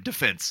are on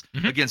defense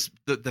against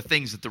the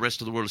things that the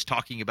rest of the world is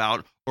talking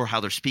about or how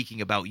they're speaking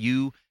about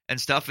you and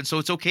stuff. And so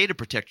it's okay to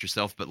protect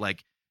yourself, but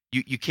like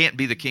you can't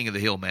be the king of the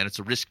hill, man. It's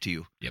a risk to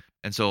you. Yep.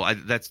 And so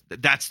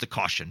that's the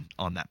caution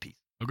on that piece.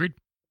 Agreed.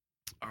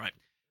 All right.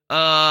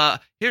 I'm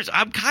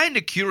kind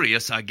of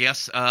curious, I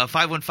guess.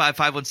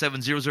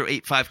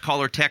 515-517-0085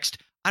 caller text.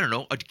 I don't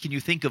know. Can you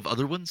think of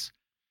other ones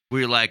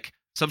where you're like,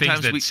 sometimes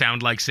Things that we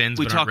sound like sins,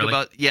 we but talk aren't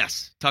really.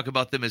 talk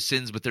about them as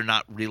sins, but they're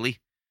not really.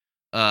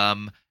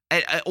 We've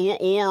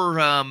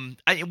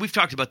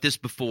talked about this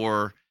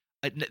before.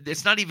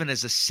 It's not even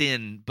as a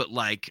sin, but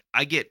like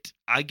I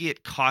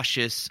get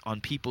cautious on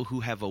people who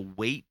have a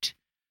weight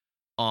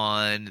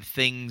on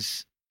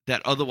things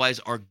that otherwise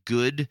are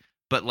good,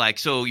 but like,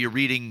 so you're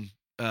reading.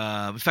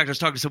 In fact, I was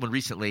talking to someone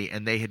recently,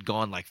 and they had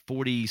gone like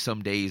 40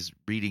 some days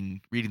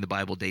reading the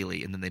Bible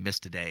daily, and then they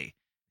missed a day.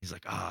 He's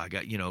like, I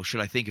got,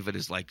 should I think of it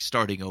as like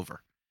starting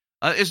over?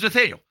 It's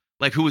Nathaniel,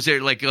 like who was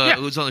there, like who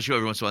was on the show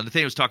every once in a while.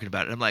 Nathaniel was talking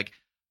about it. And I'm like,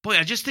 boy,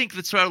 I just think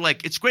that's sort of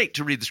like, it's great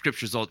to read the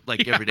scriptures all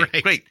like every day.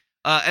 Right. Great.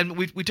 And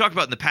we talked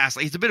about in the past,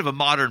 like, it's a bit of a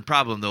modern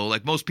problem though.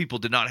 Like most people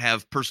did not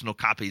have personal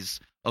copies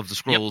of the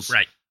scrolls.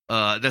 Yep,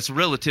 right. That's a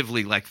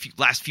relatively like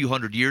last few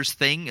hundred years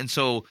thing. And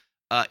so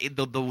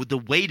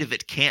the weight of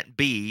it can't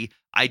be,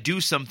 I do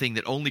something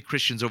that only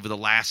Christians over the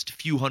last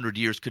few hundred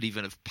years could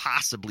even have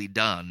possibly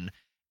done.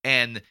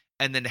 And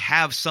then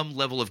have some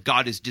level of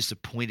God is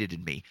disappointed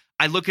in me.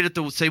 I look at it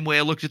the same way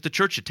I looked at the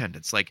church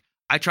attendance. Like,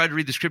 I try to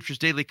read the scriptures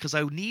daily because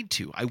I need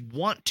to. I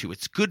want to.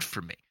 It's good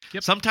for me.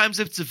 Yep. Sometimes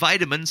it's a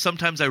vitamin.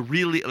 Sometimes I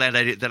really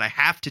that I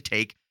have to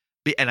take,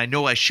 and I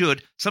know I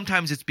should.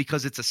 Sometimes it's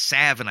because it's a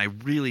salve and I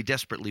really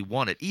desperately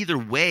want it. Either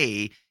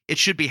way, it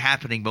should be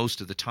happening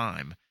most of the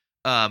time.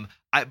 I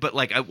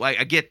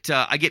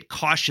get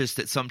cautious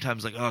that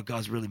sometimes, like, oh,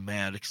 God's really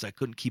mad because I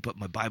couldn't keep up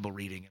my Bible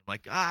reading. I'm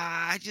like,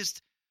 I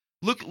just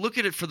look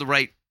at it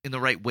in the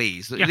right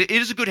ways. Yeah. It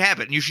is a good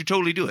habit, and you should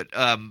totally do it.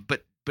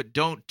 But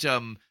don't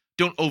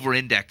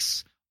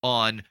over-index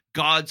on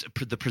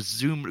the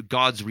presumed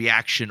God's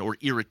reaction or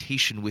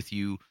irritation with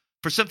you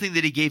for something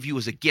that he gave you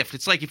as a gift.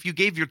 It's like if you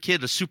gave your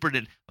kid a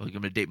I'm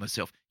going to date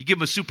myself. You give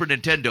him a Super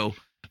Nintendo.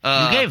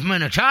 You gave him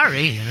an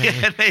Atari.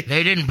 And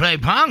they didn't play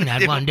Pong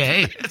that one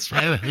day. That's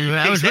right.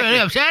 I was really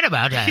upset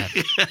about that.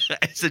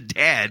 As a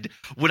dad,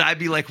 would I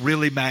be like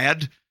really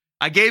mad?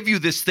 I gave you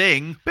this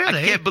thing. Really?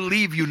 I can't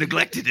believe you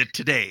neglected it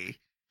today.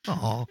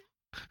 Oh,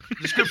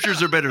 The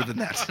scriptures are better than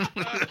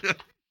that.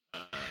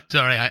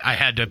 Sorry, I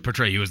had to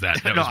portray you as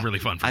that. That was really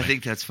fun for me. I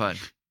think that's fun.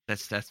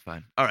 That's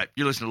fun. All right,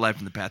 you're listening to Live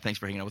from the Path. Thanks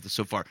for hanging out with us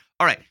so far.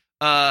 All right,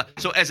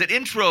 so as an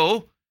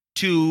intro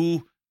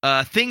to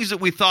things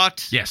that we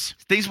thought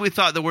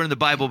that were in the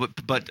Bible,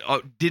 but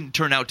didn't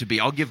turn out to be,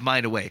 I'll give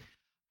mine away.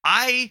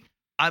 I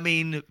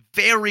mean,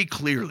 very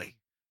clearly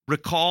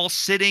recall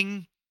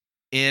sitting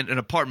in an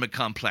apartment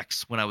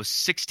complex when I was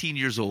 16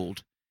 years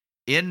old,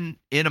 in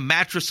a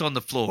mattress on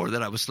the floor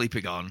that I was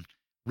sleeping on,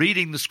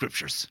 reading the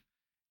scriptures.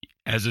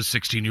 As a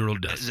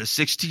 16-year-old does. As a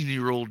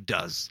 16-year-old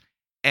does.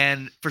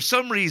 And for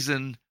some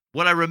reason,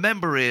 what I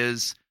remember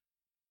is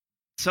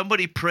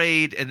somebody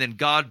prayed and then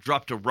God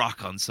dropped a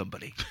rock on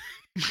somebody.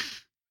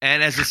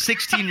 And as a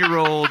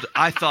 16-year-old,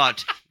 I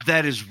thought,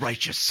 that is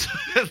righteous.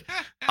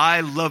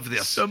 I love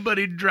this.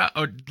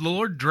 The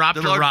Lord dropped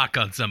a rock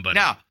on somebody.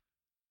 Now,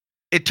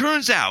 it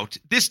turns out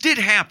this did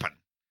happen,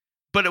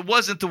 but it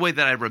wasn't the way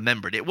that I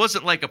remembered. It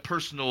wasn't a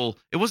personal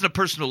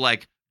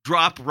like,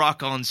 drop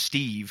rock on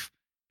Steve.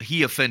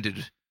 He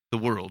offended the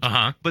world.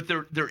 Uh-huh. But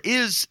there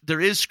is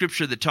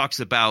scripture that talks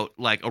about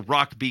like a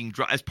rock being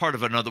dropped as part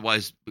of an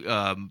otherwise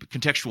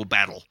contextual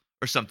battle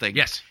or something.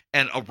 Yes.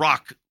 And a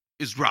rock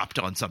is dropped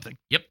on something.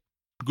 Yep.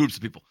 Groups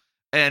of people.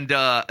 And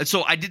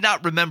so I did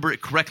not remember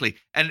it correctly.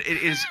 And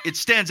it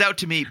stands out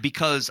to me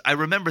because I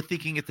remember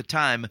thinking at the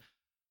time,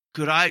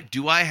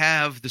 do I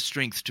have the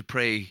strength to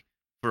pray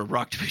for a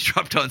rock to be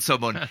dropped on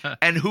someone,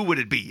 and who would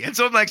it be? And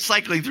so I'm like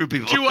cycling through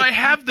people. Do I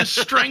have the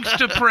strength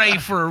to pray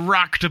for a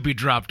rock to be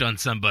dropped on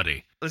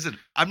somebody? Listen,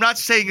 I'm not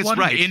saying it's What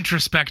right. an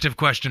introspective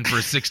question for a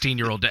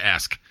 16-year-old to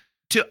ask.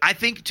 I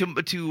think to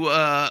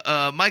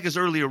Micah's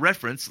earlier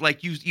reference,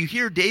 like you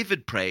hear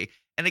David pray,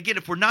 and again,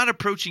 if we're not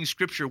approaching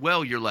Scripture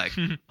well, you're like,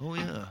 oh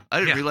yeah, I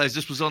didn't realize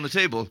this was on the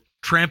table.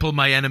 Trample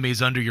my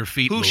enemies under your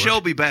feet, Who Lord.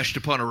 shall be bashed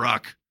upon a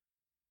rock?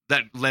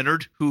 That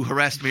Leonard who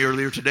harassed me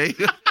earlier today.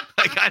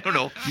 Like, I don't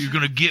know. You're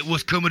going to get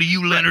what's coming to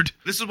you, Leonard.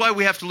 This is why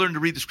we have to learn to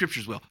read the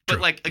scriptures well. But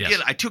True. like, again,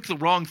 Yes. I took the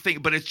wrong thing,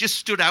 but it just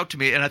stood out to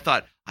me, and I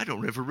thought, I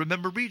don't ever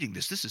remember reading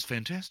this. This is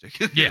fantastic.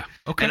 Yeah.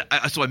 Okay.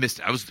 And so I missed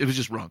it. It was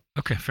just wrong.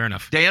 Okay. Fair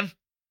enough. Dan?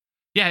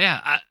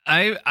 Yeah.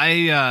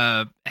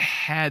 I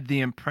had the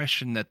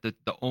impression that the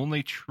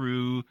only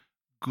true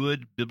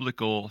good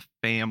biblical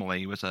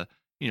family was a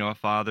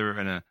father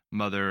and a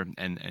mother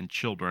and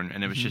children,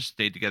 and it was just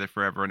stayed together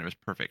forever, and it was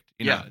perfect.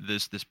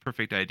 This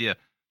perfect idea.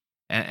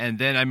 And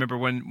then I remember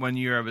one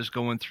year I was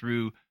going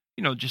through,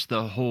 just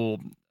the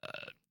whole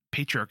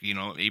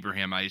patriarchy,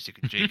 Abraham, Isaac,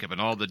 and Jacob, and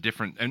all the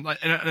different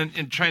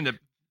and trying to.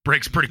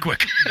 Breaks pretty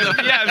quick.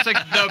 Yeah, it's like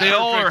they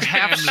all are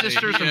half family,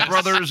 sisters and yes.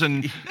 brothers,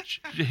 and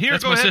here,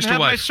 That's go my ahead and sister have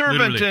my wife,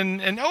 servant,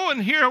 literally.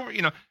 and here,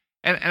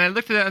 and I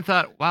looked at that and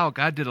thought, wow,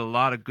 God did a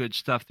lot of good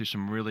stuff through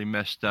some really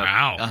messed up,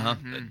 Wow. Uh-huh.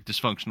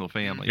 dysfunctional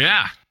families.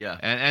 Yeah. Yeah.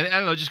 and I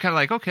don't know, just kind of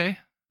like, okay,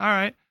 all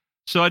right.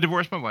 So I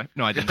divorced my wife.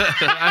 No, I didn't.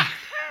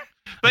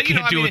 I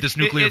can't deal with this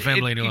nuclear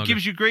family any It longer.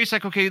 gives you grace,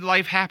 like, okay,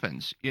 life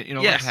happens. Life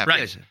Yes,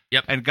 happens. right.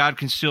 Yep. And God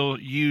can still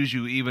use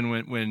you even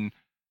when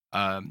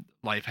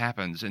life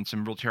happens and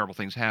some real terrible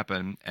things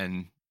happen,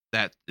 and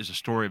that is a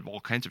story of all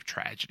kinds of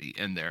tragedy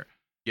in there.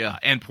 Yeah.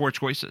 And poor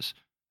choices.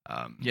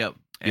 Yep.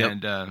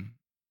 And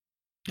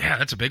Yeah,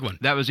 that's a big one.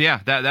 that was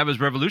that was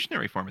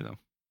revolutionary for me though.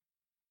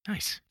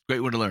 Nice.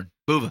 Great one to learn.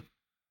 Boova.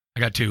 I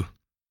got two.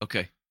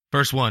 Okay.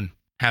 First one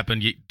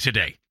happened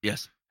today.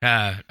 Yes.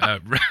 I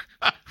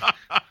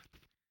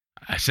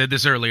said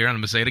this earlier, and I'm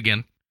going to say it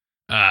again.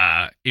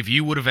 If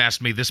you would have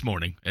asked me this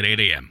morning at 8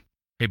 a.m.,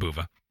 hey,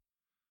 Boova,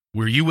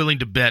 were you willing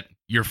to bet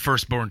your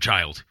firstborn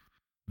child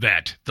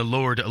that the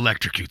Lord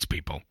electrocutes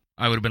people?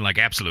 I would have been like,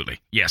 absolutely.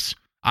 Yes.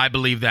 I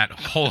believe that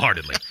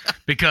wholeheartedly.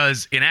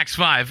 Because in Acts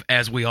 5,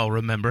 as we all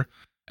remember,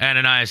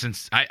 Ananias and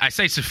I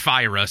say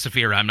Sapphira,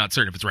 I'm not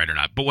certain if it's right or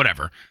not, but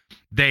whatever.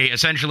 They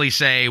essentially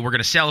say, we're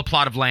going to sell a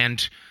plot of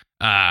land.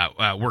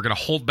 We're going to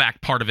hold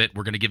back part of it.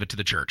 We're going to give it to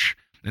the church.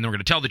 And then we're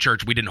going to tell the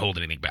church we didn't hold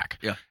anything back.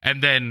 Yeah.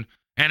 And then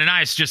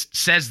Ananias just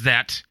says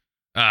that.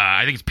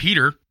 I think it's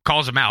Peter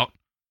calls him out.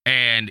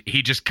 And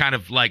he just kind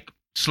of like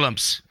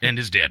slumps and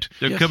is dead.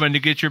 They're coming to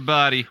get your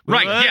body.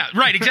 Right? What? Yeah.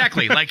 Right.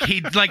 Exactly.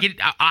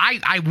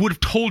 I would have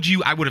told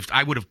you. I would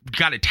have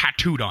got it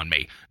tattooed on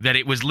me that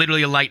it was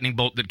literally a lightning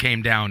bolt that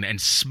came down and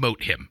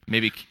smote him.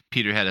 Maybe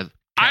Peter had a.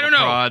 I don't know.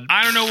 prod.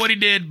 I don't know what he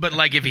did, but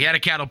if he had a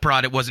cattle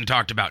prod, it wasn't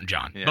talked about in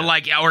John. Yeah.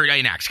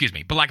 But excuse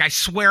me. But I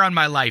swear on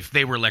my life,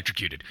 they were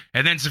electrocuted.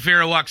 And then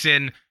Sapphira walks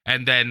in,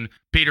 and then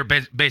Peter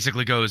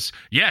basically goes,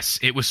 "Yes,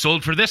 it was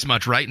sold for this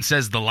much, right?" And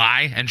says the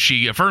lie, and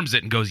she affirms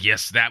it and goes,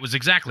 "Yes, that was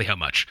exactly how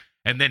much."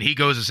 And then he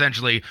goes,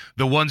 essentially,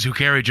 "The ones who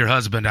carried your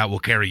husband out will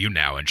carry you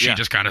now." And she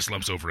just kind of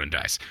slumps over and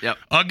dies. Yep.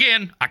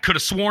 Again, I could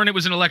have sworn it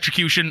was an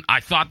electrocution. I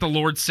thought the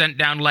Lord sent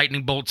down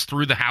lightning bolts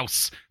through the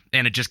house,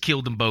 and it just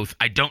killed them both.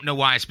 I don't know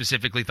why I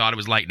specifically thought it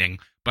was lightning,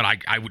 but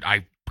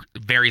I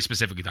very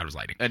specifically thought it was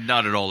lightning. And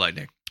not at all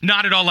lightning.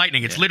 Not at all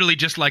lightning. It's literally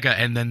just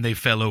and then they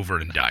fell over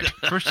and died.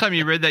 First time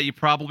you read that, you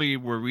probably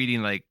were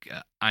reading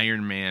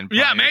Iron Man.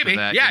 Yeah, prior to maybe.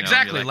 that, yeah, you know,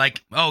 exactly. you're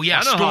Oh yeah,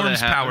 I know how that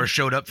Storm's power happened.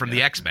 showed up from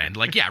the X-Men.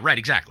 Yeah, right,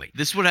 exactly.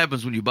 This is what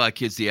happens when you buy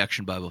kids the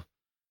Action Bible.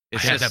 I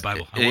had that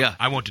Bible.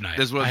 I won't deny it.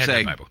 That's what I I'm had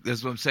saying. That Bible.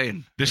 That's what I'm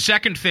saying. The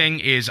second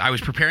thing is I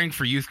was preparing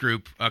for youth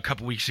group a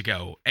couple weeks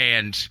ago,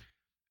 and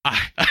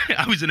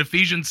I was in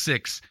Ephesians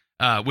 6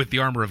 with the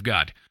armor of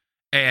God,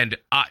 and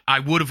I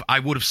would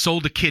have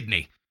sold a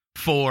kidney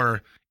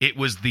for it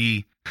was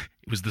the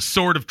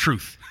sword of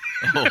truth.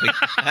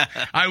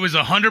 I was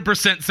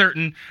 100%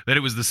 certain that it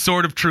was the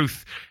sword of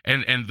truth,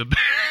 and the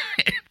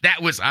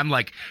that was, I'm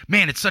like,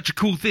 man, it's such a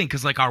cool thing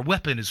because our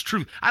weapon is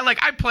truth.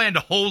 I planned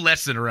a whole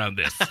lesson around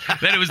this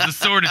that it was the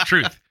sword of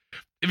truth.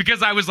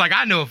 Because I was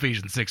I know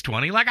Ephesians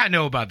 6:20. I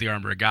know about the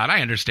armor of God.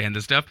 I understand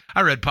this stuff.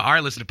 I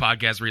listen to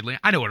podcasts recently.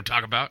 I know what I'm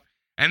talking about.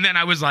 And then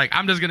I was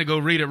I'm just going to go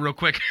read it real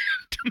quick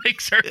to make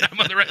certain I'm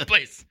on the right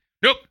place.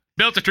 Nope.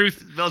 Belt of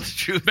truth. Belt of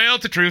truth.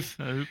 Belt of truth.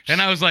 Oops.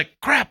 And I was like,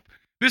 crap.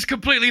 This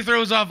completely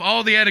throws off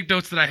all the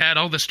anecdotes that I had,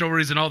 all the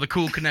stories and all the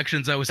cool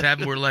connections I was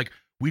having. Were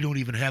we don't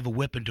even have a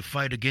weapon to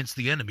fight against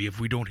the enemy if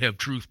we don't have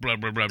truth, blah,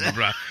 blah, blah, blah,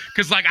 blah.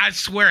 Because, I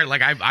swear,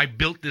 I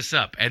built this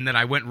up, and then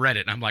I went and read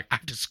it, and I'm I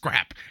have to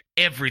scrap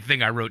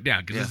everything I wrote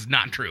down, because this is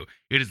not true.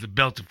 It is the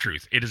belt of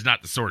truth. It is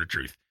not the sword of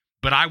truth.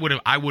 But I would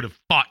have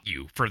fought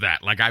you for that.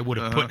 I would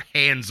have put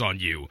hands on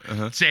you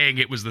saying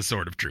it was the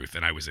sword of truth,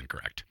 and I was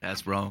incorrect.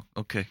 That's wrong.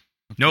 Okay.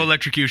 No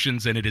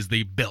electrocutions, and it is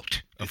the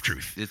belt of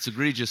truth. It's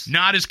egregious.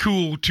 Not as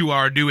cool to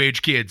our new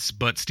age kids,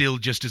 but still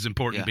just as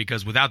important,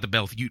 because without the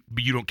belt, you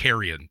don't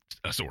carry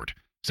a sword.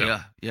 So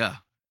Yeah.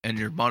 And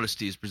your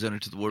modesty is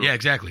presented to the world. yeah,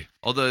 exactly.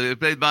 Although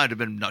it might have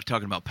been not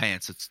talking about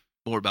pants. It's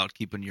more about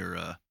keeping your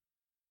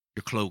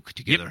cloak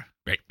together.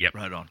 Right. Yep.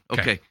 Right on.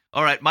 Okay. Okay.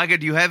 All right, Micah,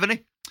 do you have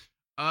any?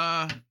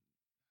 I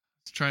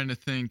was trying to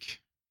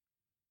think.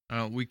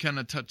 We kind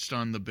of touched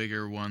on the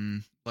bigger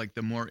one,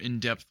 the more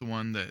in-depth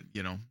one that,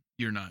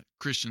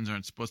 Christians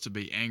aren't supposed to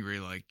be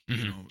angry,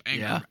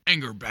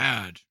 anger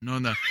bad. No.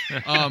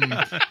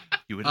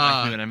 You wouldn't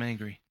like me when I'm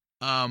angry.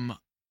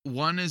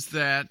 One is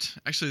that,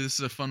 actually, this is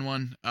a fun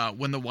one.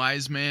 When the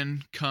wise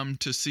men come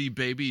to see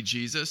baby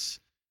Jesus,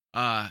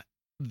 the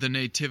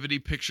nativity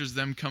pictures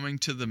them coming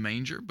to the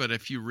manger, but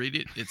if you read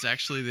it, it's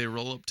actually they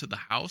roll up to the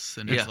house,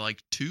 and it's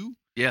 2.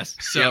 Yes.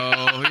 So,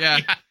 yeah.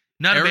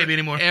 Not a baby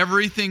anymore.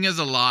 Everything is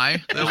a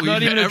lie. There's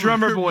not even a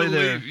drummer boy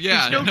there.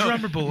 Yeah. There's no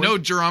drummer boy. No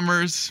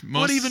drummers.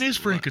 What even is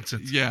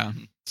frankincense? Yeah.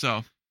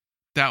 So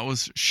that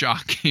was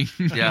shocking.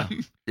 Yeah.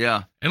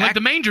 Yeah. And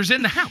the manger's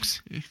in the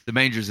house. The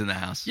manger's in the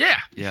house. Yeah.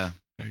 Yeah.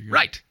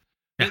 Right.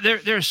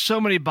 There's so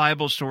many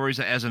Bible stories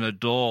that as an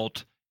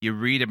adult you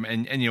read them,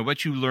 and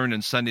what you learned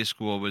in Sunday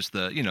school was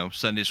the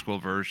Sunday school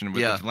version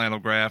with the flannel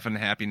graph and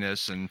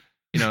happiness, and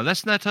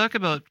let's not talk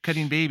about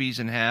cutting babies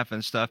in half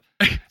and stuff.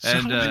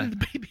 And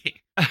the baby.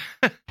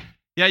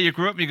 Yeah, you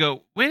grew up and you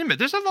go, wait a minute,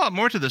 there's a lot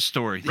more to this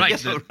story.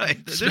 Right. Yeah, right.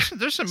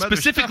 There's some other Specifically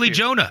stuff here.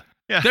 Jonah.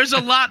 Yeah. There's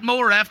a lot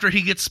more after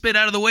he gets spit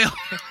out of the whale.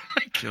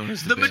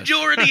 Jonah's The best.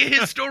 majority of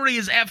his story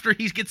is after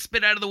he gets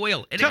spit out of the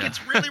whale, and it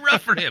gets really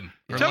rough for him.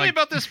 Tell me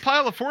about this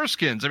pile of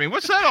foreskins. I mean,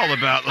 what's that all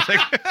about?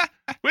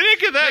 We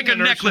didn't get that. Make a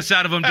necklace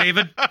out of him,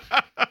 David.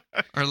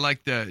 Or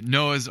the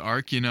Noah's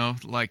Ark,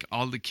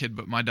 all the kid,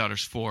 but my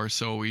daughter's 4,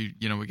 so we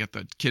get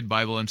the kid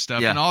Bible and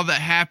stuff, and all the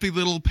happy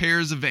little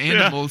pairs of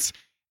animals,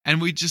 and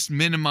we just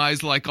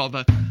minimize all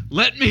the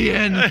let me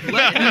in,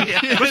 let me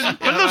in.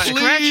 What are those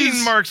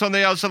scratching marks on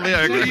the outside of the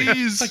ark?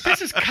 Please.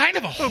 This is kind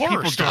of a horror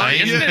people story,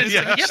 dying. isn't it?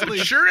 Yeah, Yeah, but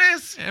it sure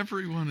is.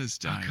 Everyone is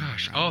dying.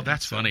 Gosh. around Oh,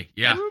 that's it, so. funny.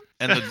 Yeah.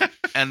 And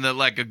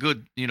the a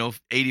good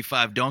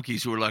 85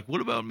 donkeys who are like,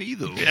 what about me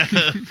though?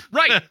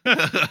 Right.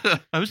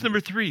 I was number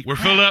 3. We're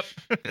filled up.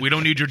 We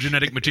don't need your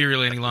genetic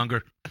material any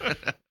longer.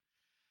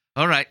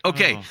 All right.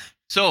 Okay. Oh.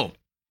 So,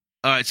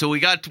 all right. So we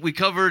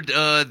covered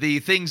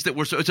the things that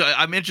were. So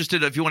I'm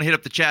interested if you want to hit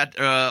up the chat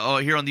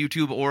here on the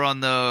YouTube or on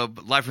the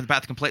Live from the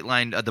Path Complaint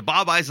line. The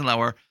Bob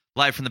Eisenhower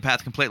Live from the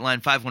Path Complaint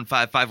line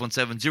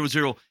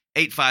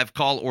 515-517-0085.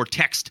 Call or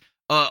text.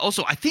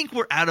 Also, I think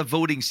we're out of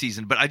voting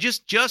season, but I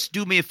just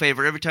do me a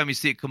favor every time you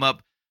see it come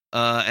up,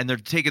 and they're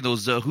taking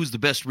those who's the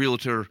best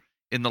realtor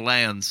in the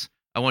lands.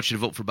 I want you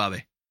to vote for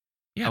Bobby.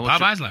 Yeah, I want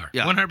Bob you- Eislauer.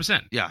 yeah.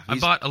 100%. Yeah, I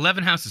he's- bought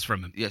 11 houses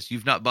from him. Yes,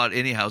 you've not bought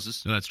any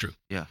houses. No, that's true.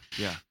 Yeah.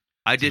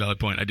 I It's a did. valid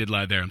point. I did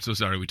lie there. I'm so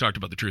sorry. We talked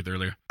about the truth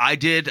earlier. I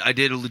did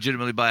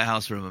legitimately buy a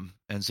house from him,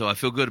 and so I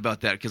feel good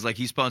about that because like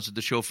he sponsored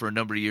the show for a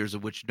number of years,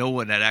 of which no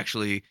one had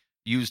actually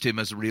used him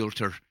as a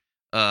realtor.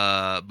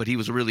 But he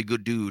was a really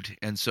good dude,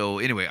 and so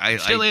anyway,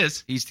 Still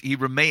is. He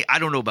remain. I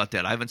don't know about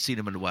that. I haven't seen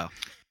him in a while.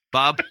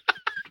 Bob,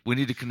 we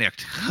need to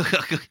connect.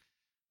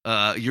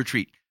 Your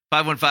treat.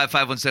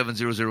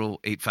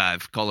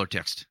 515-517-0085. Call or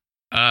text.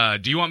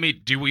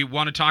 Do we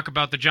want to talk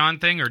about the John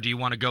thing, or do you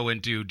want to go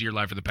into Dear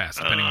Life of the Past,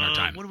 depending on our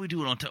time? What are we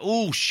doing on time?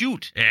 Oh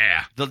shoot!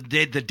 Yeah. The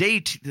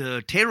date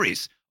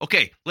tarries.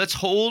 Okay, let's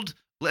hold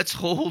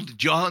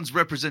John's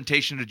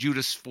representation of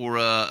Judas for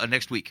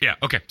next week. Yeah.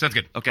 Okay. Sounds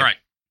good. Okay. All right.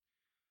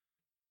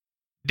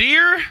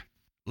 Dear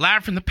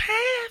Lad from the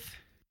Path,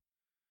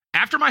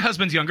 after my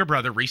husband's younger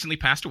brother recently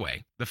passed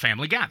away, the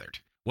family gathered.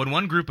 When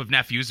one group of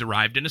nephews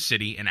arrived in a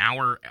city an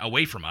hour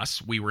away from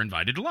us, we were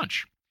invited to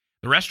lunch.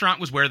 The restaurant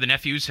was where the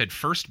nephews had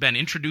first been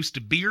introduced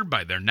to beer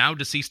by their now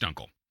deceased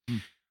uncle.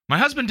 My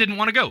husband didn't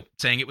want to go,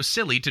 saying it was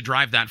silly to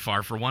drive that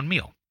far for one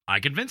meal. I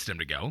convinced him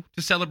to go,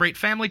 to celebrate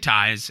family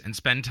ties and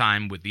spend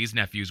time with these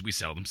nephews we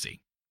seldom see.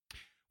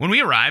 When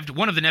we arrived,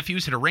 one of the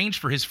nephews had arranged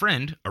for his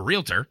friend, a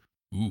realtor.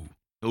 Ooh.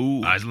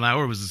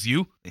 Eisenhower, was this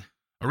you?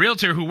 A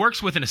realtor who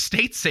works with an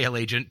estate sale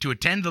agent to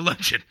attend the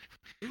luncheon.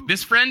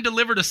 This friend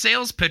delivered a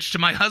sales pitch to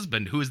my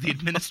husband, who is the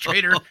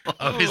administrator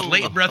of his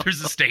late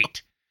brother's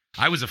estate.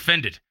 I was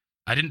offended.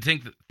 I didn't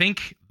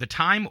think the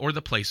time or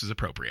the place was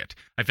appropriate.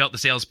 I felt the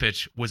sales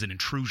pitch was an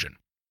intrusion.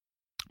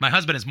 My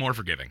husband is more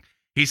forgiving.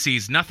 He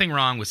sees nothing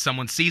wrong with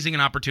someone seizing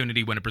an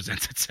opportunity when it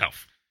presents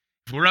itself.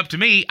 If it were up to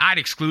me, I'd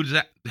exclude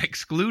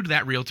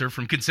that realtor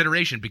from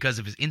consideration because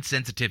of his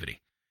insensitivity.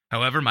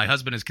 However, my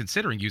husband is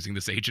considering using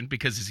this agent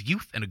because his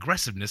youth and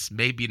aggressiveness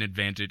may be an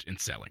advantage in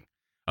selling.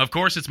 Of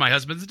course, it's my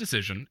husband's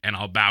decision, and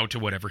I'll bow to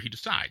whatever he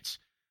decides.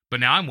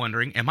 But now I'm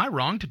wondering, am I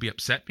wrong to be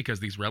upset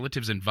because these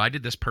relatives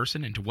invited this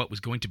person into what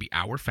was going to be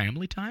our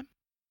family time?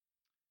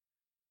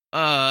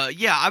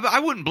 Yeah, I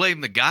wouldn't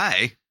blame the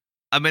guy.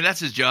 I mean, that's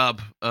his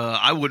job.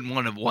 I wouldn't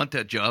want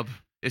that job.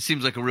 It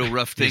seems like a real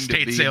rough thing to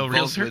Estate be sale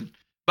involved realtor?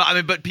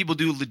 with. But people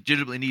do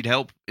legitimately need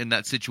help in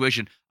that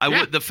situation.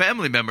 The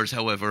family members,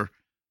 however,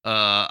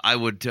 I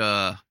would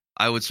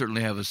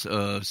certainly have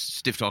a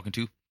stiff talking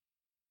to.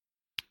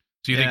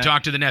 So you think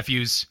talk to the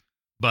nephews,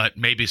 but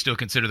maybe still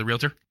consider the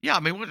realtor? Yeah,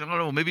 I mean, I don't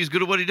know. Maybe he's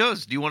good at what he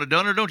does. Do you want it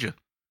done or don't you?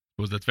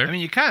 Was that fair? I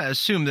mean, you kind of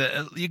assume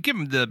that you give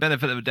them the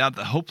benefit of the doubt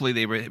that hopefully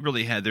they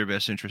really had their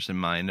best interest in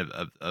mind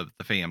of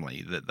the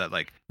family. That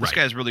like this Right.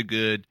 guy's really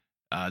good.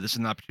 This is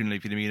an opportunity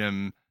for you to meet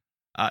him.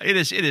 It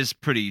is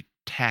pretty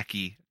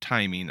tacky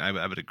timing. I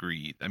would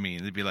agree. I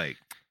mean, it'd be like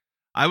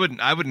I wouldn't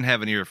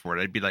have an ear for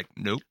it. I'd be like,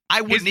 nope. I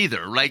wouldn't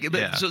either. Like,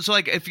 but- Yeah. so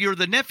like if you're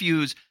the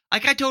nephews,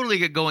 like I totally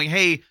get going.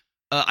 Hey,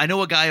 I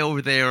know a guy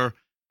over there.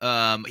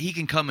 He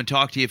can come and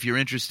talk to you if you're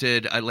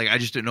interested. I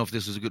just didn't know if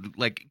this was a good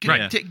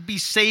Right.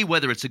 say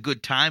whether it's a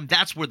good time.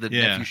 That's where the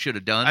nephew should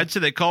have done. I'd say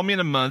they call me in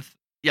a month.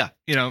 Yeah.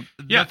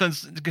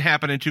 Nothing's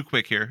happening too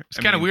quick here. It's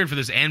kind of weird for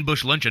this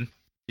ambush luncheon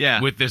Yeah.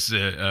 with this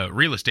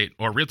real estate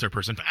or realtor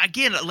person.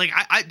 Again, like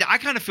I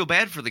kind of feel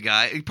bad for the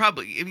guy. He's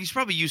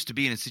probably used to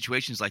being in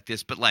situations like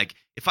this. But like,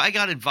 if I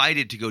got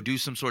invited to go do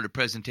some sort of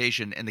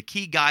presentation, and the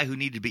key guy who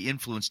needed to be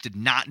influenced did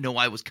not know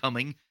I was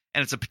coming,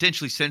 and it's a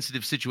potentially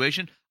sensitive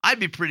situation, I'd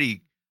be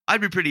pretty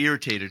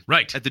irritated.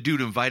 Right. At the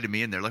dude who invited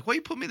me in there. Like, what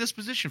you put me in this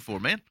position for,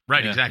 man?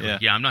 Right, Yeah, exactly. yeah.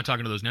 Yeah, I'm not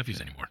talking to those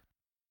nephews anymore.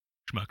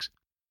 Schmucks.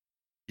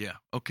 Yeah.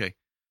 Okay.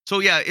 So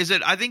yeah,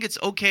 I think it's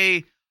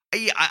okay.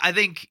 I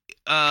think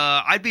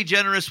I'd be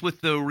generous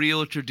with the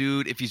realtor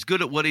dude if he's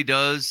good at what he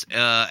does,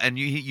 and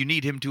you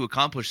need him to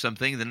accomplish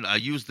something. Then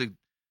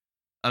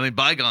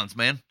bygones,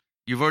 man.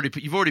 You've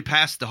already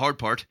passed the hard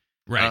part,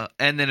 Right.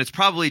 and then it's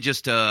probably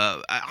just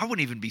I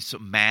wouldn't even be so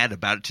mad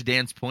about it. To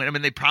Dan's point, I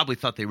mean, they probably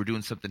thought they were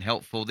doing something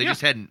helpful. They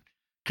just hadn't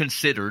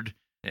considered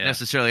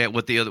necessarily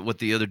what the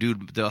other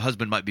dude, the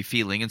husband, might be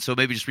feeling, and so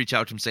maybe just reach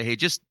out to him and say, hey,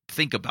 just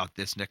think about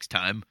this next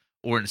time,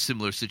 or in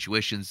similar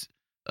situations.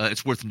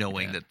 It's worth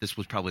knowing that this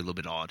was probably a little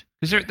bit odd.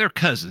 Because they're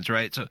cousins,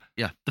 right? So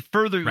Yeah. the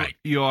further Right.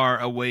 you are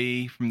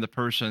away from the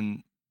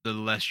person, the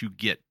less you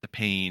get the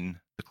pain,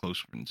 the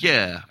closer.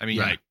 Yeah. I mean,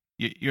 Right.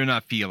 you're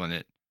not feeling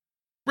it.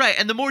 Right,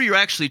 and the more you're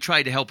actually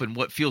trying to help in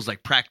what feels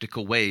like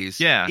practical ways,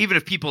 Yeah. even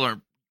if people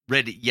aren't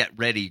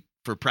ready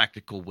for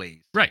practical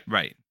ways. Right.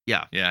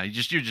 Yeah. Yeah.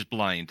 You're just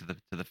blind to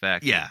the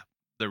fact. Yeah. That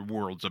their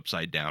world's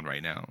upside down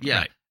right now. Yeah.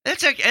 Right.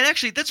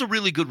 That's a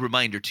really good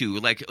reminder too.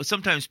 Like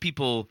sometimes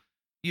people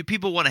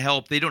want to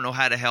help, they don't know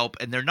how to help,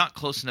 and they're not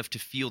close enough to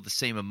feel the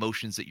same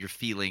emotions that you're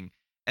feeling.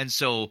 And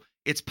so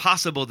it's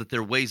possible that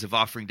their ways of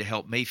offering to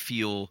help may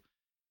feel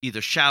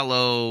either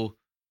shallow,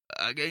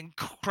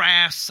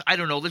 crass. I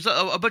don't know. There's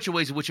a bunch of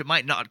ways in which it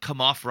might not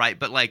come off right,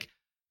 but like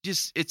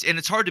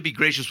it's hard to be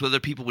gracious with other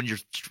people when you're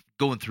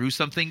going through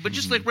something, but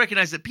just like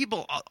recognize that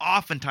people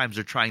oftentimes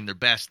are trying their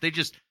best. They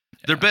just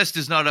their best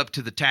is not up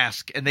to the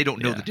task, and they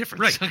don't know Yeah. the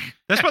difference. Right.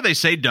 That's why they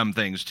say dumb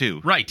things too.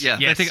 Right. Yeah.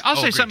 They Yes. think, I'll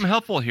say agreed. something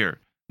helpful here. And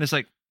it's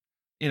like,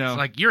 you know, It's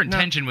like your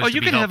intention was oh, to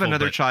you be can have helpful,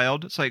 another but-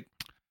 child. It's like,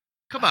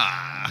 Come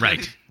on.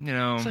 Right. you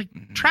know, It's like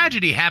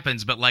tragedy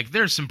happens, but like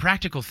there's some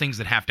practical things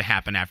that have to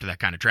happen after that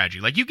kind of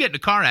tragedy. Like you get in a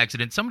car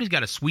accident, somebody's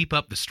got to sweep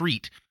up the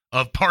street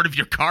of part of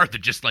your car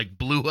that just like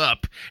blew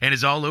up and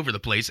is all over the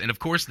place. And of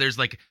course, there's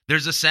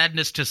a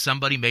sadness to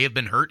somebody may have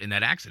been hurt in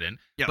that accident,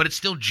 Yeah. but it's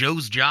still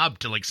Joe's job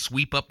to like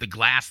sweep up the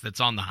glass that's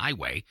on the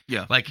highway.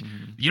 Yeah. Like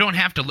you don't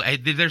have to.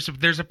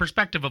 There's a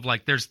perspective of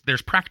like there's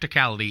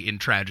practicality in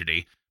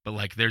tragedy, but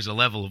like there's a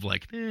level of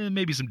like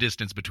maybe some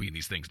distance between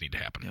these things need to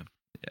happen.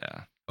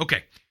 yeah.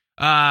 Okay.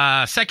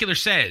 Secular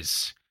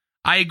says,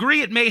 I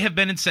agree it may have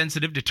been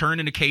insensitive to turn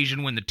an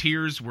occasion when the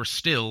tears were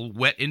still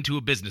wet into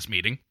a business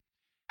meeting.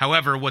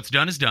 However, what's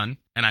done is done,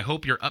 and I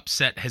hope your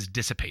upset has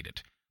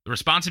dissipated. The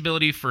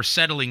responsibility for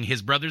settling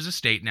his brother's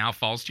estate now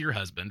falls to your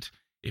husband.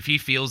 If he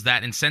feels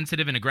that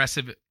insensitive and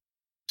aggressive is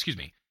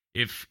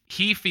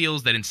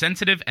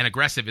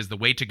the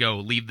way to go,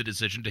 leave the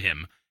decision to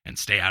him and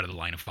stay out of the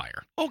line of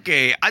fire.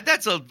 Okay,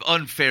 that's an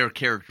unfair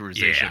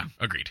characterization. Yeah,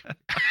 agreed.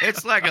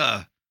 It's like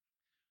a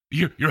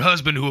Your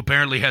husband, who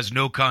apparently has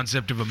no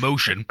concept of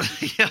emotion,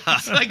 yeah.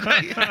 it's like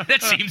that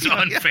seems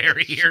unfair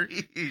here.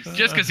 Jeez.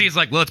 Just because he's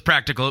like, well, it's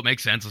practical, it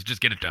makes sense. Let's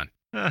just get it done.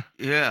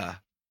 Yeah.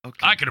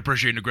 Okay. I can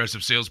appreciate an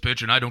aggressive sales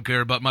pitch, and I don't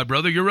care about my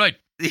brother. You're right.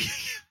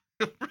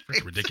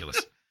 It's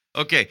ridiculous.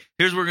 Okay,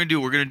 here's what we're gonna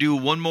do. We're gonna do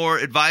one more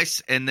advice,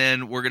 and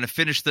then we're gonna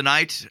finish the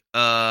night.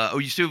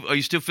 Are you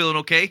still feeling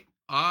okay?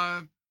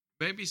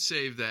 Maybe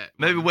save that.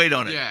 Maybe wait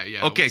on it.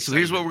 Yeah. Okay, we'll so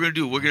here's save what it. we're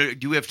gonna do.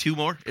 Do we have two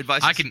more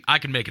advices? I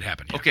can make it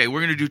happen. Yeah. Okay,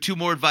 we're gonna do two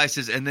more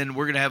advices, and then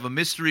we're gonna have a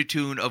mystery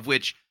tune of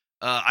which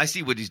I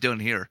see what he's done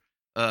here.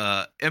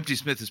 Empty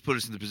Smith has put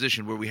us in the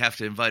position where we have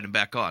to invite him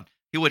back on.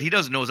 What he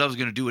doesn't know is I was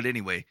gonna do it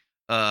anyway.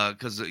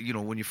 Because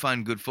when you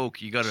find good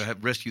folk, you gotta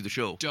rescue the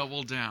show.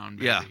 Double down,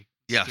 baby. Yeah.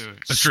 Yeah. Let's do it.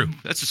 That's true.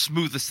 That's the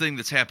smoothest thing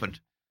that's happened.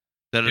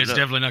 It's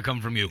definitely not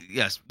coming from you.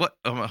 Yes. What?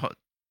 What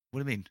do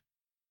you mean?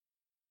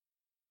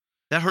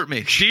 That hurt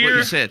me. Dear- what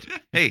you said.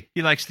 Hey,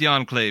 He likes the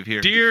enclave here.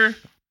 Dear,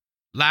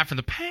 laugh from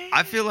the pain.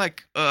 I feel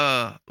like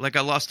I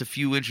lost a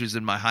few inches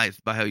in my height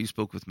by how you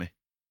spoke with me.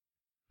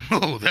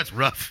 Oh, that's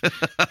rough.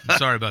 I'm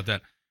sorry about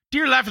that.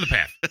 Dear Laugh of the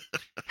Path,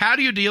 how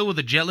do you deal with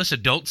a jealous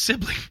adult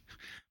sibling?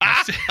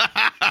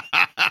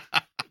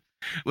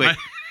 Wait,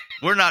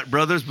 we're not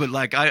brothers, but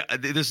like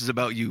this is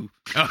about you.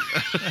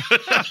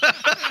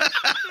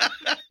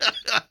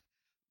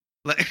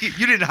 Like, you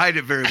didn't hide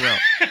it very well,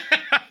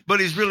 but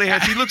he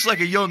looks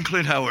like a young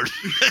Clint Howard.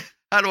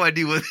 How do I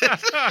deal with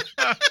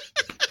it?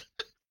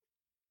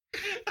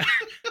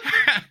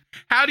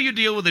 How do you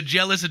deal with a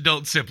jealous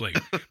adult sibling?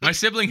 My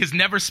sibling has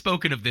never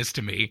spoken of this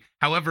to me.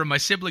 However, my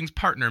sibling's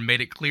partner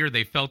made it clear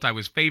they felt I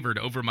was favored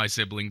over my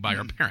sibling by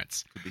our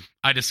parents.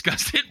 I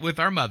discussed it with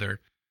our mother.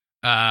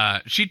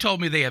 She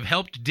told me they have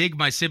helped dig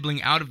my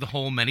sibling out of the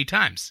hole many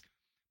times.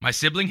 My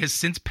sibling has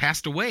since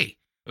passed away,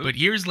 but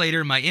years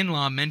later, my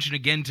in-law mentioned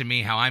again to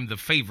me how I'm the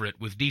favorite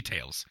with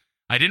details.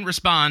 I didn't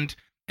respond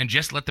and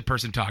just let the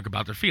person talk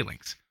about their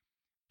feelings.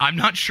 I'm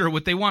not sure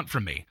what they want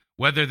from me.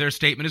 Whether their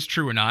statement is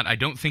true or not, I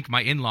don't think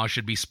my in-law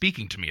should be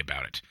speaking to me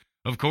about it.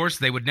 Of course,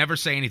 they would never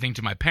say anything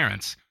to my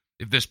parents.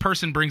 If this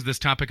person brings this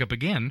topic up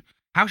again,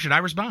 how should I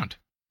respond?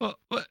 Well,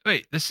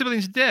 wait, the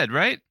sibling's dead,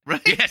 right?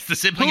 Right? Yes, the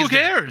sibling Who is dead.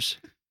 cares?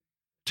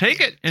 Take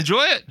it.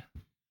 Enjoy it.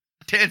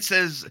 Ted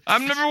says,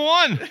 I'm number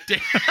one.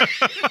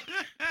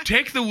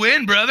 Take the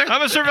win, brother.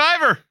 I'm a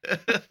survivor.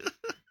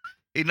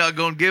 he's not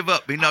going to give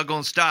up. He's not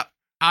going to stop.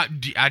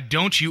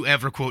 Don't you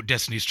ever quote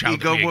Destiny's He's Child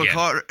at going me to work again.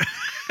 harder.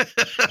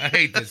 I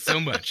hate this so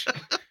much.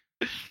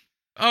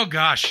 Oh,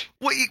 gosh.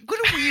 What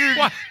a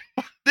weird...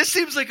 This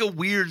seems like a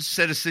weird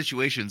set of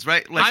situations,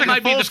 right? I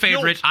might be the false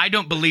favorite. guilt. I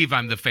don't believe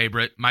I'm the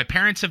favorite. My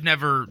parents have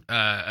never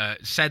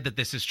said that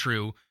this is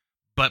true,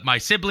 but my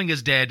sibling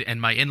is dead,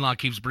 and my in-law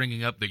keeps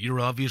bringing up that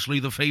you're obviously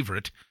the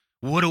favorite.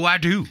 What do I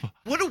do?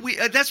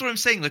 That's what I'm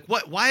saying. Like,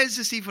 why is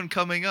this even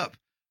coming up?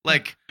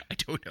 Like, I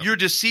don't know. your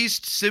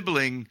deceased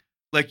sibling,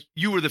 like,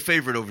 you were the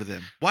favorite over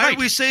them. Why Right. are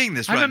we saying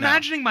this I'm right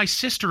imagining my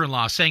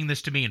sister-in-law saying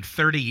this to me in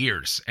 30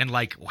 years, and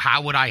like,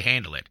 how would I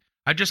handle it?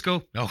 I'd just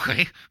go,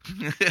 okay,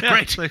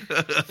 great,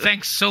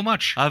 thanks so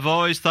much. I've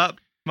always thought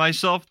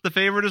myself the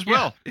favorite as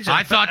well.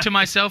 I thought to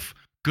myself,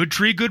 good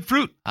tree, good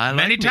fruit,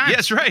 many times.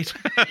 Yes, right.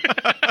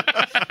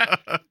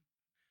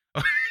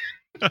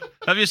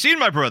 Have you seen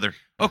my brother?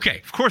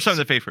 Okay, Of course I'm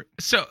the favorite.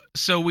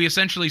 so we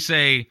essentially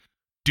say,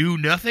 do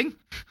nothing,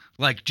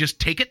 like just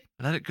take it,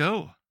 Let it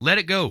go. let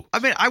it go. I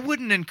mean, I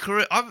wouldn't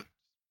encourage...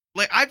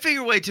 I'd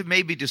figure a way to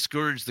maybe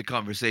discourage the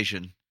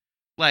conversation.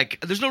 Like,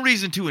 there's no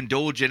reason to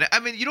indulge in it. I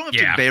mean, you don't have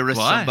to Yeah. embarrass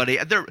Why? somebody.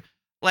 They're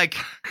like...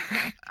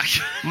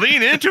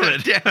 Lean into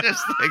it. Yeah,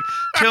 just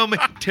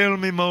like, tell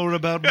me more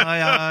about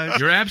my eyes.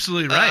 You're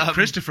absolutely right. Um,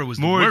 Christopher was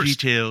the More worst.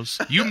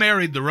 details. You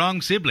married the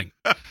wrong sibling.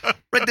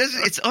 Right,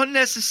 it's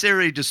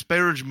unnecessary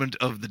disparagement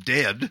of the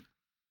dead.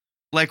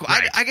 Like,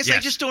 Right, I guess I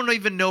yes. just don't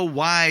even know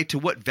why, to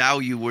what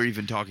value we're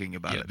even talking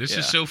about Yeah, it. this Yeah.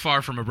 is so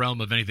far from a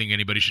realm of anything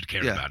anybody should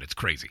care Yeah. about. It's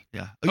crazy.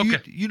 Yeah. Okay.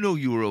 You know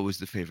you were always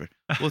the favorite.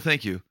 Well,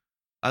 thank you.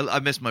 I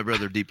miss my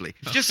brother deeply.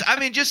 Just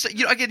again,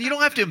 you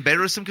don't have to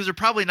embarrass them because they're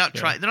probably not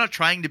trying. They're not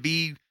trying to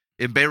be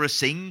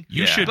embarrassing.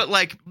 You should, but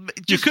like, You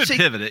just could say,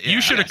 pivot it.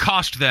 you should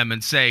accost them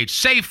and say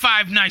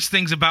 5 nice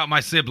things about my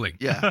sibling.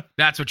 Yeah,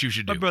 That's what you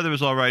should do. My brother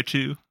was all right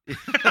too.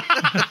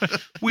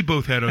 We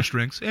both had our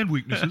strengths and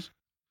weaknesses.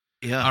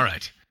 yeah. All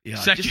right. Yeah,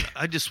 Second-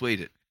 I just weighed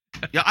it.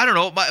 Yeah, I don't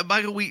know,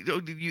 Michael.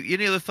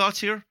 Any other thoughts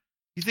here?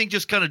 You think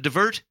just kind of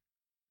divert?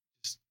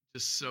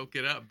 Just soak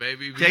it up,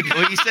 baby. Take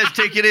what he says.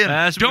 Take it in.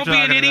 That's what Don't we're be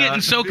an talking idiot about.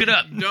 and soak it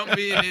up. Don't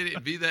be an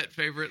idiot. Be that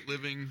favorite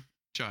living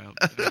child.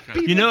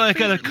 Okay. You know, I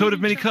got a coat of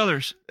many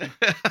colors.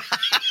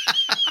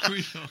 We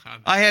know how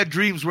that- I had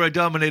dreams where I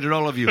dominated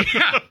all of you.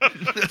 Yeah.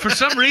 For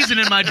some reason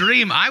in my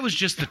dream, I was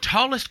just the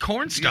tallest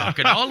cornstalk,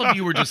 and all of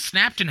you were just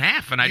snapped in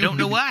half, and I don't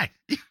know why.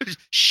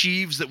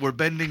 Sheaves that were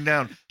bending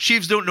down.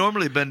 Sheaves don't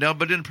normally bend down,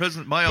 but in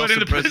my But in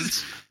the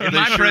presence, in they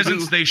my sure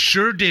presence, do. they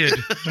sure did.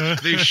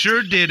 They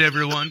sure did,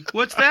 everyone.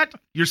 What's that?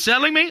 You're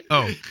selling me?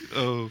 Oh.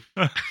 Oh.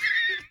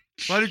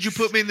 Why did you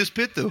put me in this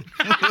pit, though?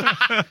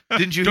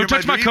 Didn't you Don't hear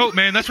touch my dream? coat,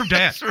 man. That's from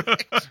Dad. That's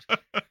right.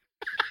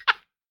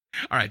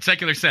 All right,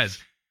 Secular says,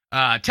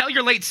 tell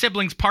your late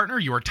sibling's partner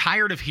you are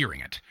tired of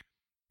hearing it.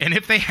 And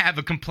if they have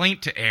a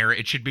complaint to air,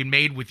 it should be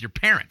made with your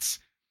parents.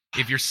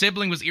 If your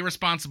sibling was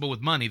irresponsible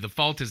with money, the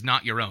fault is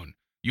not your own.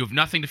 You have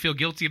nothing to feel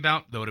guilty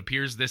about, though it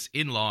appears this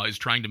in-law is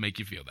trying to make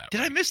you feel that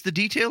Did way. I miss the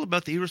detail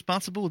about the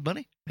irresponsible with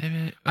money?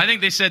 I think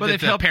they said Well, that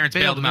they've the helped parents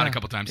bailed them out a out.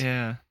 couple times.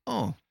 Yeah.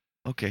 Oh,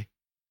 okay.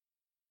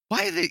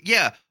 Why are they?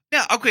 Yeah.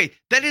 Now, okay,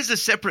 that is a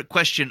separate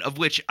question of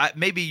which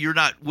maybe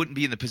wouldn't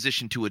be in the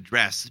position to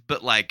address.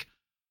 But like,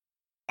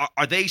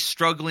 are they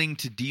struggling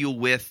to deal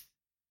with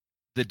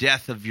the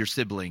death of your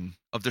sibling,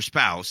 of their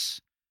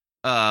spouse,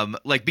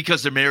 like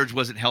because their marriage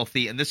wasn't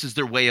healthy, and this is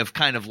their way of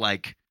kind of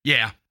like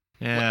Yeah.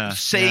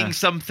 saying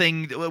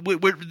something?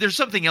 There's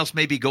something else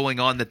maybe going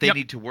on that they Yep.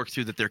 need to work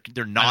through that they're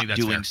I not think that's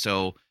doing. fair.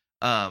 So.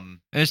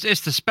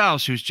 It's the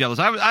spouse who's jealous.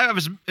 I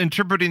was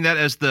interpreting that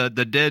as the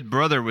dead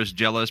brother was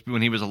jealous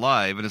when he was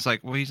alive, and it's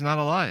like, well, he's not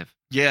alive.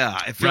 Yeah,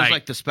 it feels Right.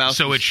 like the spouse.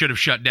 So was- it should have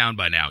shut down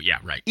by now. Yeah,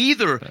 right.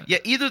 Either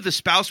the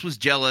spouse was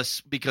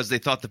jealous because they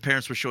thought the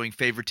parents were showing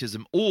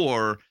favoritism,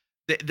 or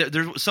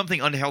there's something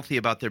unhealthy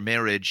about their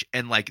marriage,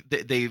 and like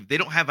they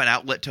don't have an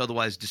outlet to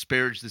otherwise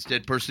disparage this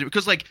dead person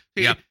because like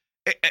Yep.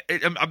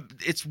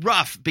 it's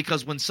rough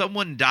because when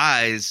someone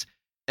dies,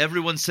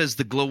 everyone says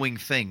the glowing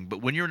thing,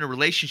 but when you're in a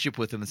relationship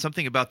with them and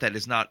something about that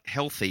is not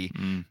healthy,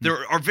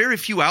 there are very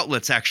few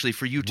outlets actually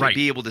for you to Right.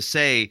 be able to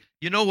say,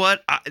 you know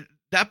what,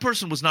 that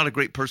person was not a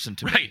great person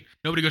to me. Right.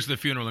 Nobody goes to the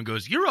funeral and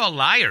goes, "You're all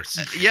liars."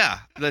 Yeah,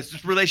 that's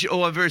just relation.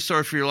 Oh, I'm very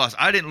sorry for your loss.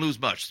 I didn't lose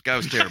much. This guy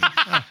was terrible.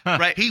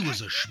 Right? He was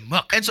a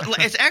schmuck. And so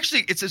it's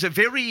actually it's a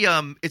very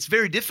it's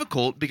very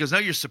difficult because now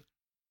you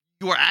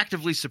are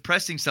actively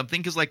suppressing something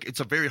because like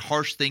it's a very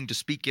harsh thing to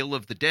speak ill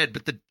of the dead,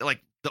 but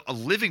a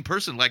living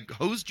person like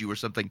hosed you or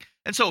something,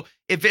 and so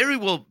it very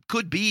well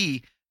could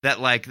be that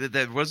like that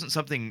there wasn't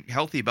something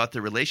healthy about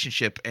the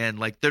relationship, and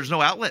like there's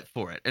no outlet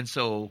for it, and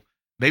so.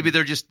 Maybe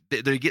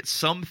they get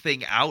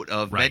something out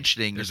of Right.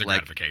 mentioning There's a like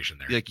gratification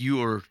there. like you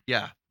were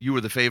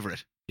the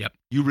favorite. Yep.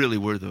 You really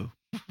were though.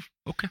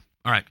 Okay.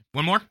 All right.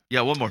 One more. Yeah,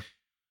 one more.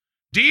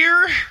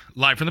 Dear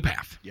Live from the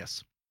Path,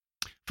 Yes.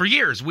 for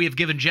years we have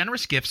given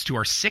generous gifts to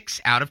our 6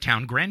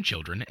 out-of-town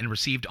grandchildren and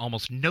received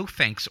almost no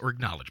thanks or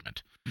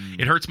acknowledgement.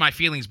 It hurts my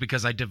feelings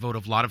because I devote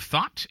a lot of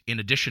thought, in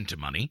addition to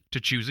money, to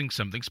choosing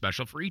something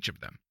special for each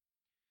of them.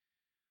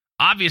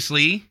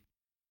 Obviously,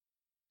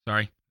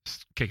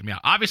 it's kicking me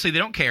out. Obviously, they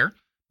don't care.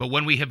 But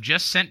when we have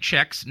just sent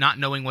checks, not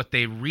knowing what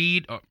they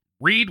read,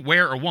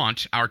 where, or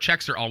want, our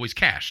checks are always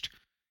cashed.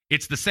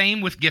 It's the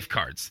same with gift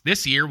cards.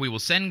 This year, we will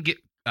send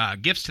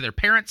gifts to their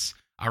parents,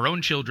 our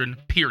own children,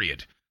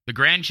 period. The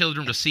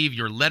grandchildren receive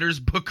your letters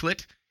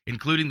booklet,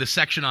 including the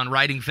section on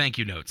writing thank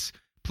you notes.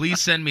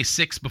 Please send me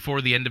 6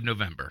 before the end of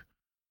November.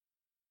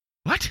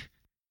 What?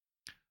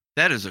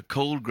 That is a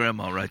cold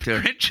grandma right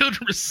there.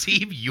 Grandchildren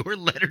receive your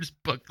letters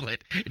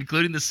booklet,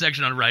 including the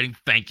section on writing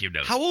thank you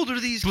notes. How old are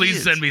these Please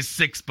kids? send me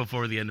 6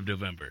 before the end of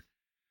November.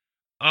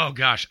 Oh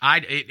gosh,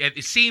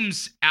 it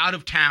seems out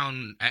of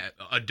town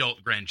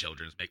adult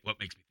grandchildren is what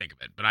makes me think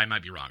of it, but I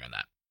might be wrong on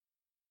that.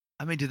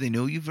 I mean, do they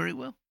know you very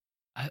well?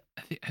 I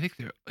think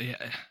they're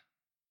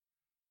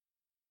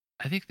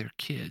I think they're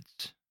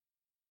kids.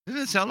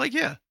 Doesn't it sound like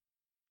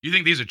You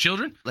think these are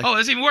children? Like- Oh,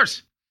 that's even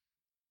worse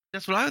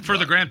That's what I would for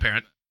the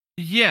grandparent.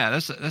 Yeah,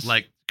 that's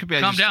Like, could be.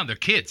 I calm just down, they're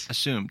kids.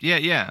 Assumed.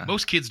 Yeah.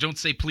 Most kids don't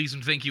say please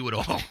and thank you at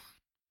all.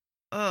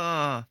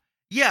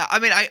 Yeah. I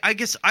mean, I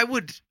guess I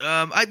would.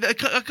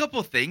 A couple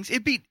of things.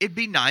 It'd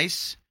be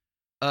nice.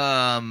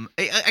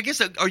 I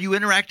guess. Are you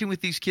interacting with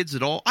these kids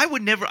at all? I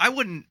would never. I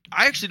wouldn't.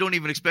 I actually don't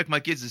even expect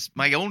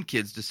my own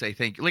kids to say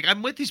thank you. Like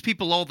I'm with these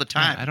people all the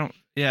time. I don't.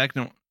 Yeah, I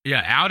don't.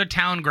 Yeah, out of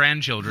town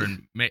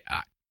grandchildren.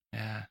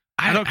 Yeah.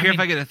 I don't care if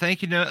I get a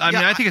thank you note. I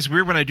mean, I think it's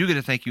weird when I do get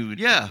a thank you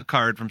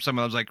card from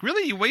someone. I was like,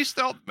 really? You waste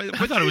all? I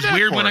thought it was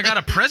weird when I got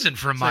a present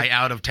from my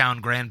out of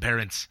town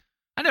grandparents.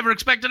 I never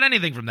expected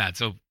anything from that.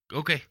 So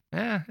okay,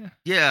 Yeah.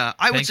 Yeah.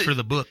 I would thanks say for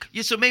the book.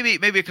 Yeah, so maybe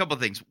a couple of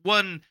things.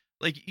 One,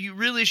 like you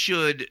really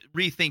should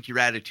rethink your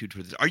attitude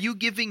towards this. Are you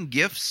giving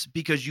gifts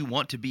because you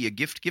want to be a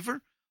gift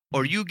giver?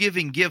 Or are you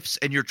giving gifts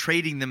and you're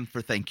trading them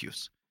for thank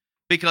yous?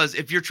 Because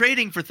if you're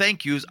trading for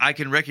thank yous, I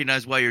can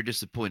recognize why you're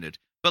disappointed.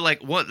 But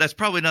like, what? That's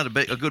probably not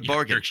a good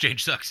bargain. Your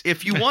exchange sucks.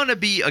 If you want to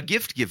be a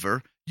gift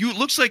giver, it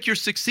looks like you're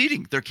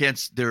succeeding. They're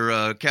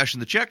cashing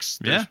the checks.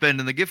 They're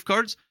spending the gift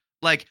cards.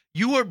 Like,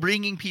 you are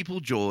bringing people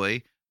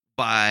joy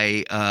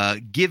by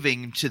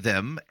giving to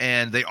them,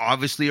 and they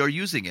obviously are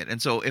using it. And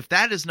so if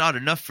that is not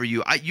enough for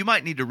you, you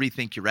might need to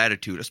rethink your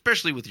attitude,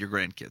 especially with your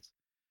grandkids.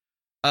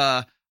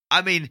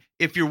 I mean,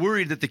 if you're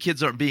worried that the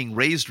kids aren't being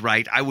raised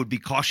right, I would be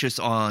cautious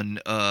on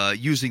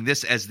using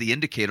this as the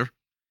indicator.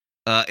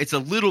 It's a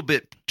little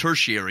bit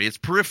tertiary. It's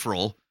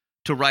peripheral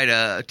to write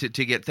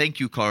to get thank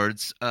you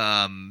cards.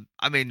 I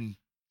mean,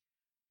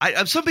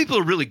 some people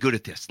are really good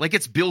at this. Like,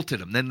 it's built in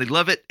them. Then they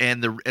love it,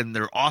 and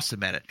they're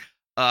awesome at it.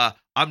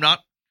 I'm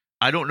not.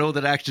 I don't know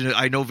that actually.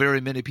 I know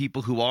very many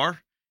people who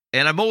are,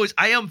 and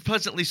I am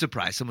pleasantly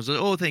surprised. Someone says,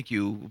 "Oh, thank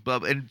you,"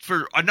 and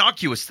for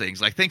innocuous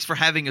things like "Thanks for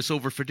having us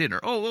over for dinner."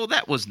 Oh, well,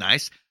 that was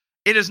nice.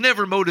 It has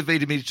never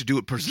motivated me to do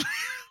it personally.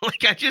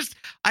 Like,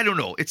 I don't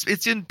know.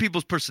 It's in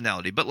people's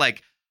personality, but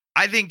like,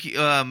 I think,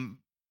 I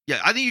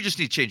think you just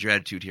need to change your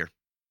attitude here.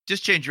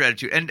 Just change your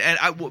attitude. And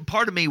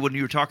part of me, when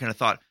you were talking, I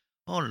thought,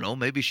 oh, I don't know,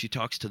 maybe she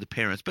talks to the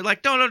parents, but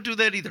like, don't do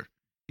that either.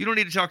 You don't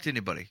need to talk to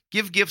anybody.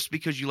 Give gifts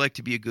because you like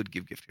to be a good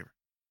gift giver.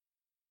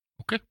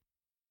 Okay.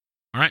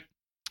 All right.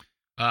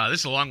 This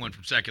is a long one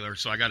from Secular,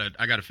 so I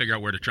gotta figure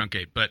out where to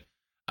truncate. But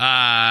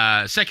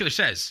Secular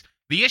says,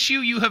 the issue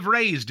you have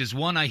raised is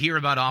one I hear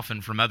about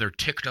often from other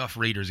ticked-off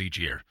readers each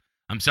year.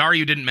 I'm sorry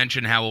you didn't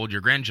mention how old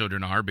your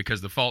grandchildren are, because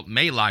the fault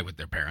may lie with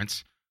their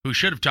parents, who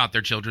should have taught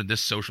their children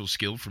this social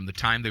skill from the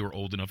time they were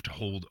old enough to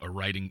hold a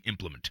writing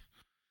implement.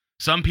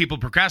 Some people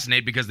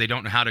procrastinate because they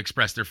don't know how to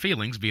express their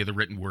feelings via the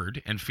written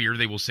word and fear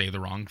they will say the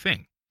wrong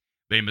thing.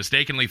 They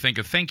mistakenly think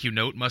a thank you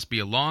note must be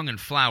a long and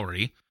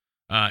flowery,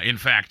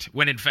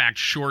 when in fact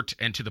short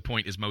and to the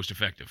point is most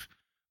effective.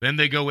 Then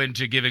they go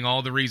into giving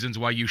all the reasons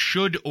why you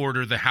should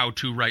order the How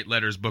to Write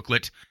Letters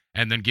booklet,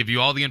 and then give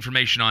you all the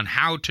information on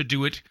how to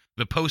do it,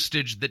 the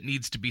postage that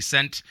needs to be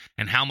sent,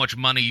 and how much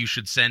money you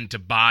should send to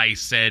buy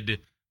said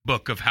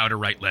book of how to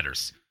write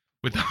letters.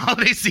 With the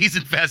holiday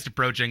season fast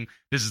approaching,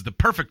 this is the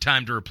perfect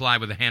time to reply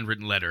with a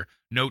handwritten letter,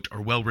 note,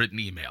 or well-written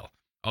email.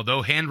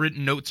 Although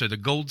handwritten notes are the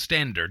gold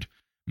standard,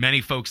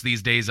 many folks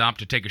these days opt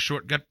to take a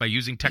shortcut by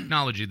using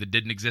technology that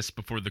didn't exist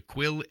before the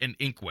quill and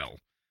inkwell.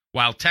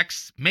 While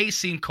texts may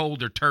seem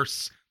cold or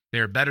terse, they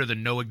are better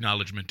than no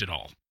acknowledgement at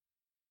all.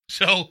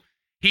 So,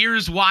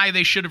 here's why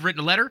they should have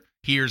written a letter.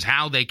 Here's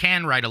how they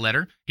can write a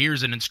letter.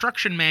 Here's an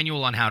instruction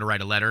manual on how to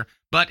write a letter.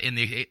 But in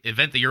the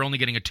event that you're only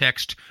getting a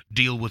text,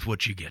 deal with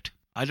what you get.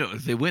 I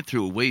don't. They went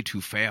through it way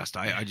too fast.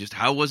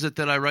 How was it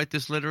that I write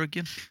this letter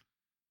again?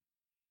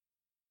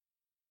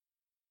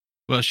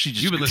 Well, she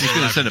could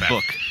have sent a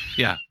book.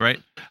 Yeah, right.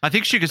 I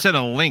think she could send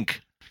a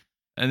link,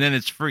 and then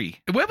it's free.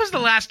 When was the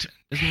last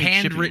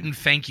handwritten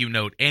thank you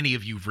note any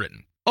of you've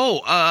written?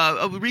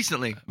 Oh,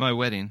 recently. My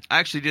wedding. I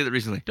actually did it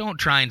recently. Don't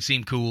try and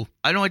seem cool.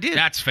 I know I did.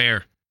 That's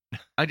fair.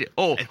 I did.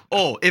 Oh,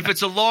 if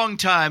it's a long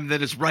time,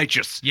 then it's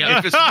righteous. Yeah.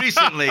 If it's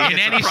recently, in it's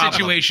any a problem.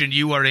 situation,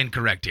 you are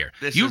incorrect here.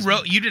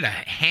 You did a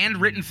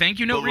handwritten thank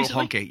you note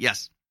recently? Okay,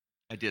 yes,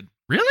 I did.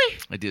 Really?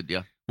 I did.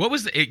 Yeah. What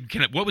was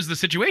the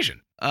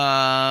situation?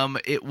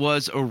 It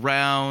was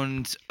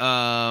around.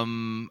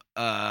 Was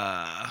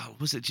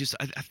it just?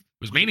 It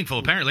was meaningful,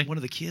 apparently. One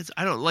of the kids.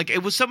 I don't like.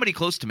 It was somebody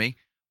close to me.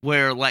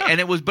 Where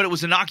and it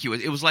was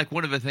innocuous. It was like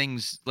one of the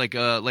things, like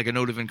a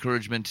note of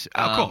encouragement,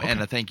 cool. Okay.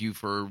 And a thank you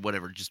for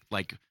whatever, just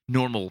like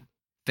normal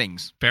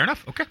things. Fair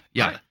enough. Okay.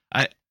 Yeah.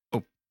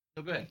 Go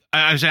ahead.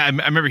 I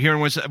remember hearing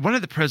one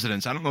of the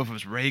presidents. I don't know if it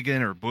was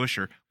Reagan or Bush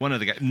or one of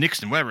the guys,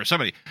 Nixon, whatever.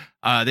 Somebody.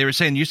 They were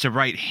saying they used to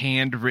write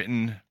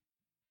handwritten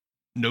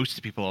notes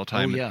to people all the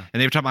time. Oh, yeah.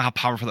 And they were talking about how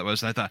powerful that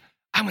was. And I thought,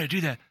 I'm going to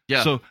do that.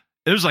 Yeah. So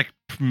it was like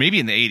maybe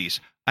in the 80s.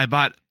 I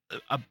bought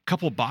a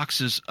couple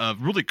boxes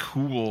of really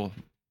cool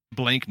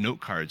blank note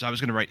cards. I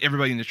was going to write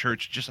everybody in the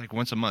church just like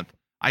once a month.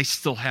 I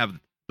still have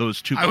those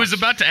two boxes. I was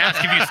about to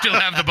ask if you still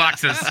have the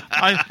boxes.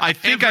 I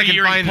think Every I can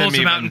year find he pulls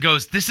them out and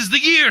goes, "This is the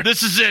year.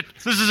 This is it.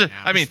 Yeah,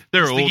 I mean,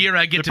 they're old. The year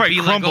I get They'll to be probably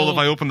like crumble old if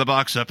I open the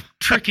box up.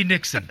 Tricky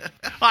Nixon."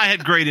 I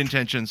had great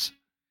intentions.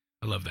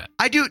 I love that.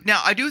 I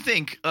do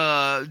think,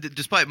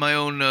 despite my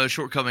own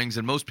shortcomings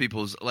and most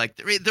people's, like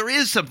there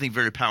is something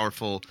very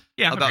powerful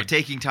about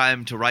taking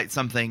time to write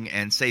something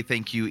and say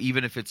thank you,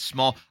 even if it's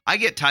small. I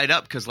get tied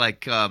up because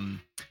like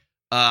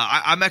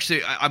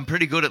I'm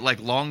pretty good at like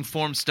long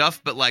form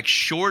stuff, but like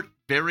short,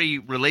 very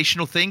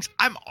relational things,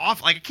 I'm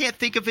off. Like I can't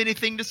think of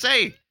anything to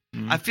say.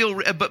 I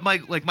feel, but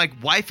my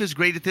wife is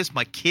great at this.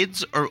 My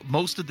kids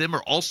most of them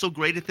are also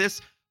great at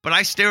this. But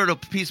I stare at a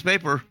piece of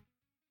paper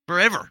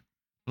forever.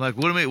 Like,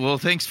 what do I mean? Well,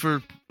 thanks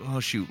for. Oh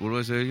shoot, what do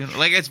I say?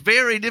 Like it's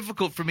very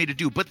difficult for me to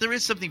do. But there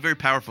is something very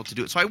powerful to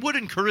do it. So I would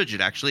encourage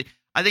it. Actually,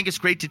 I think it's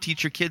great to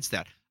teach your kids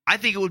that. I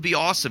think it would be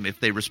awesome if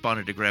they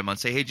responded to Grandma and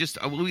say, hey,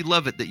 we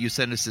love it that you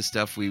send us this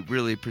stuff. We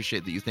really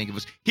appreciate that you think of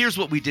us. Here's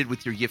what we did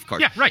with your gift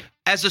card. Yeah, right.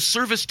 As a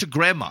service to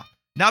Grandma.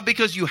 Not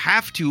because you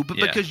have to, but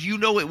because you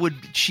know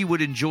she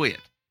would enjoy it,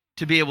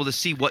 to be able to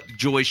see what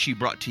joy she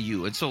brought to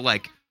you. And so,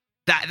 like,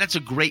 that's a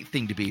great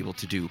thing to be able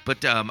to do.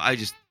 But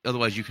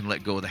otherwise you can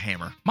let go of the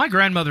hammer. My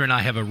grandmother and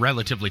I have a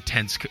relatively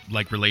tense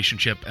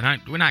relationship,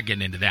 and we're not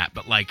getting into that.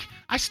 But like,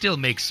 I still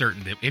make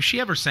certain that if she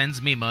ever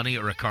sends me money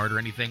or a card or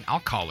anything, I'll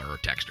call her or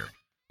text her.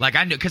 Like,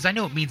 I know, because I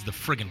know it means the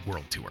friggin'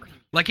 world to her.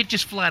 Like, it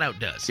just flat out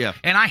does. Yeah.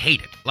 And I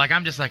hate it. Like,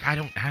 I'm just like,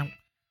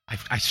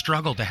 I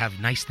struggle to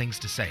have nice things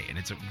to say, and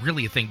it's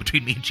really a thing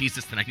between me and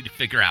Jesus that I need to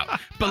figure out.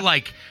 But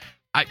like,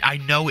 I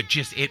know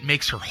it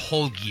makes her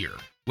whole year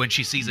when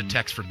she sees a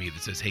text from me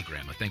that says, "Hey,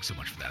 Grandma, thanks so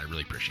much for that. I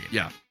really appreciate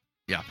it."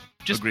 Yeah.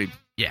 Just agreed.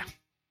 Yeah.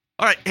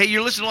 All right. Hey,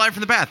 you're listening Live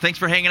from the Path. Thanks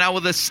for hanging out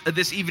with us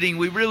this evening.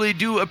 We really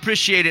do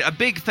appreciate it. A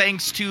big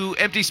thanks to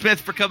Empty Smith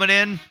for coming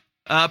in,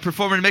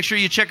 performing. Make sure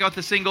you check out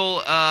the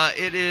single.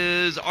 It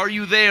is Are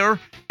You There?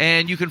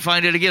 And you can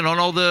find it again on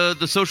all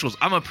the socials.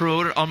 I'm a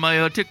promoter on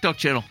my TikTok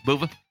channel,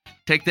 Bova.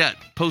 Take that.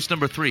 Post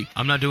number 3.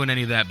 I'm not doing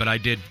any of that, but I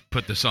did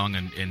put the song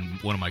in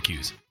one of my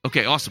queues.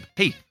 Okay, awesome.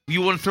 Hey,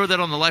 you want to throw that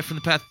on the Live from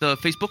the Path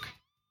Facebook?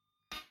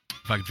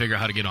 If I can figure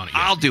out how to get on it.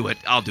 Yes.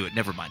 I'll do it.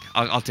 Never mind.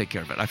 I'll take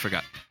care of it. I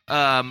forgot.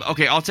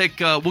 Okay,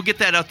 we'll get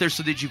that out there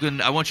so that you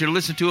can, I want you to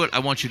listen to it. I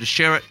want you to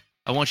share it.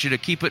 I want you to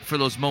keep it for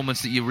those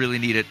moments that you really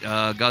need it.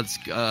 God's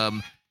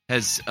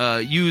has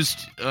used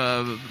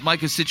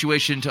Micah's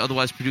situation to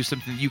otherwise produce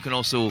something that you can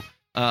also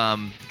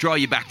draw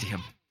you back to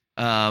him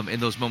in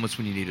those moments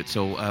when you need it.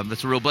 So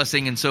that's a real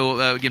blessing. And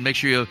so, again, make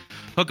sure you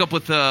hook up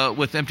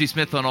with Empty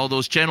Smith on all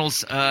those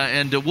channels.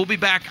 And we'll be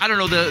back. I don't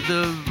know,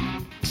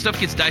 the stuff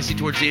gets dicey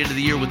towards the end of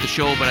the year with the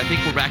show, but I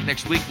think we're back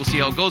next week. We'll see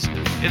how it goes.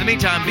 In the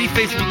meantime, be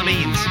faithful in the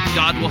means.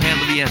 God will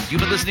handle the ends.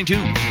 You've been listening to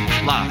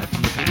Live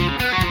from the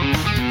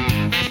Path.